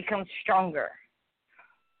 and it becomes stronger.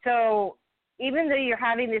 So even though you're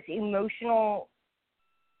having this emotional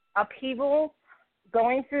upheaval,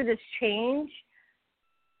 going through this change,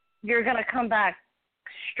 you're going to come back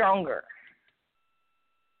stronger.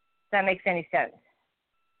 If that makes any sense.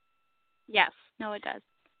 Yes. No, it does.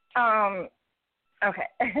 Okay.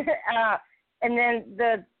 And then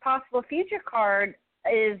the possible future card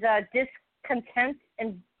is discontent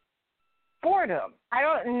and boredom. I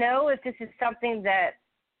don't know if this is something that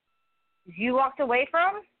you walked away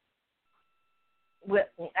from.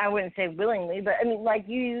 I wouldn't say willingly, but I mean, like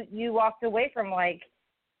you walked away from, like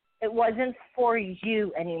it wasn't for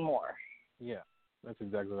you anymore. Yeah, that's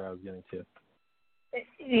exactly what I was getting to.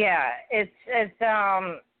 Yeah, it's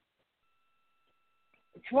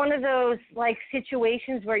one of those like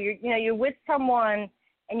situations where you're with someone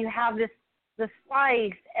and you have this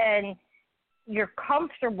life and you're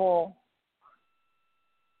comfortable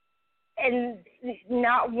and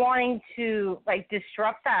not wanting to like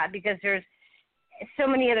disrupt that because there's so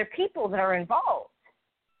many other people that are involved.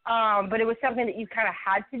 But it was something that you kind of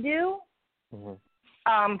had to do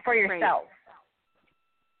for yourself.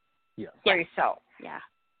 Yeah. For yourself. Yeah.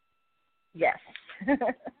 Yes.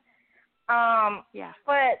 Yeah.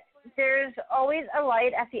 But there's always a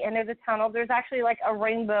light at the end of the tunnel. There's actually like a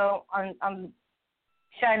rainbow on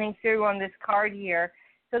shining through on this card here.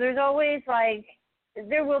 So there's always like,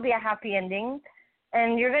 there will be a happy ending,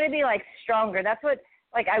 and you're going to be like stronger. That's what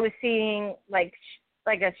like I was seeing like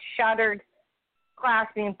a shattered glass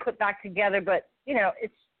being put back together, but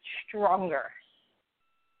it's stronger.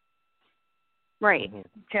 Right.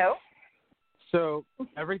 Joe? So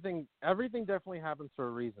everything definitely happens for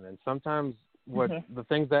a reason, and sometimes the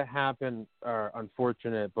things that happen are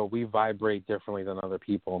unfortunate, but we vibrate differently than other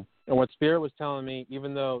people. And what Spirit was telling me,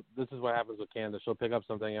 even though this is what happens with Kandis, she'll pick up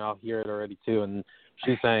something and I'll hear it already too, and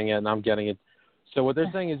she's saying it and I'm getting it. So what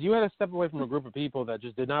they're saying is you had to step away from a group of people that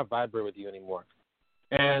just did not vibrate with you anymore.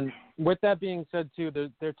 And with that being said too,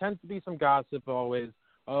 there tends to be some gossip always.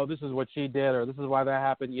 Oh, this is what she did, or this is why that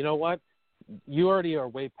happened. You know what? You already are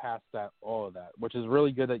way past all of that, which is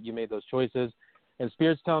really good that you made those choices. And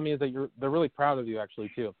Spirit's telling me is that they're really proud of you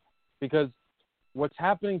actually too, because what's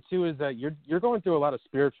happening too is that you're going through a lot of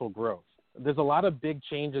spiritual growth. There's a lot of big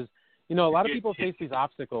changes. A lot of people face these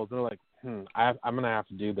obstacles. And they're like, I'm going to have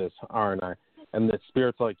to do this, aren't I? And the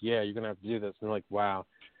Spirit's like, yeah, you're going to have to do this. And they're like, wow.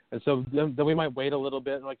 And so then we might wait a little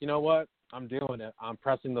bit, like, you know what? I'm doing it. I'm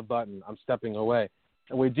pressing the button. I'm stepping away.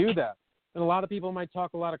 And we do that. And a lot of people might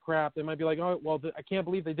talk a lot of crap. They might be like, oh, well, I can't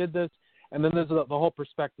believe they did this. And then there's the whole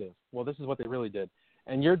perspective. Well, this is what they really did.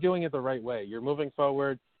 And you're doing it the right way. You're moving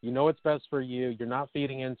forward. You know what's best for you. You're not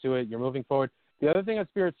feeding into it. You're moving forward. The other thing that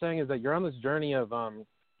Spirit's saying is that you're on this journey of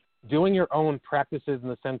doing your own practices in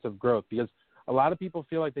the sense of growth, because a lot of people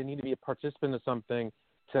feel like they need to be a participant of something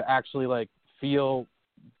to actually, like, feel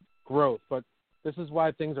growth. But this is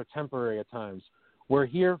why things are temporary at times. We're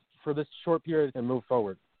here for this short period and move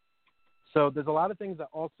forward. So there's a lot of things that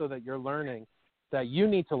also that you're learning that you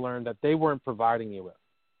need to learn that they weren't providing you with.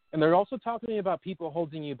 And they're also talking to me about people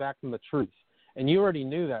holding you back from the truth. And you already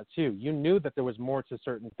knew that too. You knew that there was more to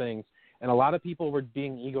certain things. And a lot of people were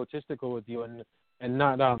being egotistical with you and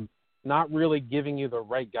not really giving you the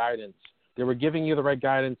right guidance. They were giving you the right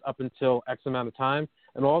guidance up until X amount of time.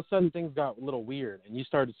 And all of a sudden things got a little weird and you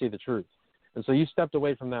started to see the truth. And so you stepped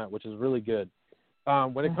away from that, which is really good.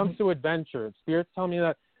 When it comes to adventure, Spirit's telling me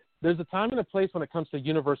that there's a time and a place when it comes to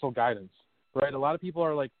universal guidance, right? A lot of people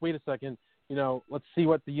are like, wait a second, let's see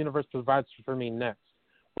what the universe provides for me next.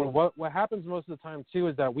 But what happens most of the time, too,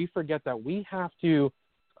 is that we forget that we actually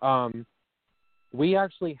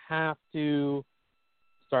have to,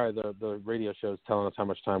 sorry, the radio show is telling us how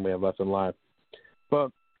much time we have left in live.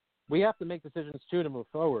 But we have to make decisions, too, to move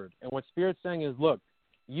forward. And what Spirit's saying is, look,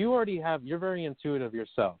 you're very intuitive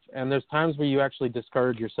yourself. And there's times where you actually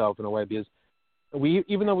discourage yourself in a way because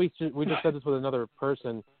even though we just said this with another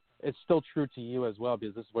person, it's still true to you as well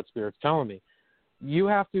because this is what Spirit's telling me. You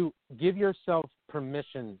have to give yourself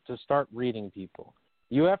permission to start reading people.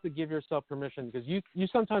 You have to give yourself permission because you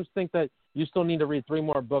sometimes think that you still need to read 3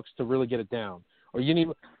 more books to really get it down. Or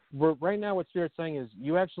right now what Spirit's saying is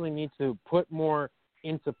you actually need to put more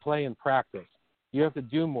into play and practice. You have to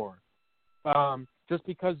do more. Just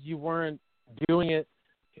because you weren't doing it,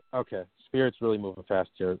 okay, Spirit's really moving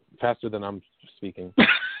faster than I'm speaking.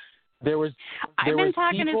 I've been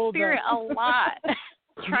talking to Spirit a lot,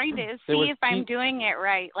 trying to see if I'm doing it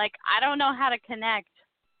right. Like, I don't know how to connect,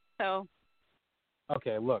 so.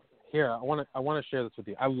 Okay, look, here, I want to share this with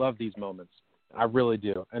you. I love these moments. I really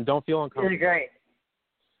do. And don't feel uncomfortable. You're great.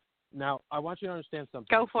 Now, I want you to understand something.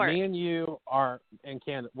 Go for it. Me and you and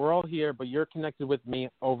Kandis, we're all here, but you're connected with me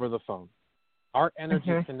over the phone. Our energy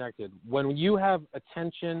is connected. When you have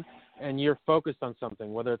attention and you're focused on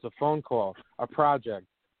something, whether it's a phone call, a project,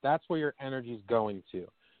 that's where your energy is going to.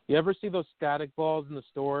 You ever see those static balls in the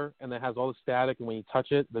store and it has all the static and when you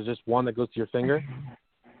touch it, there's just one that goes to your finger?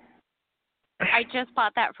 I just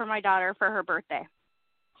bought that for my daughter for her birthday.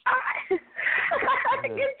 Good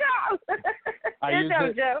job. Good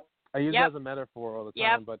job, Joe. I use it as a metaphor all the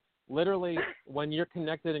time, but literally when you're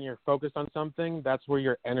connected and you're focused on something, that's where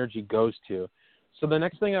your energy goes to. So the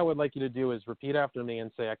next thing I would like you to do is repeat after me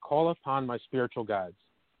and say, I call upon my spiritual guides.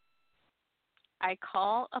 I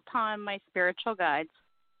call upon my spiritual guides.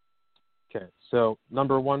 Okay, so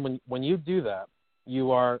number one, when you do that,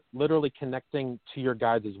 you are literally connecting to your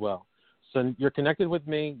guides as well. So you're connected with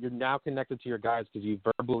me. You're now connected to your guides because you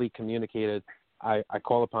verbally communicated, I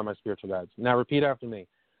call upon my spiritual guides. Now repeat after me.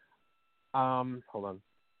 Hold on.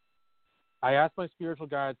 I ask my spiritual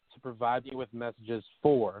guides to provide me with messages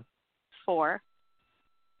for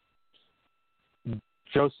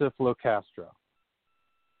Joseph Locastro.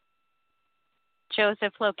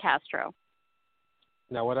 Joseph Locastro.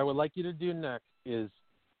 Now, what I would like you to do next is,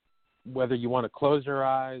 whether you want to close your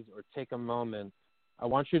eyes or take a moment, I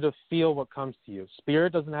want you to feel what comes to you.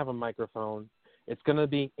 Spirit doesn't have a microphone. It's going to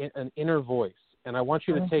be an inner voice. And I want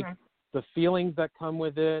you to take the feelings that come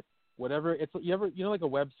with it, whatever. It's like a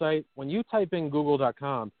website, when you type in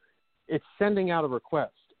google.com, it's sending out a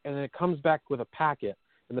request, and then it comes back with a packet,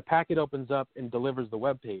 and the packet opens up and delivers the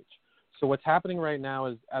web page. So what's happening right now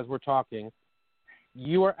is, as we're talking,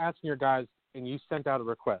 you are asking your guys, and you sent out a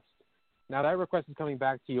request. Now that request is coming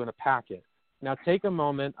back to you in a packet. Now take a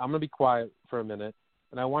moment. I'm going to be quiet for a minute,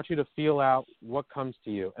 and I want you to feel out what comes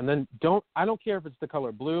to you. And then I don't care if it's the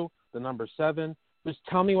color blue, the number 7. Just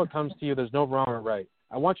tell me what comes to you. There's no wrong or right.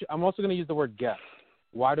 I'm also going to use the word guess.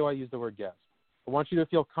 Why do I use the word guess? I want you to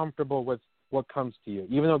feel comfortable with what comes to you,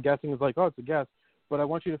 even though guessing is like, oh, it's a guess, but I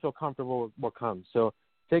want you to feel comfortable with what comes. So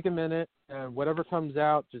take a minute, and whatever comes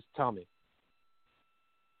out, just tell me.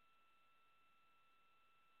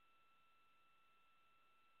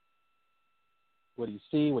 What do you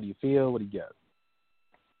see? What do you feel? What do you get?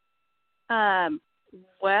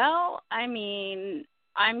 Well, I mean,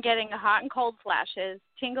 I'm getting hot and cold flashes,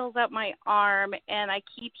 tingles up my arm, and I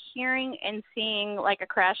keep hearing and seeing like a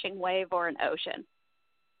crashing wave or an ocean.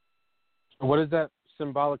 What does that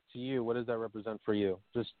symbolic to you, what does that represent for you?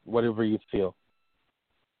 Just whatever you feel.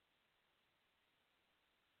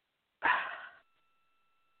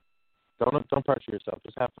 Don't pressure yourself.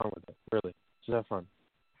 Just have fun with it. Really, just have fun.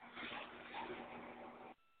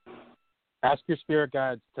 Ask your spirit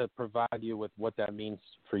guides to provide you with what that means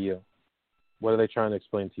for you. What are they trying to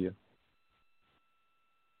explain to you?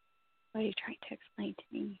 What are you trying to explain to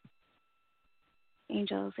me?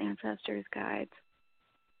 Angels, ancestors, guides.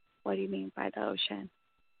 What do you mean by the ocean?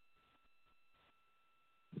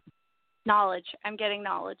 Knowledge. I'm getting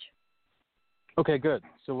knowledge. Okay, good.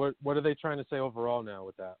 So what are they trying to say overall now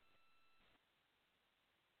with that?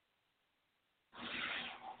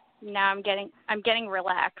 Now I'm getting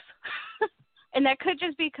relaxed. And that could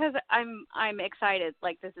just be because I'm excited,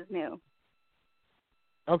 like this is new.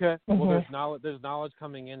 Okay. Well, there's knowledge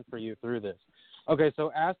coming in for you through this. Okay,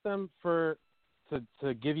 so ask them to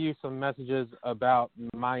give you some messages about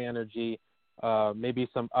my energy, maybe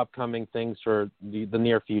some upcoming things for the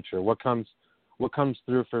near future. What comes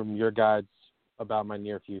through from your guides about my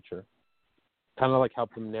near future? Kind of like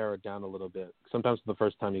help them narrow it down a little bit. Sometimes for the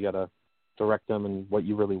first time you gotta direct them in what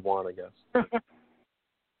you really want, I guess.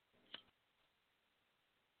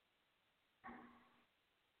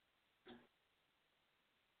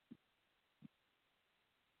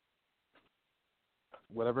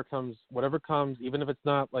 Whatever comes, even if it's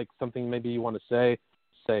not like something maybe you want to say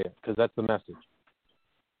it, because that's the message.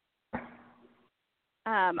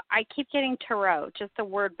 I keep getting tarot, just the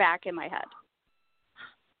word back in my head.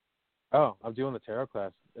 Oh, I'm doing the tarot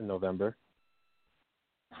class in November.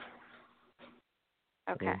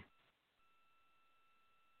 Okay.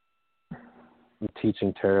 I'm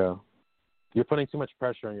teaching tarot. You're putting too much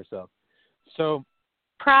pressure on yourself. So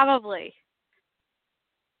probably.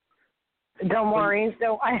 Don't worry.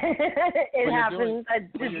 So it happens.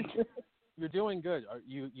 You're doing good.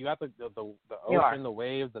 You got the ocean, the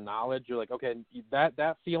waves, the knowledge. You're like, okay,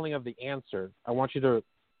 that feeling of the answer. I want you to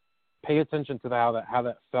pay attention to how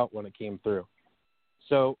that felt when it came through.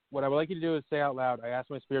 So what I would like you to do is say out loud, I ask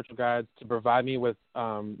my spiritual guides to provide me with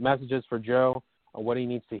messages for Joe on what he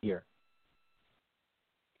needs to hear.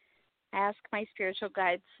 I ask my spiritual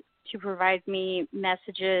guides to provide me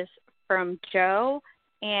messages from Joe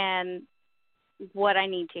and what I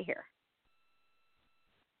need to hear.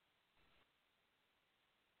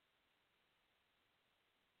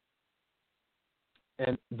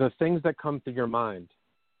 And the things that come to your mind,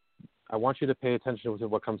 I want you to pay attention to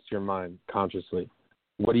what comes to your mind consciously.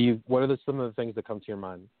 What are some of the things that come to your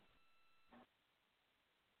mind?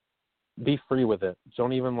 Be free with it.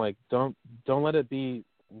 Don't even don't let it be.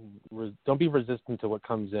 Don't be resistant to what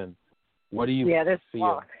comes in. What do you feel?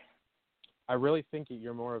 Block. I really think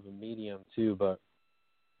you're more of a medium too, but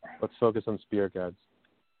let's focus on spirit guides.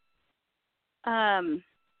 I'm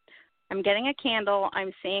getting a candle.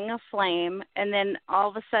 I'm seeing a flame, and then all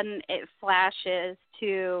of a sudden it flashes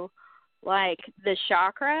to like the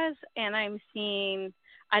chakras, and I'm seeing.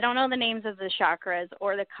 I don't know the names of the chakras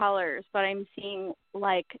or the colors, but I'm seeing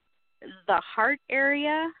like the heart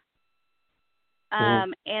area,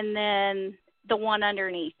 and then the one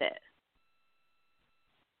underneath it.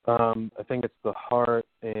 I think it's the heart,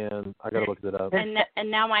 and I gotta look it up. And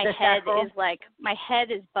now my head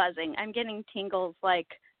is buzzing. I'm getting tingles like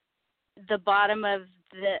the bottom of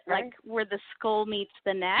like where the skull meets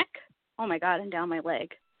the neck. Oh my God, and down my leg.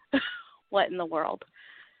 What in the world?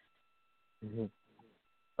 Mm-hmm.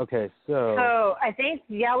 Okay, so I think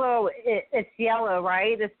yellow. It's yellow,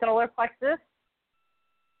 right? The solar plexus.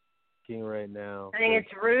 Looking right now. I think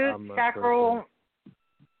it's root, sacral,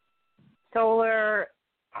 solar,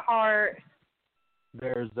 heart.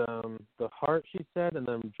 There's the heart, she said, and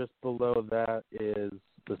then just below that is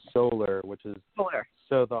the solar, which is solar.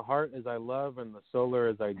 So the heart is I love, and the solar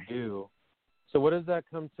is I do. So what does that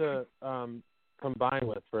come to combine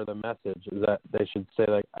with for the message? Is that they should say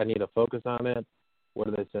like I need to focus on it? What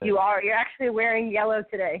do they say? You're actually wearing yellow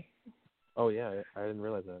today. Oh yeah, I didn't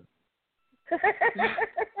realize that.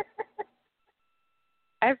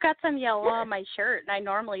 I've got some yellow on my shirt, and I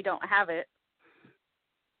normally don't have it.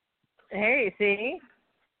 Hey, see?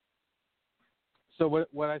 So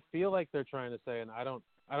what I feel like they're trying to say, and I don't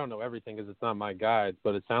know everything because it's not my guide,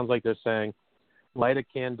 but it sounds like they're saying light a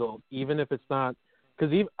candle, even if it's not,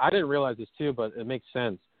 because I didn't realize this too, but it makes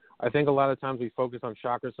sense. I think a lot of times we focus on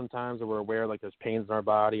chakras sometimes, or we're aware like there's pains in our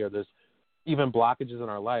body or there's even blockages in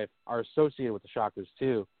our life are associated with the chakras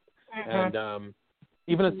too. And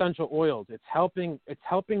even essential oils, it's helping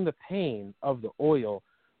the pain of the oil,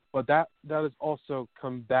 but that is also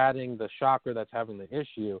combating the chakra that's having the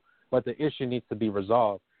issue, but the issue needs to be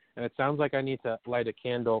resolved. And it sounds like I need to light a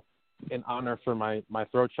candle in honor for my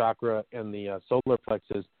throat chakra and the solar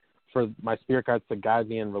plexus, for my spirit guides to guide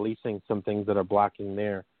me in releasing some things that are blocking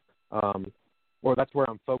there. Or that's where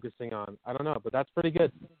I'm focusing on. I don't know, but that's pretty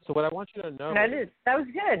good. So what I want you to know that was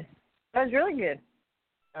good. That was really good.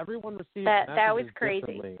 Everyone receives that was messages crazy.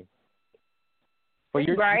 differently. But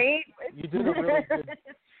you did a really good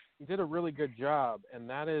you did a really good job, and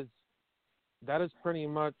that is pretty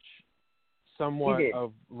much somewhat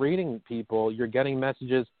of reading people. You're getting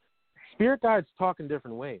messages. Spirit guides talk in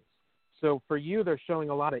different ways. So for you, they're showing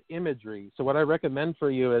a lot of imagery. So what I recommend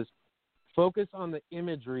for you is focus on the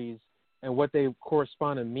imageries and what they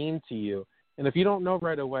correspond and mean to you. And if you don't know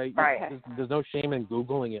right away, there's no shame in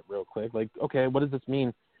Googling it real quick. Like, okay, what does this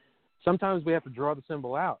mean? Sometimes we have to draw the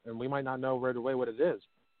symbol out, and we might not know right away what it is.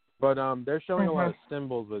 But they're showing a lot of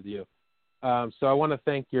symbols with you. So I want to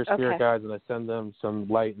thank your spirit guides, and I send them some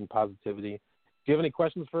light and positivity. Do you have any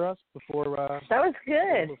questions for us before? That was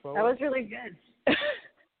good. That was really good.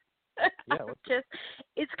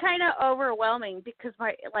 It's kind of overwhelming because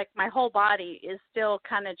my whole body is still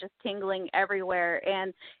kind of just tingling everywhere,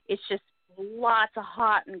 and it's just lots of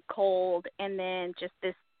hot and cold, and then just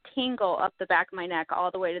this tingle up the back of my neck all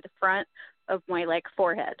the way to the front of my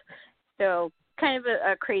forehead. So kind of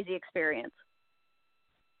a crazy experience.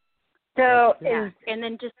 So and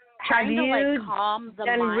then just trying to calm the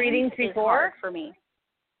mind readings is hard for me.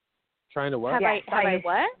 Trying to what? Have I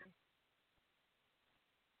what?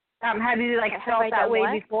 Have you felt that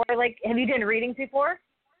way before? Have you done readings before?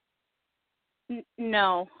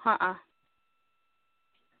 No.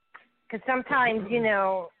 Because sometimes,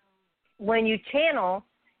 when you channel,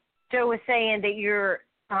 Joe was saying that you're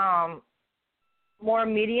more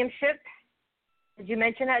mediumship. Did you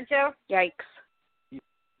mention that, Joe? Yikes.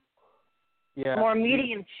 Yeah. More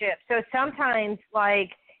mediumship. So sometimes,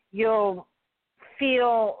 you'll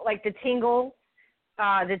feel the tingle,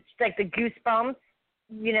 the goosebumps,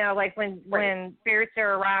 when spirits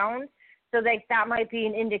are around. So that might be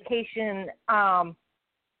an indication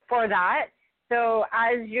for that. So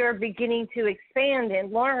as you're beginning to expand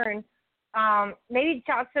and learn, maybe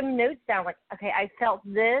jot some notes down, okay, I felt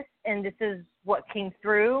this, and this is what came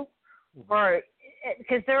through, or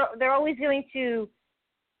because they're always going to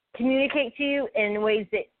communicate to you in ways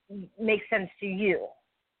that make sense to you.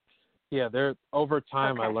 Yeah, over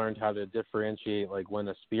time I learned how to differentiate when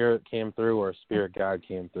a spirit came through or a spirit guide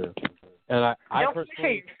came through. And I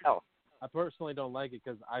personally don't like it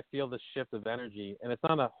because I feel the shift of energy, and it's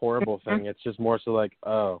not a horrible thing. It's just more so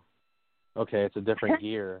oh, okay, it's a different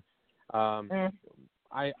gear. I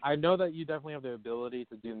know that you definitely have the ability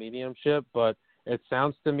to do mediumship, but it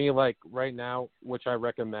sounds to me like right now, which I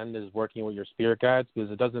recommend, is working with your spirit guides,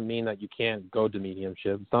 because it doesn't mean that you can't go to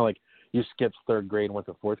mediumship. It's not like you skipped 3rd grade and went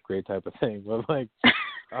to 4th grade type of thing. But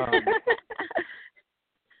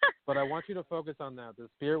but I want you to focus on that. The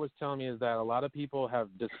spirit was telling me is that a lot of people have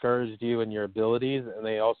discouraged you in your abilities, and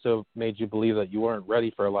they also made you believe that you weren't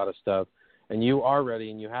ready for a lot of stuff. And you are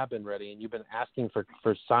ready, and you have been ready, and you've been asking for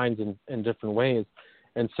signs in different ways.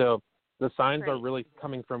 And so the signs are really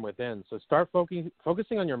coming from within. So start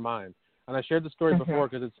focusing on your mind. And I shared the story before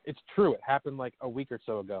because it's true. It happened a week or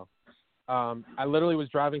so ago. I literally was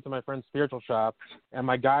driving to my friend's spiritual shop, and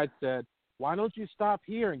my guide said, "Why don't you stop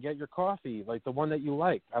here and get your coffee, the one that you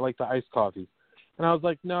like? I like the iced coffee." And I was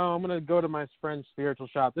like, "No, I'm going to go to my friend's spiritual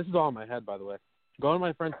shop." This is all in my head, by the way. Go to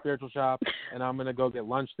my friend's spiritual shop, and I'm going to go get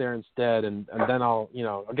lunch there instead, and then I'll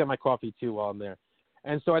get my coffee too while I'm there.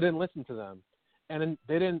 And so I didn't listen to them. And then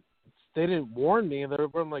they didn't warn me. They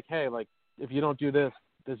were like, "Hey, if you don't do this,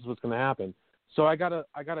 this is what's going to happen." So I got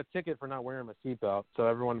a ticket for not wearing my seatbelt. So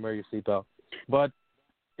everyone wear your seatbelt. But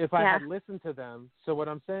if I had listened to them, so what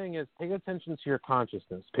I'm saying is pay attention to your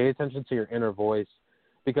consciousness, pay attention to your inner voice,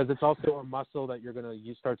 because it's also a muscle that you're going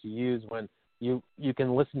to start to use when you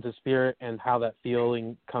can listen to spirit and how that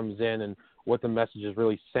feeling comes in and what the message is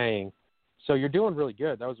really saying. So you're doing really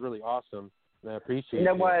good. That was really awesome, and I appreciate it.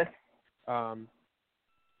 That was.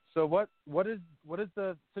 So what is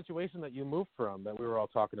the situation that you moved from that we were all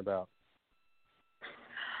talking about?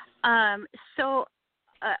 So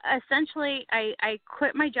essentially, I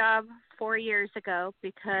quit my job 4 years ago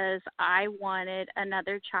because I wanted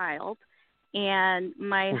another child, and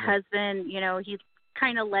my husband, he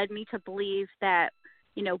kind of led me to believe that,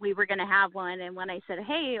 we were going to have one. And when I said,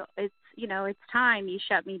 "Hey, it's time," he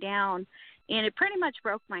shut me down, and it pretty much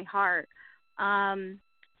broke my heart. And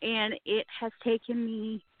it has taken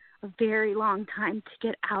me a very long time to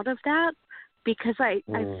get out of that, because I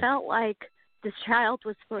felt like this child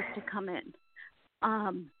was supposed to come in.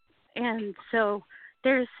 And so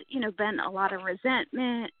there's, been a lot of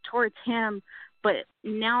resentment towards him, but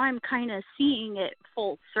now I'm kind of seeing it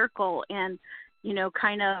full circle, and, you know,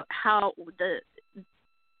 kind of how the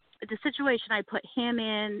situation I put him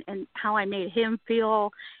in and how I made him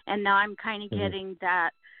feel, and now I'm kind of getting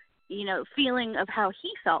that, you know, feeling of how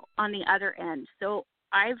he felt on the other end. So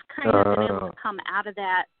I've kind of been able to come out of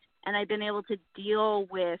that, and I've been able to deal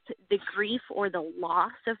with the grief or the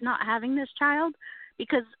loss of not having this child,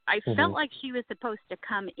 because I felt like she was supposed to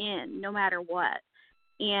come in no matter what,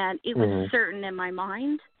 and it was certain in my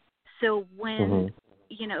mind. So when,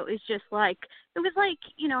 you know, it's just like, it was like,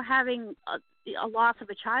 you know, having a loss of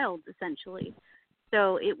a child, essentially.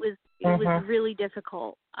 So it was really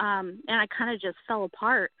difficult, and I kind of just fell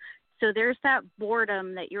apart. So there's that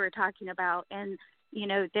boredom that you were talking about, and, you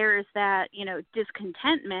know, there's that, you know,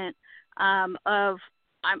 discontentment of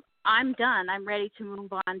I'm done. I'm ready to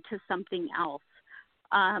move on to something else.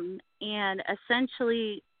 And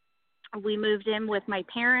essentially, we moved in with my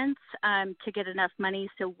parents to get enough money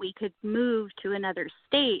so we could move to another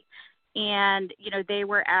state. And, you know, they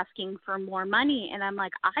were asking for more money, and I'm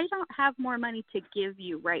like, I don't have more money to give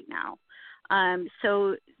you right now.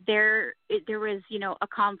 So there was, you know, a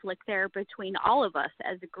conflict there between all of us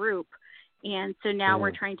as a group. And so now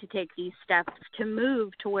we're trying to take these steps to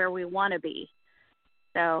move to where we want to be.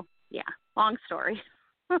 So, yeah, long story.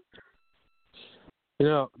 You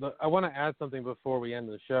know, I want to add something before we end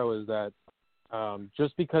the show, is that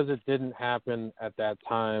just because it didn't happen at that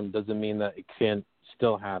time doesn't mean that it can't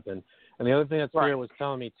still happen. And the other thing that Spirit was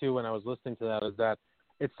telling me, too, when I was listening to that, is that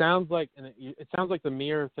it sounds like the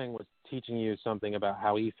mirror thing was teaching you something about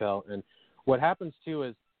how he felt. And what happens, too,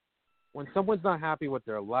 is when someone's not happy with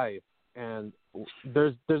their life, and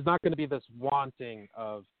there's not going to be this wanting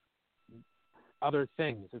of other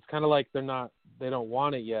things. It's kind of like they don't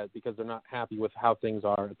want it yet because they're not happy with how things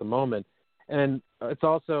are at the moment. And it's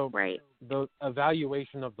also the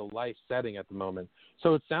evaluation of the life setting at the moment.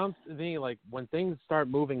 So it sounds to me like when things start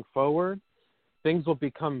moving forward, things will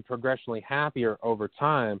become progressionally happier over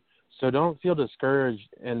time. So don't feel discouraged,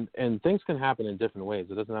 and things can happen in different ways.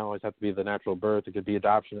 It doesn't always have to be the natural birth. It could be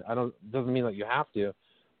adoption. It doesn't mean that you have to,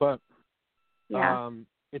 but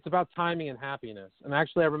it's about timing and happiness. And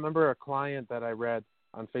actually, I remember a client that I read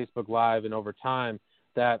on Facebook Live, and over time,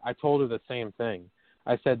 that I told her the same thing.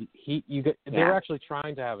 I said, they were actually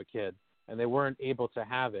trying to have a kid, and they weren't able to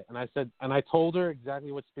have it. And I told her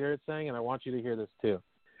exactly what Spirit's saying, and I want you to hear this too.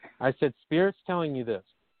 I said, Spirit's telling you this.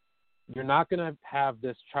 You're not going to have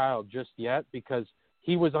this child just yet because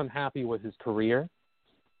he was unhappy with his career.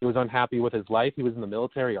 He was unhappy with his life. He was in the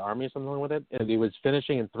military, army, or something with it, and he was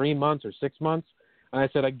finishing in 3 months or 6 months. And I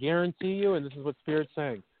said, I guarantee you, and this is what Spirit's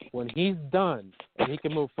saying, when he's done and he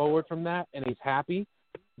can move forward from that and he's happy,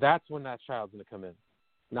 that's when that child's going to come in.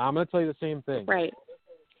 Now, I'm going to tell you the same thing. Right.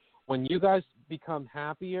 When you guys become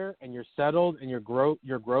happier and you're settled and your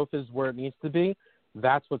growth is where it needs to be,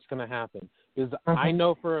 that's what's going to happen. Because I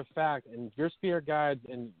know for a fact, and your spirit guides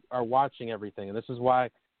are watching everything, and this is why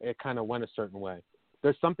it kind of went a certain way.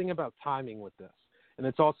 There's something about timing with this. And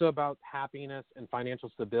it's also about happiness and financial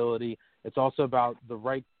stability. It's also about the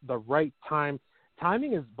right time.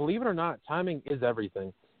 Timing is, believe it or not, timing is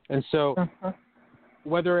everything. And so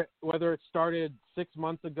whether it started 6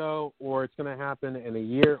 months ago or it's going to happen in a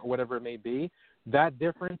year or whatever it may be, that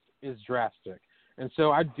difference is drastic. And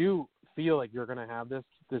so I do feel like you're going to have this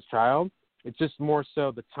child. It's just more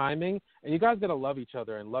so the timing. And you guys got to love each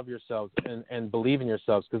other and love yourselves and believe in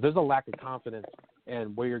yourselves, because there's a lack of confidence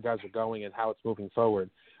in where your guys are going and how it's moving forward.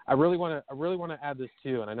 I really want to add this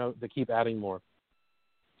too, and I know they keep adding more.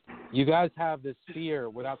 You guys have this fear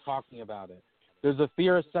without talking about it. There's a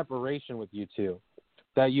fear of separation with you two,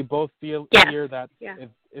 that you both fear that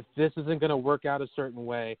if this isn't going to work out a certain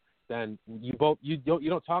way, then you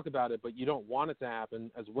don't talk about it, but you don't want it to happen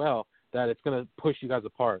as well, that it's going to push you guys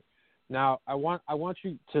apart. Now, I want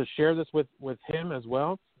you to share this with him as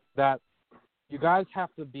well, that you guys have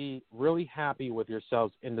to be really happy with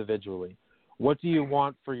yourselves individually. What do you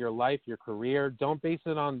want for your life, your career? Don't base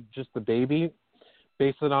it on just the baby.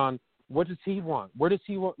 Base it on, what does he want? Where does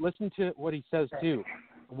he want? Listen to what he says too.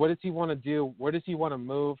 What does he want to do? Where does he want to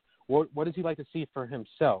move? What does he like to see for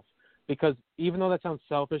himself? Because even though that sounds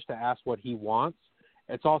selfish to ask what he wants,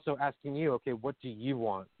 it's also asking you, okay, what do you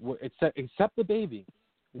want? Except the baby.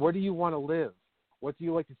 Where do you want to live? What do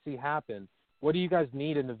you like to see happen? What do you guys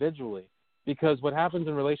need individually? Because what happens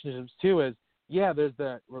in relationships too is, there's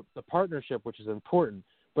the partnership, which is important.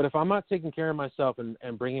 But if I'm not taking care of myself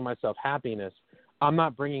and bringing myself happiness, I'm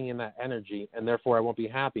not bringing in that energy, and therefore I won't be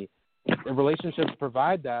happy. And relationships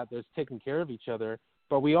provide that. There's taking care of each other.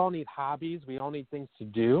 But we all need hobbies. We all need things to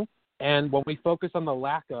do. And when we focus on the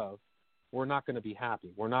lack of, we're not going to be happy.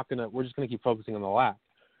 We're just going to keep focusing on the lack.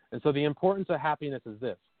 And so the importance of happiness is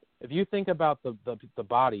this. If you think about the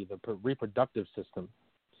body, the reproductive system,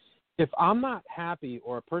 if I'm not happy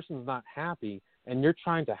or a person's not happy and you're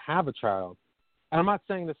trying to have a child, and I'm not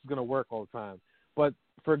saying this is going to work all the time, but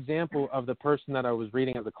for example, of the person that I was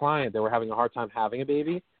reading as a client, they were having a hard time having a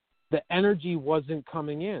baby, the energy wasn't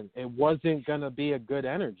coming in. It wasn't going to be a good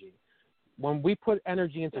energy. When we put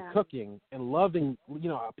energy into cooking and loving,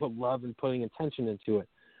 I put love and putting intention into it.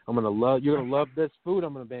 You're going to love this food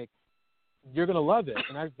I'm going to make. You're going to love it.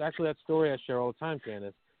 And actually that story I share all the time,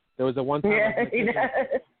 Kandis. There was one time I was in the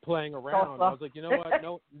kitchen playing around. I was like, you know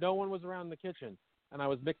what? No one was around in the kitchen. And I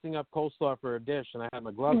was mixing up coleslaw for a dish, and I had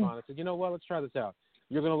my glove on. I said, you know what? Let's try this out.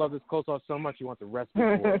 You're going to love this coleslaw so much you want the recipe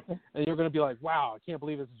for it. And you're going to be like, wow, I can't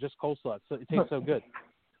believe this is just coleslaw. It tastes so good.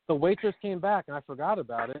 The waitress came back, and I forgot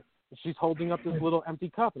about it. And she's holding up this little empty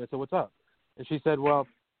cup. And I said, what's up? And she said, well,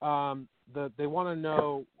 they want to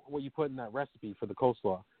know what you put in that recipe for the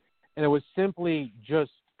coleslaw. And it was simply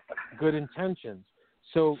just good intentions.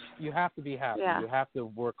 So you have to be happy. Yeah. You have to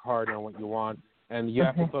work hard on what you want, and you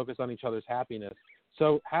have to focus on each other's happiness.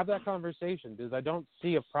 So have that conversation, because I don't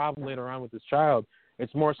see a problem later on with this child.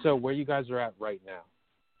 It's more so where you guys are at right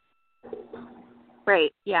now.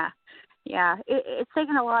 Right, yeah. Yeah, it's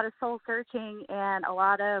taken a lot of soul searching and a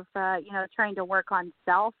lot of, trying to work on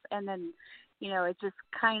self, and then, it just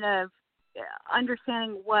kind of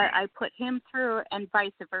understanding what I put him through and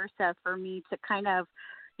vice versa for me to kind of,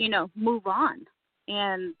 move on.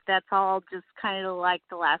 And that's all just kind of like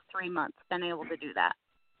the last 3 months, been able to do that.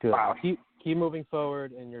 Good. Wow. Keep moving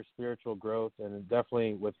forward in your spiritual growth, and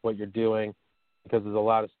definitely with what you're doing, because there's a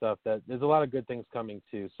lot of stuff there's a lot of good things coming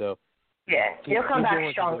too. So yeah, you'll come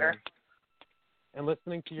back stronger. And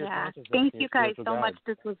listening to your consciousness. Thank you guys so much.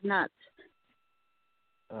 This was nuts.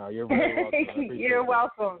 You're very welcome. You're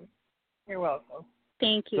welcome. You're welcome.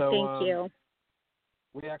 Thank you. Thank you.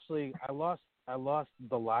 We actually, I lost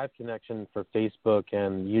the live connection for Facebook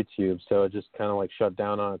and YouTube, so it just kind of like shut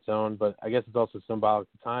down on its own. But I guess it's also symbolic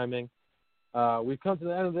of timing. We've come to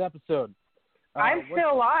the end of the episode. I'm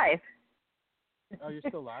still live. Oh, you're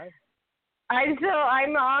still live? I'm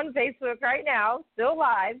on Facebook right now, still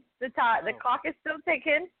live. The clock is still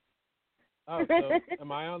ticking. Oh, so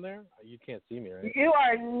am I on there? You can't see me, right? You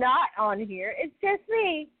are not on here. It's just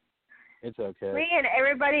me. It's okay. Me and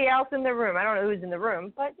everybody else in the room. I don't know who's in the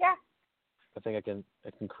room, but yeah. I think I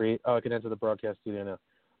can create. Oh, I can enter the broadcast studio now.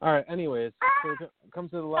 All right. Anyways, so it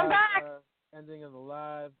comes to the live ending of the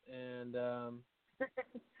live, and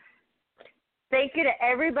thank you to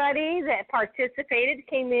everybody that participated,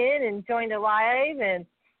 came in and joined the live, and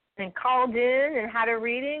called in and had a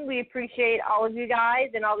reading. We appreciate all of you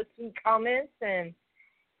guys and all the sweet comments, and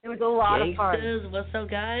it was a lot of fun. What's up,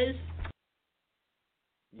 guys?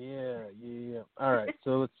 Yeah. All right.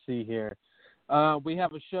 So let's see here. We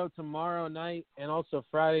have a show tomorrow night and also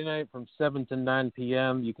Friday night from 7 to 9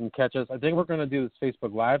 p.m. You can catch us. I think we're going to do this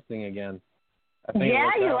Facebook Live thing again. I think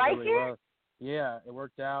you like really it? Well. Yeah, it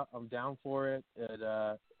worked out. I'm down for it. It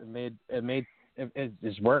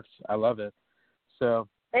just works. I love it. So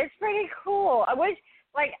it's pretty cool. I wish,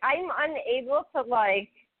 I'm unable to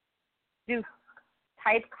do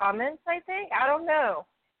type comments. I think I don't know.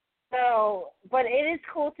 So, but it is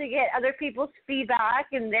cool to get other people's feedback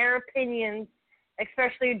and their opinions,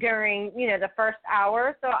 especially during, the first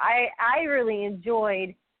hour. So I really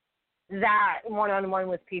enjoyed that one-on-one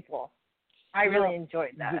with people. I really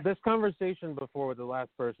enjoyed that. This conversation before with the last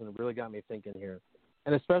person really got me thinking here.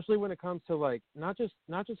 And especially when it comes to, not just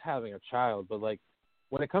having a child, but,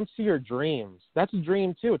 when it comes to your dreams, that's a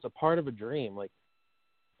dream, too. It's a part of a dream.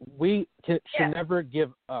 We should never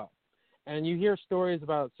give up. And you hear stories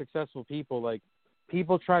about successful people,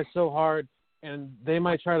 people try so hard, and they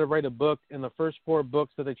might try to write a book, and the first 4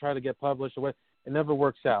 books that they try to get published, it never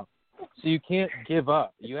works out. So you can't give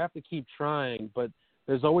up. You have to keep trying, but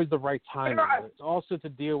there's always the right timing. It's also to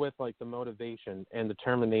deal with, the motivation and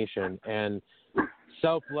determination and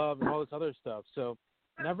self-love and all this other stuff. So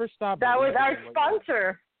never stop. That was our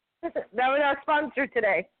sponsor. That was our sponsor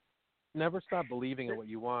today. Never stop believing in what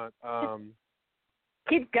you want.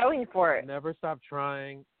 Keep going for it. Never stop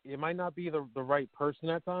trying. It might not be the right person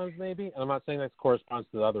at times, maybe. And I'm not saying that corresponds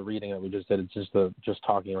to the other reading that we just did. It's just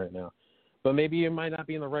talking right now. But maybe you might not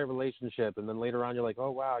be in the right relationship, and then later on you're like, oh,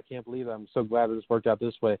 wow, I can't believe it. I'm so glad that this worked out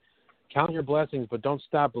this way. Count your blessings, but don't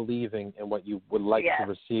stop believing in what you would like to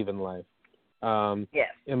receive in life.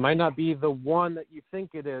 It might not be the one that you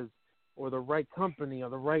think it is, or the right company or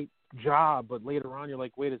the right job, but later on you're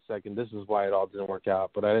like, wait a second, this is why it all didn't work out,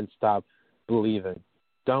 but I didn't stop believing.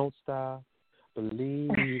 Don't stop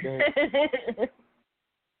believing.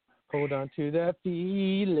 Hold on to that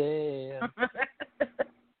feeling.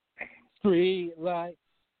 Street lights.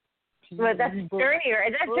 But that's Journey,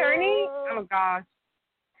 right? Is that Journey? Oh gosh.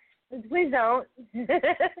 Please don't.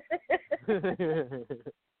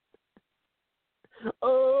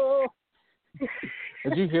 Oh.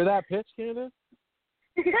 Did you hear that pitch, Candace?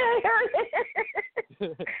 And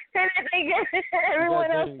I think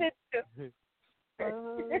everyone else did too.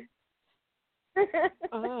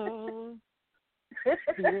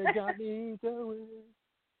 You got me going.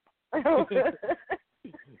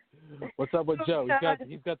 What's up with Joe?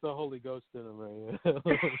 He's got the Holy Ghost in him right now.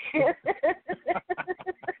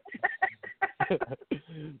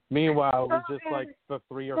 Meanwhile, it was just like the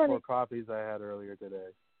 3 or 4 coffees I had earlier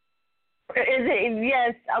today. Is it?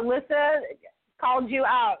 Yes, Alyssa called you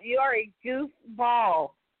out. You are a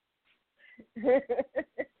goofball. It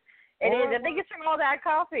is. I think it's from all that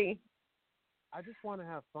coffee. I just want to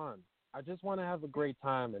have fun. I just want to have a great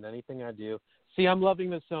time in anything I do. See, I'm loving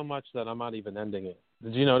this so much that I'm not even ending it.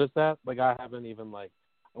 Did you notice that? Like, I haven't even,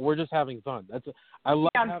 we're just having fun. I'm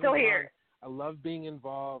still here. I love being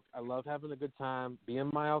involved. I love having a good time, being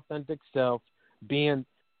my authentic self, being,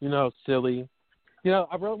 silly.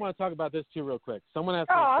 I really want to talk about this, too, real quick. Someone asked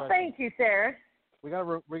me a question. Thank you, Sarah. We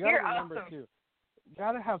gotta remember, awesome. too. You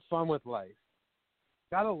got to have fun with life.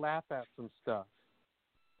 Got to laugh at some stuff.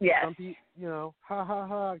 Yes. Some people, ha, ha,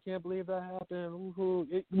 ha, I can't believe that happened.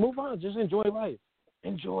 Move on. Just enjoy life.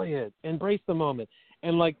 Enjoy it. Embrace the moment.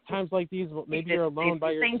 And, times like these, maybe you're alone by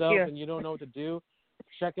yourself and you don't know what to do.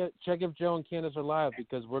 Check if Joe and Kandis are live,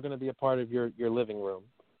 because we're going to be a part of your living room.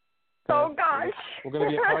 Okay? Oh, gosh. We're going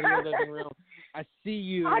to be a part of your living room. I see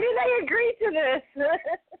you. How did they agree to this?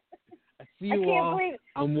 I see you all. Believe...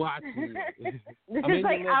 I'm watching you. This is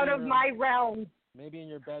out of my realm. Maybe in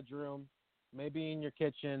your bedroom. Maybe in your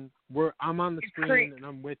kitchen. I'm on the screen and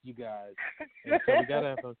I'm with you guys. And so we gotta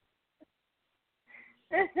have fun.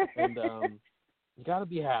 And you gotta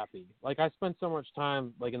be happy. I spent so much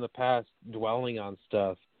time in the past dwelling on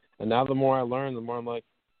stuff, and now the more I learn, the more I'm like,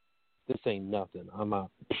 this ain't nothing. I'm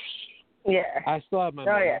out. Yeah. I still have my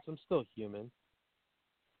moments. Yeah. I'm still human.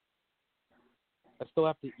 I still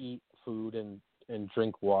have to eat food and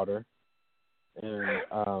drink water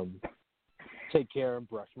and take care and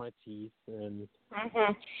brush my teeth and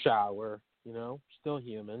shower, still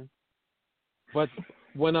human. But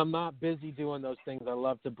when I'm not busy doing those things, I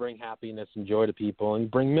love to bring happiness and joy to people and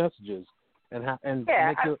bring messages and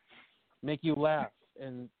make you laugh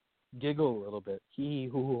and giggle a little bit. Hee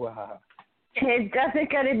hoo ha. It doesn't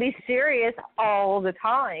got to be serious all the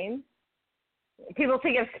time. People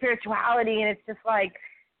think of spirituality and it's just why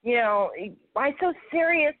so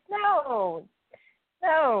serious? No.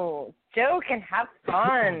 Joe can have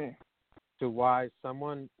fun. To why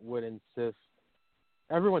someone would insist.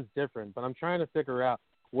 Everyone's different, but I'm trying to figure out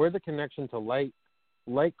where the connection to light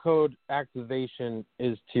code activation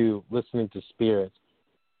is to listening to spirits.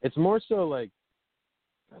 It's more so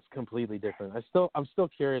that's completely different. I'm still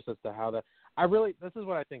curious as to how that. This is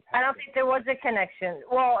what I think happened. I don't think there was a connection.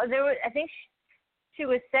 Well, I think she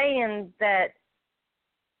was saying that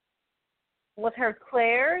with her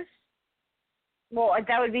clairs. Well,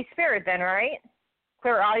 that would be spirit then, right?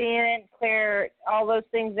 Clairaudient, all those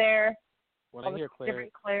things there. When I hear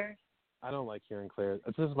clairs, I don't like hearing clairs.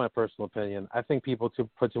 This is my personal opinion. I think people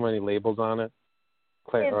put too many labels on it.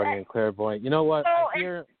 Clairaudient, clairvoyant. You know what?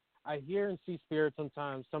 I hear and see spirits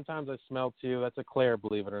sometimes. Sometimes I smell too. That's a clair,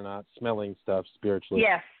 believe it or not, smelling stuff spiritually.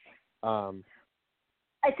 Yes.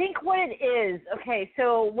 I think what it is. Okay,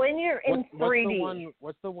 so when you're in 3D,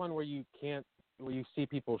 what's the one where you see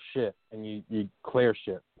people shit and you clear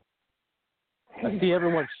shit? I see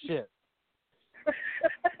everyone's shit.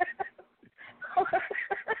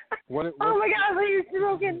 Oh my God, are you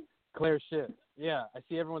smoking? Clear shit. Yeah, I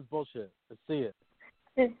see everyone's bullshit. I see it.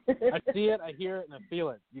 I see it, I hear it, and I feel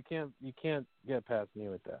it. You can't get past me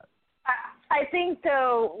with that. I think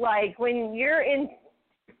though, when you're in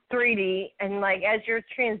 3D and as you're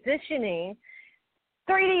transitioning,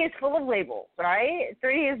 3D is full of labels, right?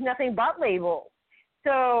 3D is nothing but labels.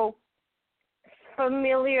 So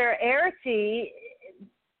familiarity,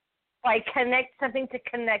 connect something to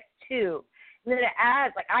connect to. And then it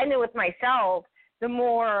adds, I know with myself, the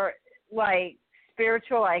more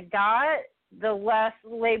spiritual I got, the less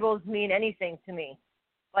labels mean anything to me.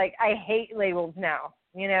 I hate labels now,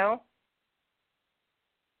 I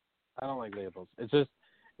don't like labels. It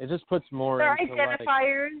just puts more they're into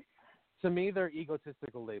identifiers. To me, they're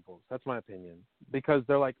egotistical labels. That's my opinion. Because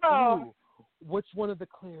they're ooh, which one of the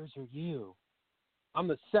clairs are you? I'm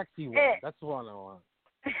the sexy one. That's the one I want.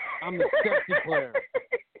 I'm the sexy clair.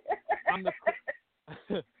 I'm the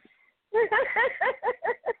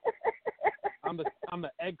I'm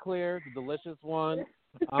the egg Claire, the delicious one.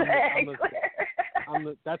 That's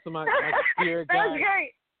my spirit guide. That was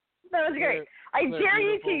great. That was great. I dare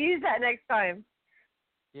you to use that next time.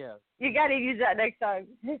 Yeah. You got to use that next time.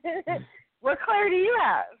 What Claire do you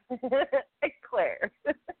have? Egg Claire.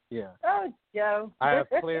 Yeah. Oh, Joe. I have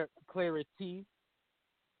clarity.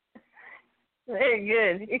 Very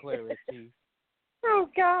good. Clarity. Oh,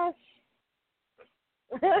 gosh.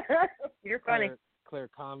 You're funny. Claire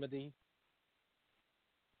comedy.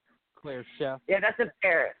 Claire chef. Yeah, that's a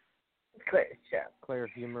Paris. Claire chef. Claire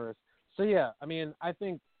humorous. So yeah, I mean, I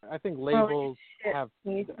think labels have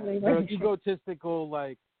they're egotistical.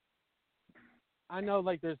 Like, I know,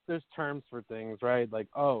 like there's terms for things, right? Like,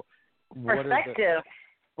 what is it?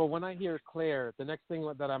 But when I hear Claire, the next thing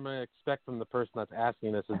that I'm gonna expect from the person that's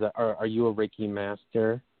asking this is that are you a Reiki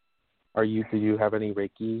master? Do you have any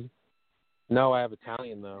Reiki? No, I have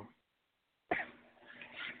Italian though.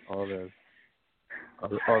 All this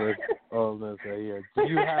right here. Do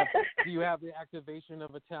you have the activation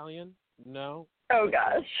of Italian? No. Oh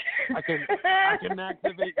gosh. I can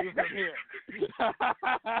activate you from here.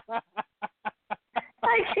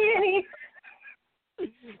 I can't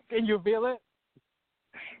even. Can you feel it?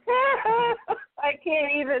 I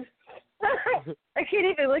can't even. I can't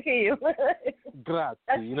even look at you. Grazie.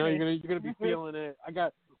 You know, you're gonna be feeling it.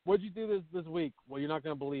 What'd you do this week? Well, you're not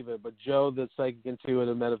gonna believe it, but Joe, the psychic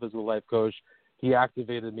intuitive metaphysical life coach, he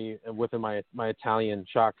activated me within my Italian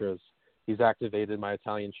chakras. He's activated my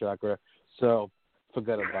Italian chakra. So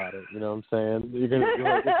forget about it. You know what I'm saying? You're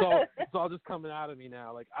like, it's all just coming out of me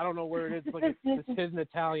now. Like, I don't know where it is. It's like this hidden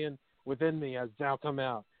Italian within me has now come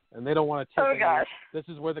out, and they don't want to take it. Oh gosh. This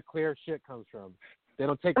is where the clear shit comes from. They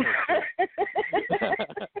don't take no shit.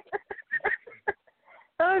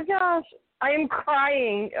 Oh gosh, I am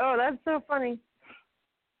crying. Oh, that's so funny.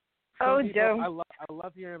 Joe. I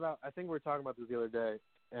love hearing about. I think we were talking about this the other day,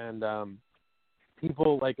 and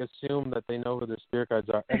people like assume that they know who their spirit guides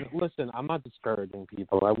are. And listen, I'm not discouraging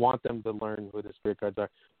people. I want them to learn who their spirit guides are.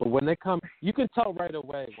 But when they come, you can tell right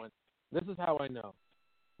away. When this is how I know.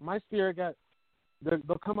 My spirit guide,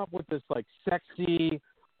 they'll come up with this like sexy,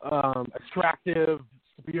 attractive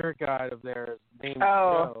spirit guide of theirs named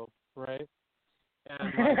Joe, right?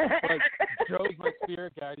 And like Joe's my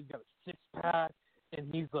spirit guide. He's got a 6-pack, and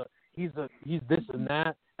he's this and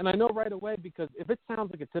that. And I know right away, because if it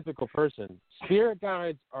sounds like a typical person, spirit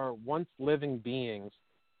guides are once living beings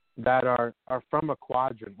that are from a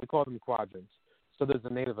quadrant. We call them quadrants. So there's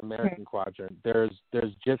a Native American quadrant. There's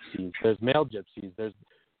gypsies. There's male gypsies.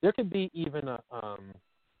 There could be even a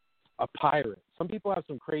pirate. Some people have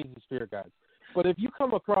some crazy spirit guides. But if you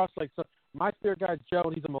come across like my spirit guide Joe,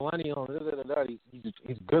 and he's a millennial, and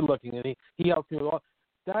he's good looking, and he helps me with all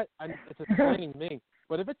that. It's explaining me.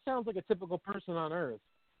 But if it sounds like a typical person on Earth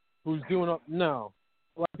who's doing a lot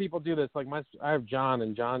of people do this. Like I have John,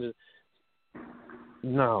 and John just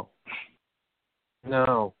no.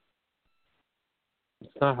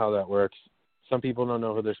 It's not how that works. Some people don't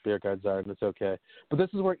know who their spirit guides are, and it's okay. But this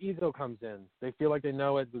is where ego comes in. They feel like they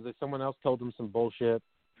know it because someone else told them some bullshit.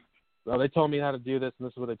 Well, they told me how to do this, and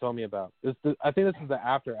this is what they told me about. I think this is the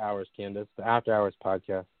After Hours, Kandis, the After Hours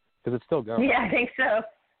podcast, because it's still going. Yeah, I think so.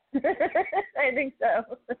 I think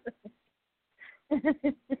so.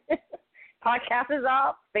 Podcast is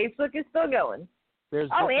off. Facebook is still going. There's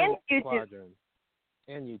and YouTube. Quadrants.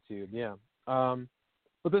 And YouTube, yeah.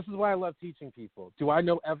 But this is why I love teaching people. Do I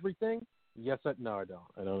know everything? Yes, no, I don't.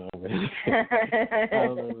 I don't know everything. I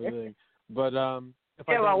don't know everything. But if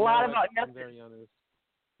I know a lot about nothing. I'm very honest.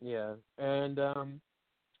 Yeah, and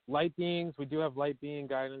light beings, we do have light being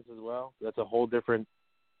guidance as well. That's a whole different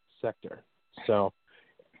sector. So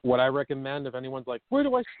what I recommend, if anyone's like, where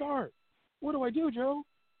do I start? What do I do, Joe?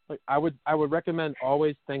 Like, I would recommend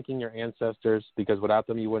always thanking your ancestors, because without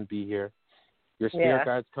them you wouldn't be here. Your spirit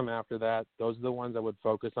guides come after that. Those are the ones I would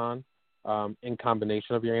focus on in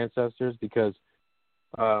combination of your ancestors, because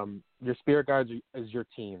your spirit guides is your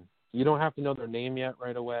team. You don't have to know their name yet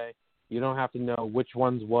right away. You don't have to know which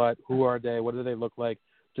one's what, who are they, what do they look like.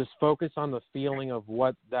 Just focus on the feeling of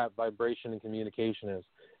what that vibration and communication is,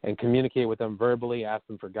 and communicate with them verbally, ask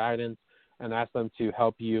them for guidance, and ask them to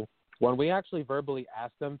help you. When we actually verbally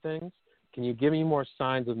ask them things, can you give me more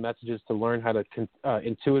signs and messages to learn how to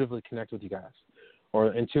intuitively connect with you guys,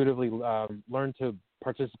 or intuitively learn to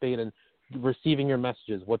participate in receiving your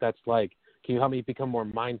messages, what that's like? Can you help me become more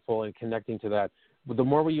mindful and connecting to that? But the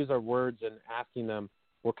more we use our words and asking them,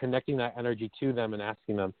 we're connecting that energy to them and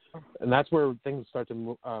asking them. And that's where things start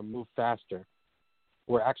to move faster.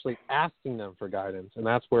 We're actually asking them for guidance, and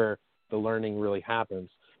that's where the learning really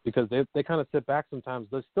happens, because they kind of sit back sometimes.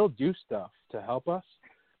 They still do stuff to help us,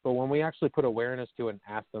 But when we actually put awareness to it and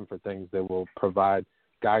ask them for things, they will provide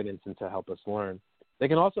guidance and to help us learn. They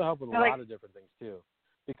can also help with a lot of different things too,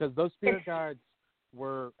 because those spirit guides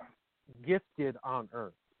were gifted on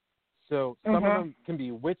Earth. So some of them can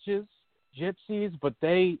be witches, gypsies, but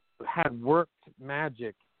they had worked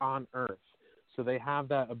magic on Earth. So they have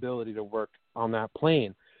that ability to work on that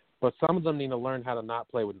plane. But some of them need to learn how to not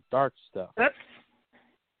play with the dark stuff. Oops.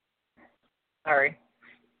 Sorry.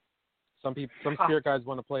 Some spirit guides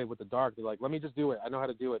want to play with the dark. They're like, let me just do it. I know how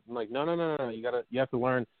to do it. I'm like, no. You have to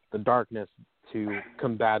learn the darkness to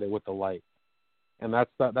combat it with the light. And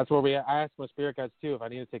that's where I ask my spirit guides too. If I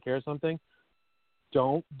need to take care of something,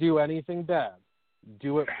 don't do anything bad.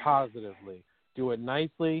 Do it positively. Do it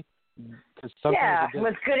nicely.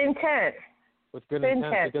 With good intent. With good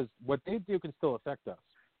intent, because what they do can still affect us.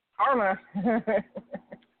 Karma.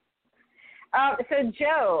 So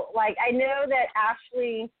Joe, like, I know that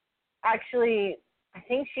Ashley, actually, I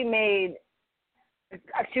think she was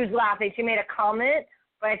laughing. She made a comment,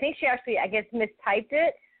 but I think she actually, I guess, mistyped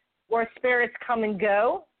it, where spirits come and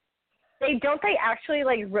go. Don't they actually,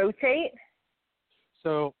 like, rotate?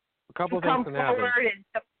 So a couple of things can happen. Come forward and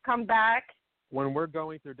come back. When we're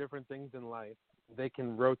going through different things in life, they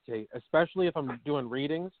can rotate, especially if I'm doing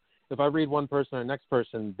readings. If I read one person or the next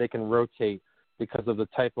person, they can rotate because of the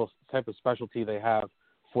type of specialty they have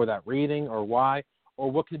for that reading, or why, or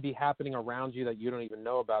what could be happening around you that you don't even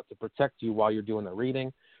know about to protect you while you're doing the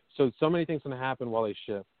reading. So many things can happen while they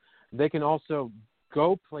shift. They can also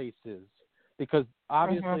go places because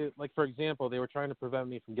obviously, like, for example, they were trying to prevent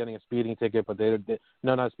me from getting a speeding ticket, but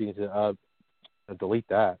not a speeding ticket, delete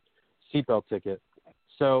that, seatbelt ticket.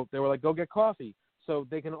 So they were like, go get coffee. So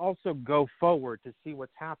they can also go forward to see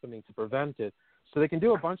what's happening to prevent it. So they can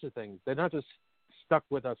do a bunch of things. They're not just stuck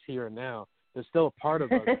with us here and now. They're still a part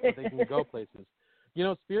of us. But they can go places. You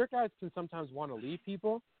know, spirit guides can sometimes want to leave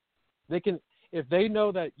people. They can, if they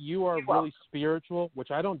know that you are really spiritual,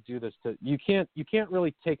 which I don't do this to. You can't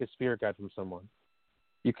really take a spirit guide from someone.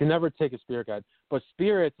 You can never take a spirit guide. But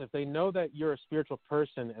spirits, if they know that you're a spiritual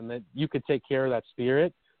person and that you could take care of that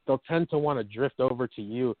spirit, they'll tend to want to drift over to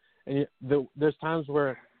you. And there's times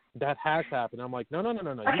where that has happened. I'm like, no.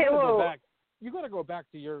 Okay, You gotta go back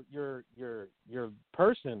to your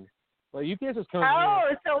person. Like, you can't just come.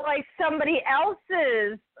 So like somebody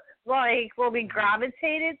else's will be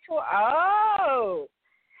gravitated to. Oh,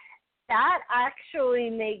 that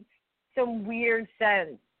actually makes some weird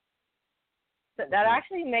sense. That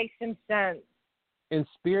actually makes some sense. And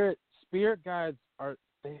spirit guides are.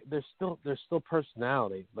 They're still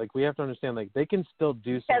personality. Like, we have to understand, like, they can still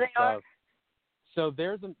do some stuff. Are. So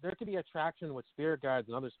there could be attraction with spirit guides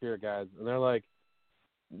and other spirit guides, and they're like,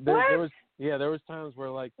 there was times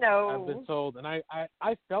where, like, I've been told, and I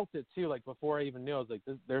felt it too. Like, before I even knew, I was like,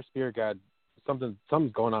 their spirit guide, something's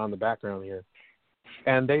going on in the background here.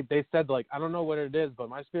 And they said, like, I don't know what it is, but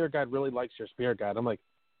my spirit guide really likes your spirit guide. I'm like,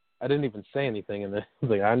 I didn't even say anything, and I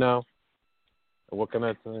was like, I know. What can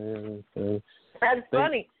I say? That's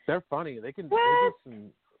funny. They're funny.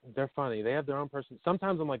 They're funny. They have their own person.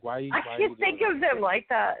 Sometimes I'm like, why are you think of them like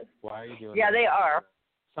that. Why are you doing that? Yeah, they are.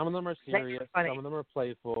 Some of them are serious. Some of them are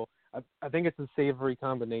playful. I think it's a savory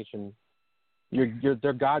combination.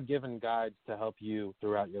 They're God-given guides to help you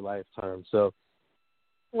throughout your lifetime. So,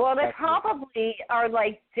 well, they probably are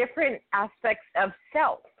like different aspects of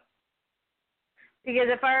self. Because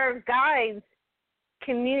if our guides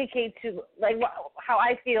communicate to, like, how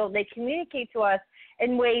I feel, they communicate to us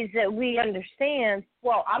in ways that we understand.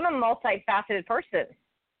 Well, I'm a multifaceted person.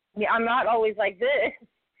 Yeah, I'm not always like this.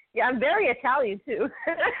 Yeah, I'm very Italian too.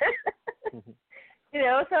 You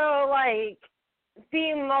know, so like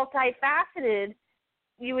being multifaceted,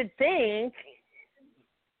 you would think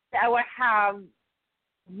that I would have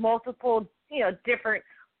multiple, different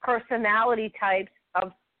personality types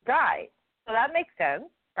of guides. So that makes sense,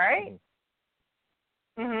 right?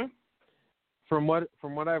 Mm-hmm. From what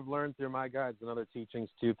I've learned through my guides and other teachings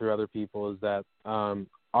too, through other people, is that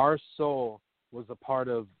our soul was a part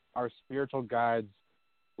of our spiritual guides'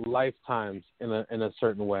 lifetimes in a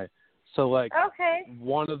certain way. So, like,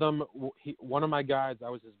 one of my guides, I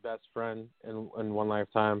was his best friend in one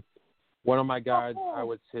lifetime. One of my guides, I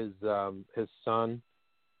was his son,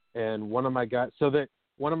 and one of my guides. So that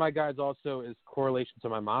one of my guides also is correlation to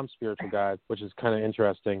my mom's spiritual guide, which is kind of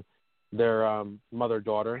interesting. They're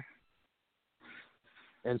mother-daughter.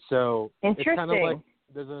 And so it's kind of like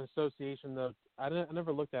there's an association, though. I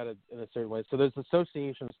never looked at it in a certain way. So there's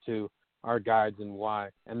associations to our guides and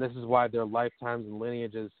why. And this is why their lifetimes and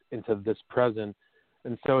lineages into this present.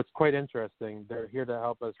 And so it's quite interesting. They're here to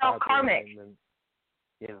help us. Karmic.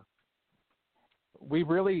 Yeah. we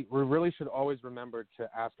really should always remember to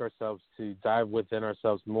ask ourselves to dive within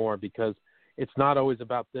ourselves more, because it's not always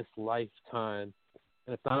about this lifetime,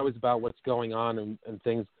 and it's not always about what's going on and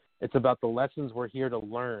things. It's about the lessons we're here to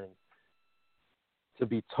learn, to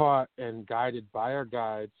be taught and guided by our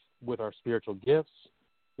guides with our spiritual gifts,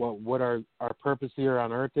 what our purpose here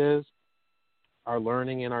on earth is, our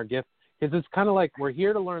learning and our gift. Because it's kind of like we're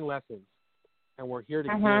here to learn lessons, and we're here to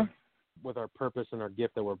give with our purpose and our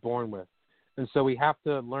gift that we're born with. And so we have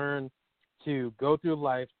to learn to go through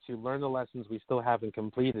life to learn the lessons we still haven't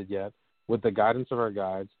completed yet, with the guidance of our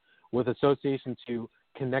guides, with association to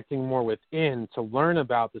connecting more within to learn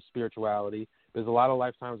about the spirituality. There's a lot of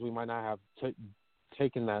lifetimes we might not have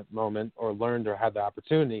taken that moment or learned or had the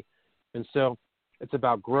opportunity. And so it's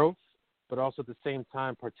about growth, but also at the same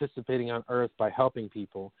time participating on earth by helping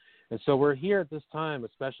people. And so we're here at this time,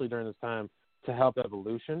 especially during this time, to help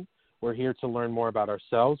evolution. We're here to learn more about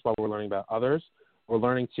ourselves while we're learning about others. We're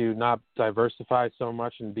learning to not diversify so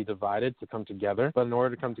much and be divided, to come together. But in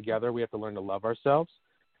order to come together, we have to learn to love ourselves.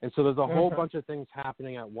 And so there's a whole bunch of things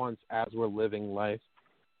happening at once as we're living life.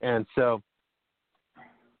 And so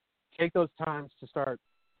take those times to start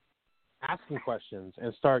asking questions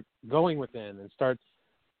and start going within and start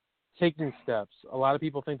taking steps. A lot of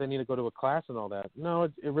people think they need to go to a class and all that. No,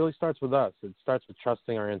 it really starts with us. It starts with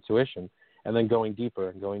trusting our intuition and then going deeper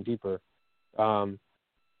and going deeper. But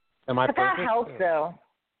that helps, though,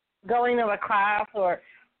 going to a class or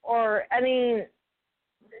I mean,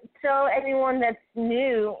 so anyone that's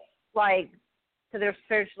new, like, to their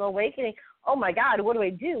spiritual awakening, oh, my God, what do I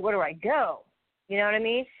do? Where do I go? You know what I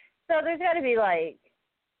mean? So there's got to be, like,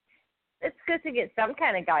 it's good to get some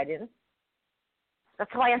kind of guidance.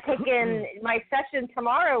 That's why I'm taking my session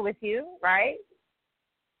tomorrow with you, right?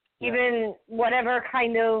 Yeah. Even whatever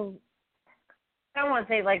kind of, I don't want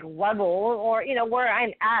to say like level or, you know, where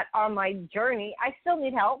I'm at on my journey, I still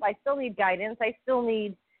need help. I still need guidance. I still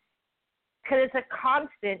need, because it's a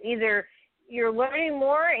constant. Either you're learning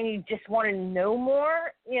more and you just want to know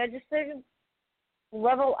more, you know, just to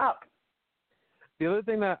level up. The other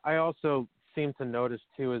thing that I also seem to notice,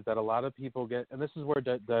 too, is that a lot of people get, and this is where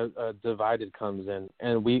the divided comes in,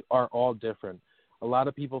 and we are all different. A lot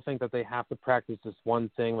of people think that they have to practice this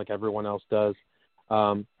one thing like everyone else does.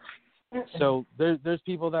 So there's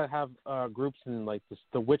people that have groups in like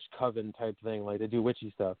the witch coven type thing, like they do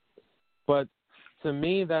witchy stuff. But to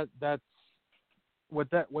me, that's what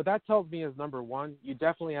that tells me is, number one, you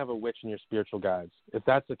definitely have a witch in your spiritual guides. If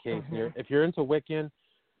that's the case, if you're into Wiccan,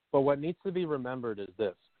 but what needs to be remembered is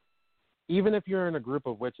this: even if you're in a group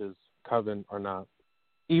of witches, coven or not,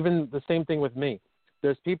 even the same thing with me.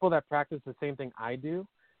 There's people that practice the same thing I do.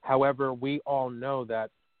 However, we all know that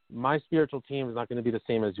my spiritual team is not going to be the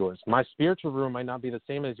same as yours. My spiritual room might not be the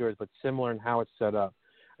same as yours, but similar in how it's set up.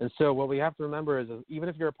 And so what we have to remember is even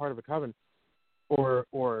if you're a part of a coven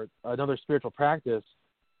or another spiritual practice,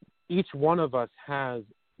 each one of us has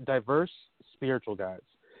diverse spiritual guides.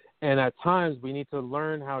 And at times we need to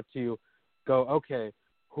learn how to go, okay,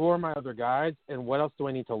 who are my other guides and what else do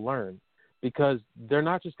I need to learn? Because they're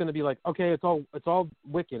not just going to be like, okay, it's all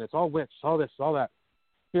Wiccan, it's all witch, it's all this, it's all that.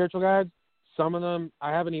 Spiritual guides, some of them,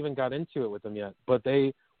 I haven't even got into it with them yet, but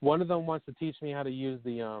one of them wants to teach me how to use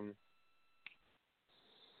the,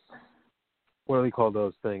 what do we call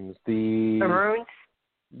those things? The runes?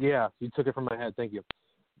 Yeah, you took it from my head, thank you.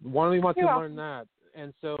 One of them wants to learn that.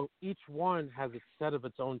 And so each one has a set of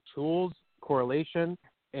its own tools, correlation,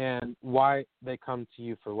 and why they come to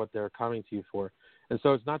you for what they're coming to you for. And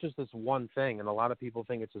so it's not just this one thing, and a lot of people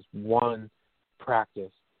think it's just one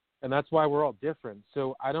practice. And that's why we're all different.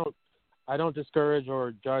 So I don't discourage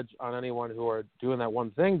or judge on anyone who are doing that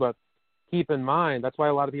one thing, but keep in mind, that's why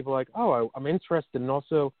a lot of people are like, oh, I'm interested in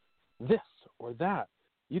also this or that.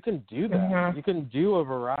 You can do that. You can do a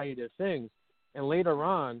variety of things. And later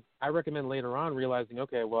on, I recommend realizing,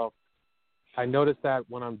 okay, well, I noticed that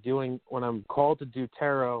when I'm called to do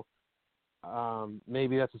tarot,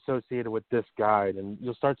 maybe that's associated with this guide, and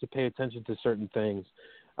you'll start to pay attention to certain things.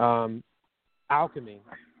 Alchemy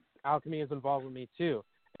is involved with me too.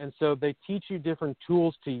 And so they teach you different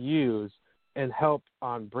tools to use and help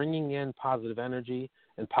on bringing in positive energy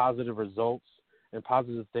and positive results and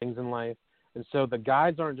positive things in life. And so the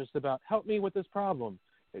guides aren't just about help me with this problem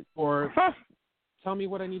or tell me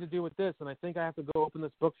what I need to do with this, and I think I have to go open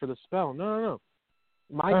this book for the spell. No.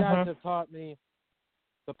 My guides have taught me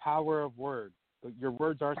the power of words. Your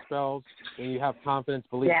words are spells, and you have confidence,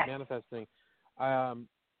 belief, manifesting.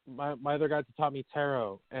 My other guides have taught me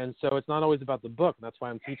tarot, and so it's not always about the book. That's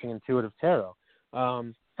why I'm teaching intuitive tarot,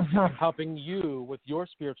 helping you with your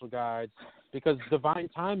spiritual guides, because divine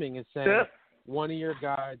timing is saying, one of your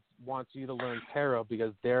guides wants you to learn tarot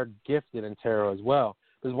because they're gifted in tarot as well.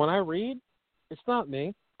 Because when I read, it's not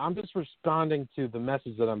me. I'm just responding to the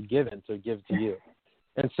message that I'm given to give to you.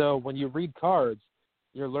 And so when you read cards,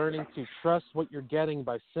 you're learning to trust what you're getting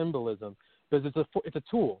by symbolism because it's a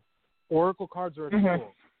tool. Oracle cards are a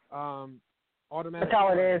tool. Automatic. That's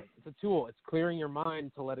all it is. It's a tool. It's clearing your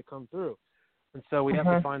mind to let it come through. And so we have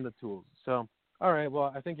to find the tools. So, all right.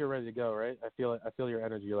 Well, I think you're ready to go, right? I feel your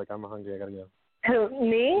energy. You're like, I'm hungry. I gotta go. Who,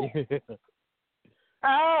 me?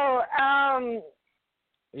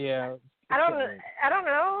 Yeah. I don't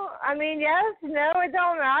know. I mean, yes, no, it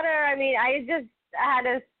don't matter. I mean, I had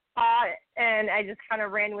a thought and I just kind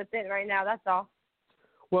of ran with it right now. That's all.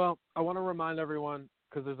 Well, I want to remind everyone,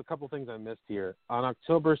 because there's a couple things I missed here. On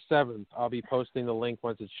October 7th, I'll be posting the link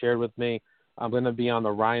once it's shared with me. I'm going to be on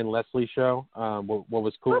the Ryan Leslie show. What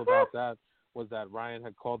was cool about that was that Ryan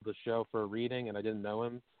had called the show for a reading, and I didn't know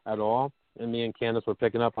him at all. And me and Kandis were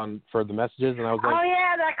picking up for the messages, and I was like, oh,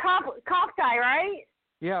 yeah, that cop guy, right?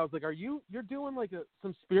 Yeah, I was like, you're doing like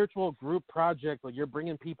some spiritual group project, like you're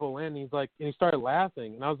bringing people in. And he's like, and he started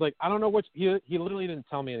laughing, and I was like, I don't know what he literally didn't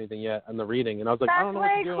tell me anything yet in the reading, and I was like, I don't know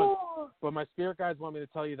what you're doing, but my spirit guides want me to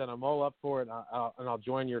tell you that I'm all up for it, and I'll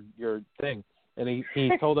join your thing. And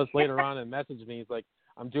he told us later on and messaged me. He's like,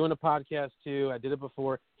 I'm doing a podcast too. I did it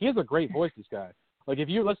before. He has a great voice, this guy. Like if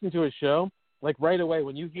you listen to his show, like right away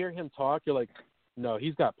when you hear him talk, you're like, no,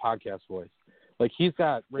 he's got podcast voice. Like he's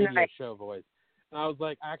got radio show voice. And I was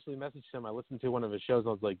like, I actually messaged him. I listened to one of his shows. And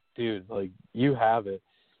I was like, dude, like you have it.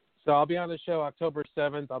 So I'll be on the show October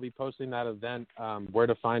 7th. I'll be posting that event, where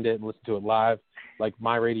to find it and listen to it live, like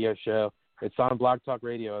my radio show. It's on Blog Talk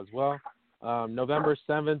Radio as well. November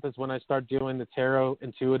 7th is when I start doing the Tarot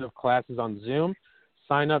Intuitive classes on Zoom.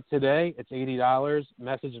 Sign up today. It's $80.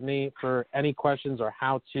 Message me for any questions or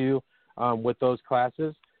how to with those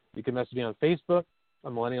classes. You can message me on Facebook,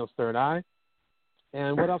 on Millennial's Third Eye.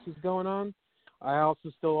 And what else is going on? I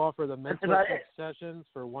also still offer the mentorship sessions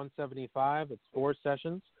for $175. It's 4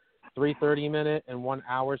 sessions, 3 30-minute and 1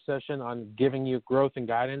 hour session on giving you growth and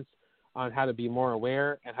guidance on how to be more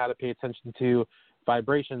aware and how to pay attention to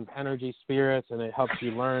vibrations, energy, spirits, and it helps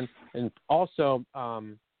you learn and also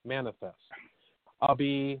manifest. I'll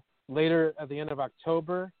be later at the end of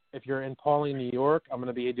October, if you're in Pauling, New York, I'm going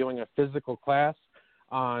to be doing a physical class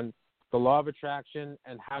on the law of attraction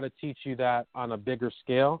and how to teach you that on a bigger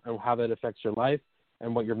scale and how that affects your life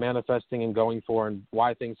and what you're manifesting and going for and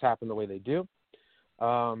why things happen the way they do.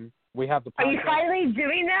 We have the podcast. Are you finally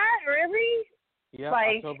doing that? Really? Yeah,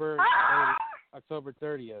 October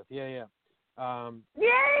 30th. Yeah.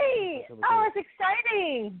 Yay! Oh, it's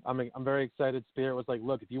exciting. I'm very excited. Spirit was like,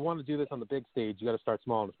 look, if you want to do this on the big stage, you got to start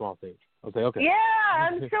small on the small stage. I was like, okay. Yeah,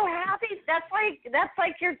 I'm so happy. That's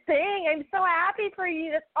like your thing. I'm so happy for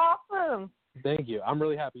you. That's awesome. Thank you. I'm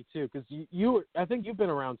really happy too because I think you've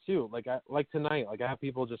been around too. Like tonight, like I have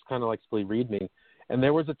people just kind of like read me, and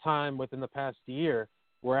there was a time within the past year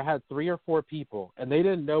where I had 3 or 4 people, and they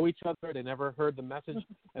didn't know each other. They never heard the message,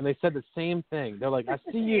 and they said the same thing. They're like, I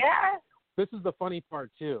see you. Yeah. This is the funny part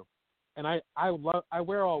too, and I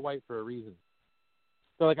wear all white for a reason.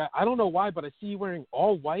 So like I don't know why, but I see you wearing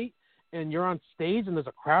all white, and you're on stage, and there's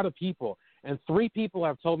a crowd of people, and 3 people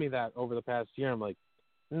have told me that over the past year. I'm like,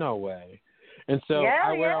 no way. And so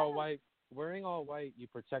I wear all white. Wearing all white, you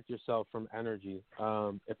protect yourself from energy.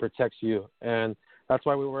 It protects you, and that's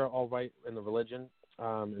why we wear all white in the religion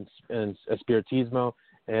and spiritismo,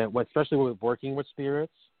 and especially with working with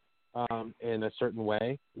spirits. In a certain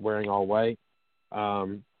way, wearing all white.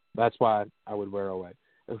 That's why I would wear all white.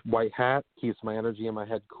 A white hat keeps my energy in my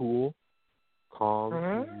head cool, calm.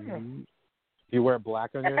 Mm-hmm. If you wear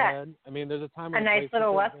black on your head, I mean, there's a time. A nice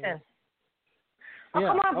little lesson. Oh, yeah.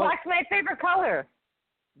 Come on, black's my favorite color.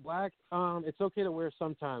 Black, it's okay to wear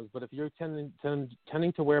sometimes, but if you're tending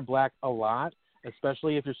to wear black a lot,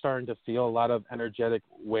 especially if you're starting to feel a lot of energetic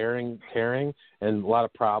wearing, tearing, and a lot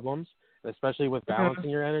of problems, especially with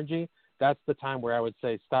balancing your energy, that's the time where I would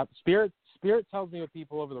say stop. Spirit tells me with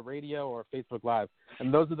people over the radio or Facebook Live,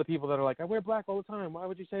 and those are the people that are like, I wear black all the time. Why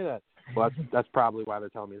would you say that? Well, that's probably why they're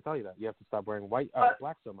telling me to tell you that. You have to stop wearing black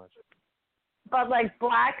so much. But like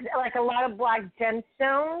black, like a lot of black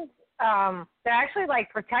gemstones, they're actually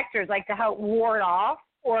like protectors, like to help ward off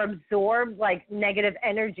or absorb like negative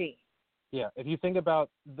energy. Yeah, if you think about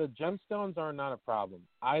the gemstones are not a problem.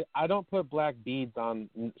 I don't put black beads on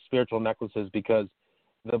spiritual necklaces because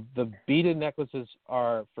the beaded necklaces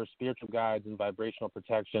are for spiritual guides and vibrational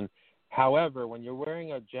protection. However, when you're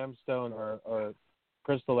wearing a gemstone or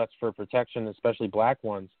crystal that's for protection, especially black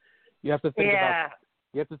ones, you have to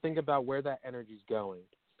think about where that energy's going.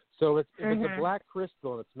 So if it's a black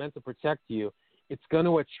crystal and it's meant to protect you, it's going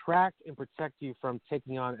to attract and protect you from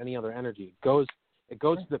taking on any other energy. It goes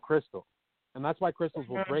to the crystal. And that's why crystals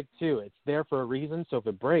will break too. It's there for a reason. So if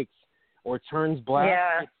it breaks or it turns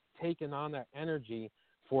black, it's taken on that energy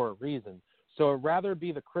for a reason. So it'd rather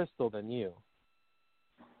be the crystal than you.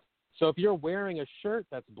 So if you're wearing a shirt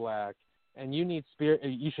that's black and you need spirit,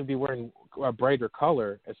 you should be wearing a brighter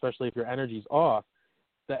color, especially if your energy's off.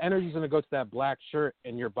 The energy's going to go to that black shirt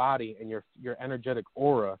in your body and your energetic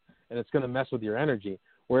aura, and it's going to mess with your energy.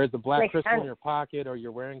 Whereas the black crystal in your pocket or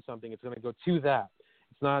you're wearing something, it's going to go to that.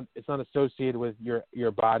 It's not associated with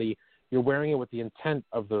your body. You're wearing it with the intent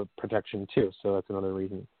of the protection too. So that's another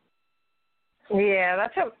reason. Yeah,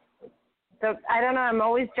 I don't know. I'm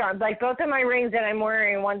always drawn. Like both of my rings that I'm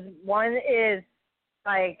wearing, one is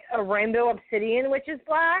like a rainbow obsidian, which is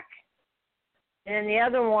black, and the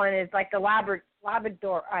other one is like the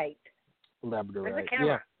labradorite. Labradorite,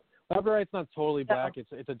 yeah. Labradorite's not totally black.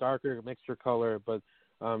 It's a darker mixture color, but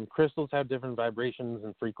crystals have different vibrations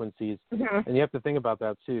and frequencies, and you have to think about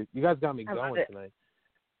that too. You guys got me going tonight.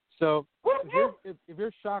 So if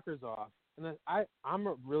your chakra's off, and then I'm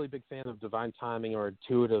a really big fan of divine timing or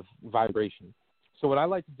intuitive vibration. So what I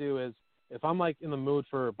like to do is if I'm like in the mood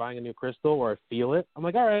for buying a new crystal or I feel it, I'm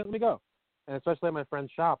like, all right, let me go. And especially at my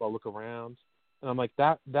friend's shop, I'll look around and I'm like,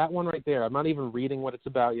 that one right there. I'm not even reading what it's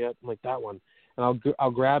about yet. I'm like, that one. And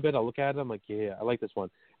I'll grab it. I'll look at it. I'm like, yeah, I like this one.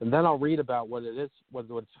 And then I'll read about what it is, what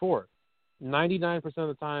it's for. 99% of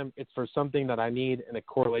the time, it's for something that I need, and it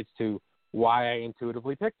correlates to why I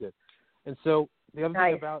intuitively picked it. And so the other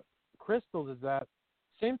thing about crystals is that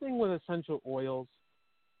same thing with essential oils.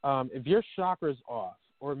 If your chakra's off,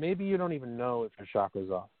 or maybe you don't even know if your chakra's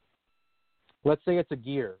off. Let's say it's a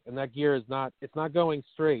gear, and that gear is not going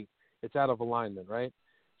straight. It's out of alignment, right?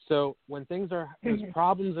 So when there's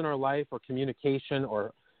problems in our life or communication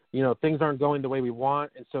or, things aren't going the way we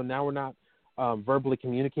want, and so now we're not verbally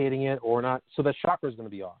communicating it or not, so the chakra is going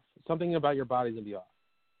to be off. Something about your body is going to be off.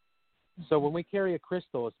 So when we carry a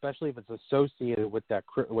crystal, especially if it's associated with that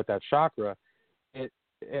chakra, it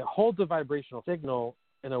holds a vibrational signal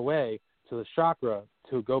in a way to the chakra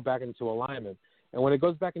to go back into alignment. And when it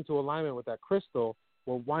goes back into alignment with that crystal,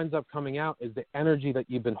 what winds up coming out is the energy that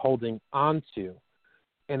you've been holding onto,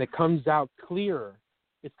 and it comes out clearer.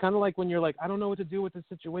 It's kind of like when you're like, I don't know what to do with this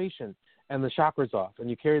situation, and the chakra's off, and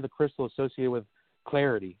you carry the crystal associated with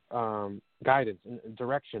clarity, guidance, and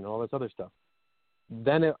direction, and all this other stuff.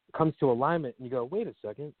 Then it comes to alignment, and you go, wait a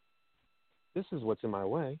second, this is what's in my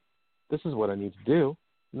way. This is what I need to do,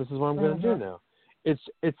 and this is what I'm going to do now.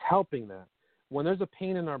 It's helping that. When there's a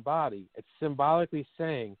pain in our body, it's symbolically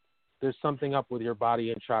saying there's something up with your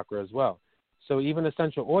body and chakra as well. So even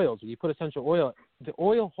essential oils, when you put essential oil, the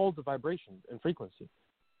oil holds a vibration and frequency,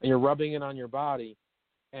 and you're rubbing it on your body,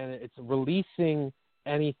 and it's releasing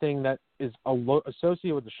anything that is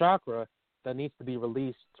associated with the chakra that needs to be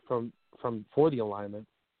released for the alignment.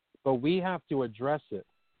 But we have to address it.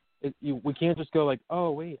 We can't just go like,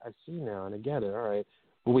 oh, wait, I see now and I get it, all right.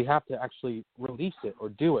 But we have to actually release it or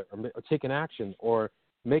do it or take an action or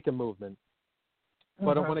make a movement.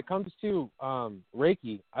 But when it comes to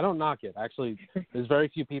Reiki, I don't knock it. Actually, there's very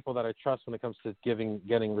few people that I trust when it comes to receiving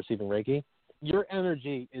Reiki. Your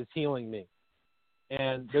energy is healing me.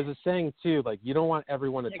 And there's a saying, too, like you don't want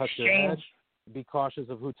everyone to touch your head. Be cautious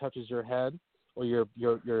of who touches your head or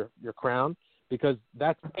your crown, because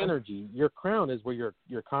that's energy. Your crown is where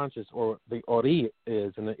your conscious or the ori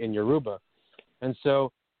is in Yoruba. And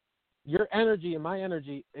so your energy and my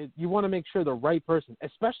energy, you want to make sure the right person,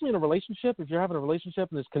 especially in a relationship, if you're having a relationship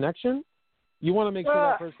and there's connection, you want to make sure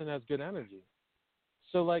that person has good energy.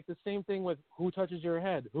 So like the same thing with who touches your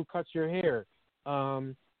head, who cuts your hair,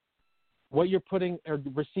 what you're putting or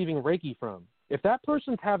receiving Reiki from. If that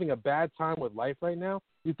person's having a bad time with life right now,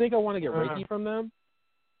 you think I want to get Reiki from them?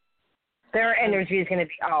 Their energy is going to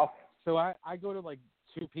be off. So I go to like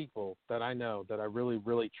two people that I know that I really,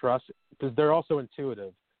 really trust because they're also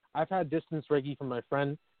intuitive. I've had distance Reiki from my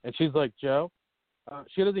friend, and she's like, Joe,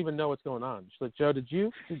 she doesn't even know what's going on. She's like, Joe,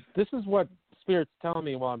 this is what Spirit's telling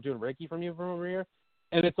me while I'm doing Reiki from you from over here?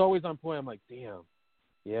 And it's always on point. I'm like, damn,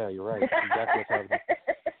 yeah, you're right. That's exactly what's happening.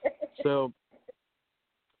 So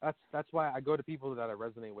that's why I go to people that I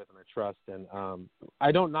resonate with and I trust. And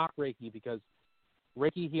I don't knock Reiki because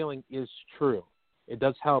Reiki healing is true. It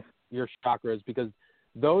does help your chakras because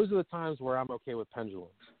those are the times where I'm okay with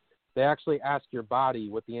pendulums. They actually ask your body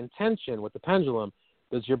with the intention, with the pendulum,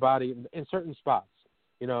 does your body, in certain spots,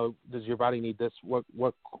 does your body need this,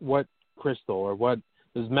 what crystal or what,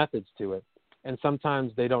 there's methods to it. And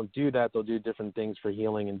sometimes they don't do that. They'll do different things for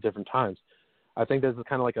healing in different times. I think there's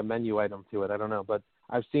kind of like a menu item to it. I don't know. But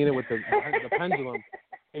I've seen it with the pendulum.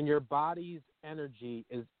 And your body's energy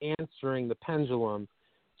is answering the pendulum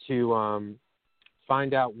to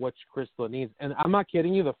find out which crystal it needs. And I'm not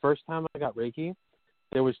kidding you. The first time I got Reiki,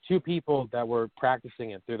 there was 2 people that were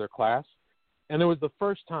practicing it through their class, and it was the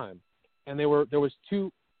first time. And there was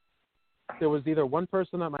either one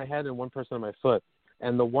person on my head and one person on my foot.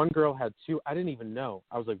 And the one girl had 2. I didn't even know.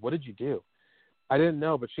 I was like, what did you do? I didn't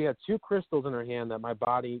know, but she had 2 crystals in her hand that my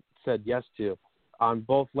body said yes to on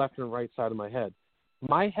both left and right side of my head.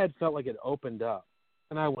 My head felt like it opened up,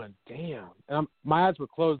 and I went, damn. And my eyes were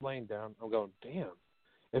closed laying down. I'm going, damn.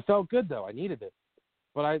 It felt good, though. I needed it.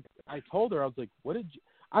 But I told her, I was like, what did you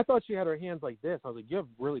 – I thought she had her hands like this. I was like, you have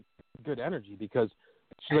really good energy, because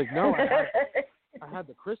she's like, no, I had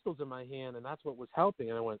the crystals in my hand, and that's what was helping.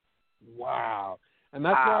 And I went, wow. And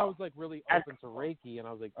that's where I was, like, really open to Reiki, and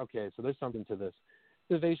I was like, okay, so there's something to this.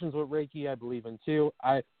 Activations with Reiki I believe in, too.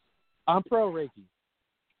 I'm pro-Reiki.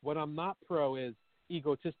 What I'm not pro is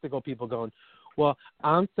egotistical people going, well,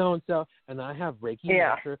 I'm so-and-so, and I have Reiki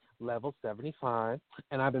Master level 75,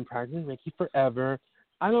 and I've been practicing Reiki forever.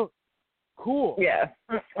 Cool. Yeah.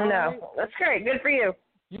 No, that's great. Good for you.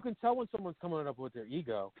 You can tell when someone's coming up with their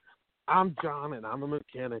ego. I'm John, and I'm a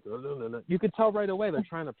mechanic. You can tell right away they're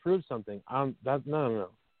trying to prove something. No.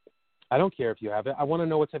 I don't care if you have it. I want to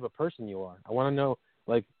know what type of person you are. I want to know,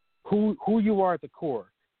 like, who you are at the core.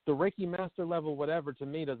 The Reiki Master level, whatever, to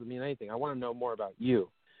me doesn't mean anything. I want to know more about you.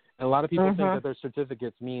 And a lot of people think that their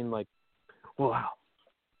certificates mean, like, wow,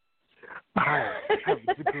 I have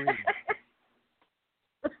a degree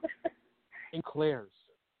in Claire's.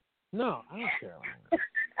 No, I don't care.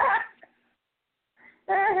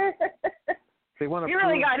 They want to. You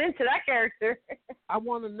really got into that character. I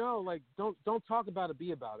want to know, like, don't talk about it,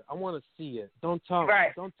 be about it. I want to see it. Don't tell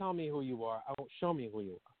me who you are. Show me who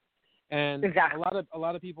you are. And exactly. a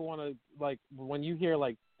lot of people want to, like, when you hear,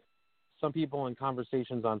 like, some people in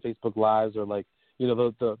conversations on Facebook Lives or, like, you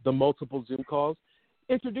know, the multiple Zoom calls,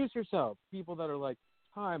 introduce yourself. People that are like,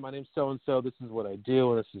 hi, my name's so-and-so, this is what I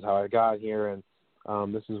do, and this is how I got here,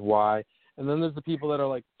 and this is why. And then there's the people that are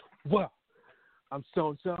like, well, I'm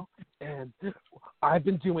so-and-so, and I've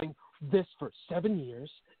been doing this for 7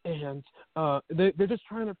 years, and they're just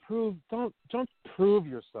trying to prove, don't prove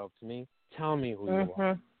yourself to me. Tell me who you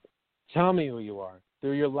are. Tell me who you are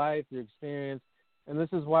through your life, your experience. And this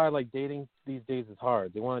is why, like, dating these days is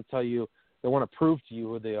hard. They want to tell you, they want to prove to you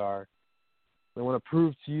who they are. They want to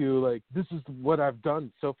prove to you, like, this is what I've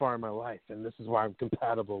done so far in my life, and this is why I'm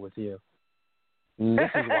compatible with you. And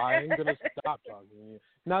this is why I'm going to stop talking to you.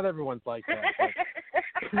 Not everyone's like that.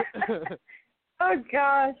 But... Oh,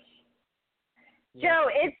 gosh. Yeah. Joe,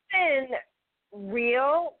 it's been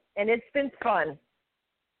real, and it's been fun.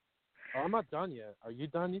 Oh, I'm not done yet. Are you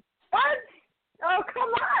done yet? What? Oh, come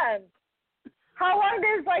on. How long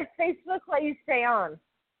does, like, Facebook let you stay on?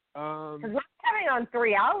 Because we're coming on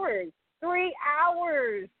 3 hours. 3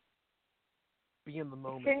 hours. Be in the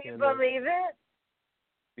moment. Can you believe it?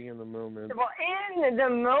 Be in the moment. Well, in the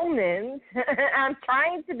moment, I'm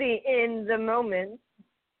trying to be in the moment.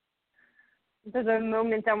 There's a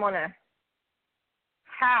moment I want to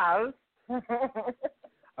have.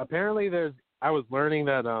 Apparently, I was learning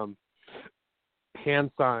that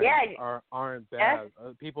hand signs aren't bad.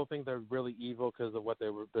 People think they're really evil because of what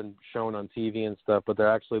they've been shown on TV and stuff, but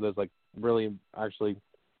there's like really actually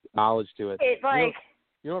knowledge to it. It's like,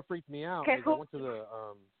 you know what freaked me out? I went to the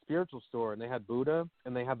spiritual store and they had Buddha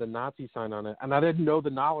and they had the Nazi sign on it, and I didn't know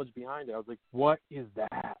the knowledge behind it. I was like, what is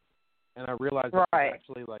that? And I realized that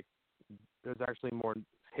there's actually more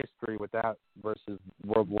history with that versus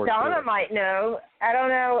World War II. Donna might know. I don't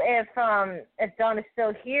know if Donna's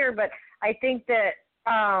still here, but I think that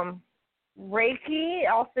Reiki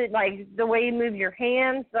also, like, the way you move your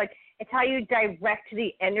hands, like, it's how you direct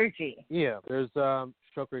the energy. Yeah, there's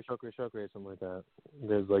chakra, something like that.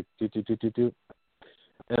 There's like do.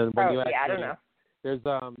 And when you actually, I don't know. There's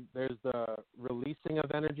the releasing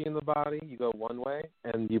of energy in the body. You go one way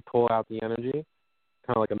and you pull out the energy,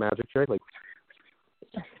 kind of like a magic trick, like.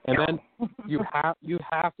 And then you have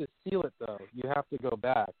to seal it though. You have to go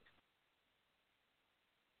back.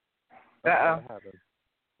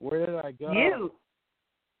 Where did I go?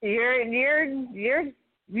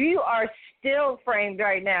 You are still framed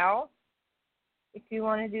right now. If you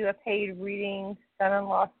want to do a paid reading,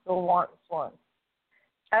 son-in-law still wants one.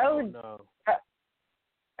 Oh no.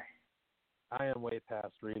 I am way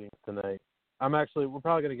past readings tonight. We're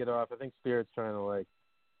probably gonna get off. I think Spirit's trying to, like.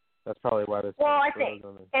 That's probably why this. Well, I think,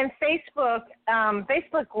 and Facebook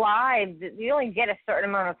Live, you only get a certain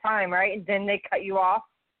amount of time, right? And then they cut you off.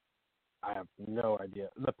 I have no idea.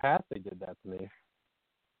 In the past, they did that to me.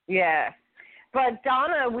 Yeah. But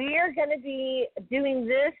Donna, we are going to be doing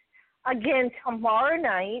this again tomorrow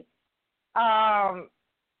night.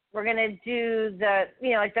 We're going to do the,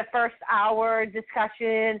 like the first hour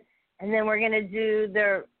discussion, and then we're going to do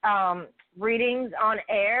the readings on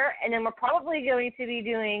air, and then we're probably going to be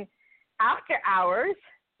doing after hours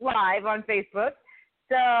live on Facebook.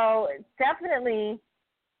 So definitely,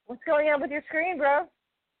 what's going on with your screen, bro?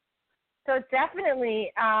 So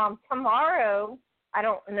definitely tomorrow, I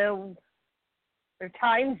don't know their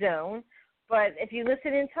time zone, but if you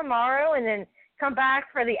listen in tomorrow and then come back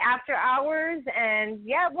for the after hours, and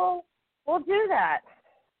yeah, we'll do that.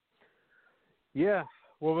 Yeah.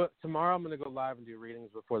 Well, tomorrow I'm going to go live and do readings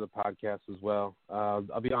before the podcast as well.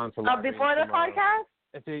 I'll be on for live before the tomorrow. podcast?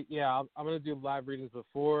 I'm going to do live readings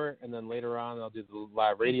before, and then later on I'll do the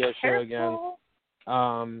live radio show again.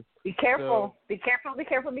 Be careful. Be careful. Be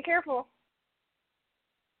careful. Be careful.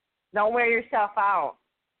 Don't wear yourself out.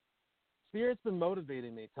 Spirit's been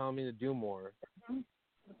motivating me, telling me to do more.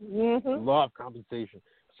 Mm-hmm. Law of compensation.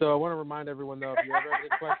 So I want to remind everyone, though, if you ever have any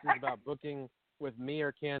questions about booking with me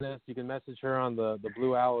or Kandis, you can message her on the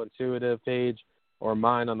Blue Owl Intuitive page or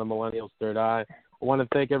mine on the Millennial's Third Eye. I want to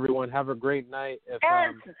thank everyone. Have a great night. Yes,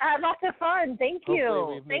 I had lots of fun. Thank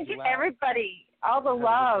you. Thank you, everybody. All the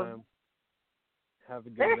love. Have a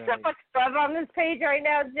good There's night. so much love on this page right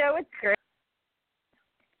now, Joe. It's great.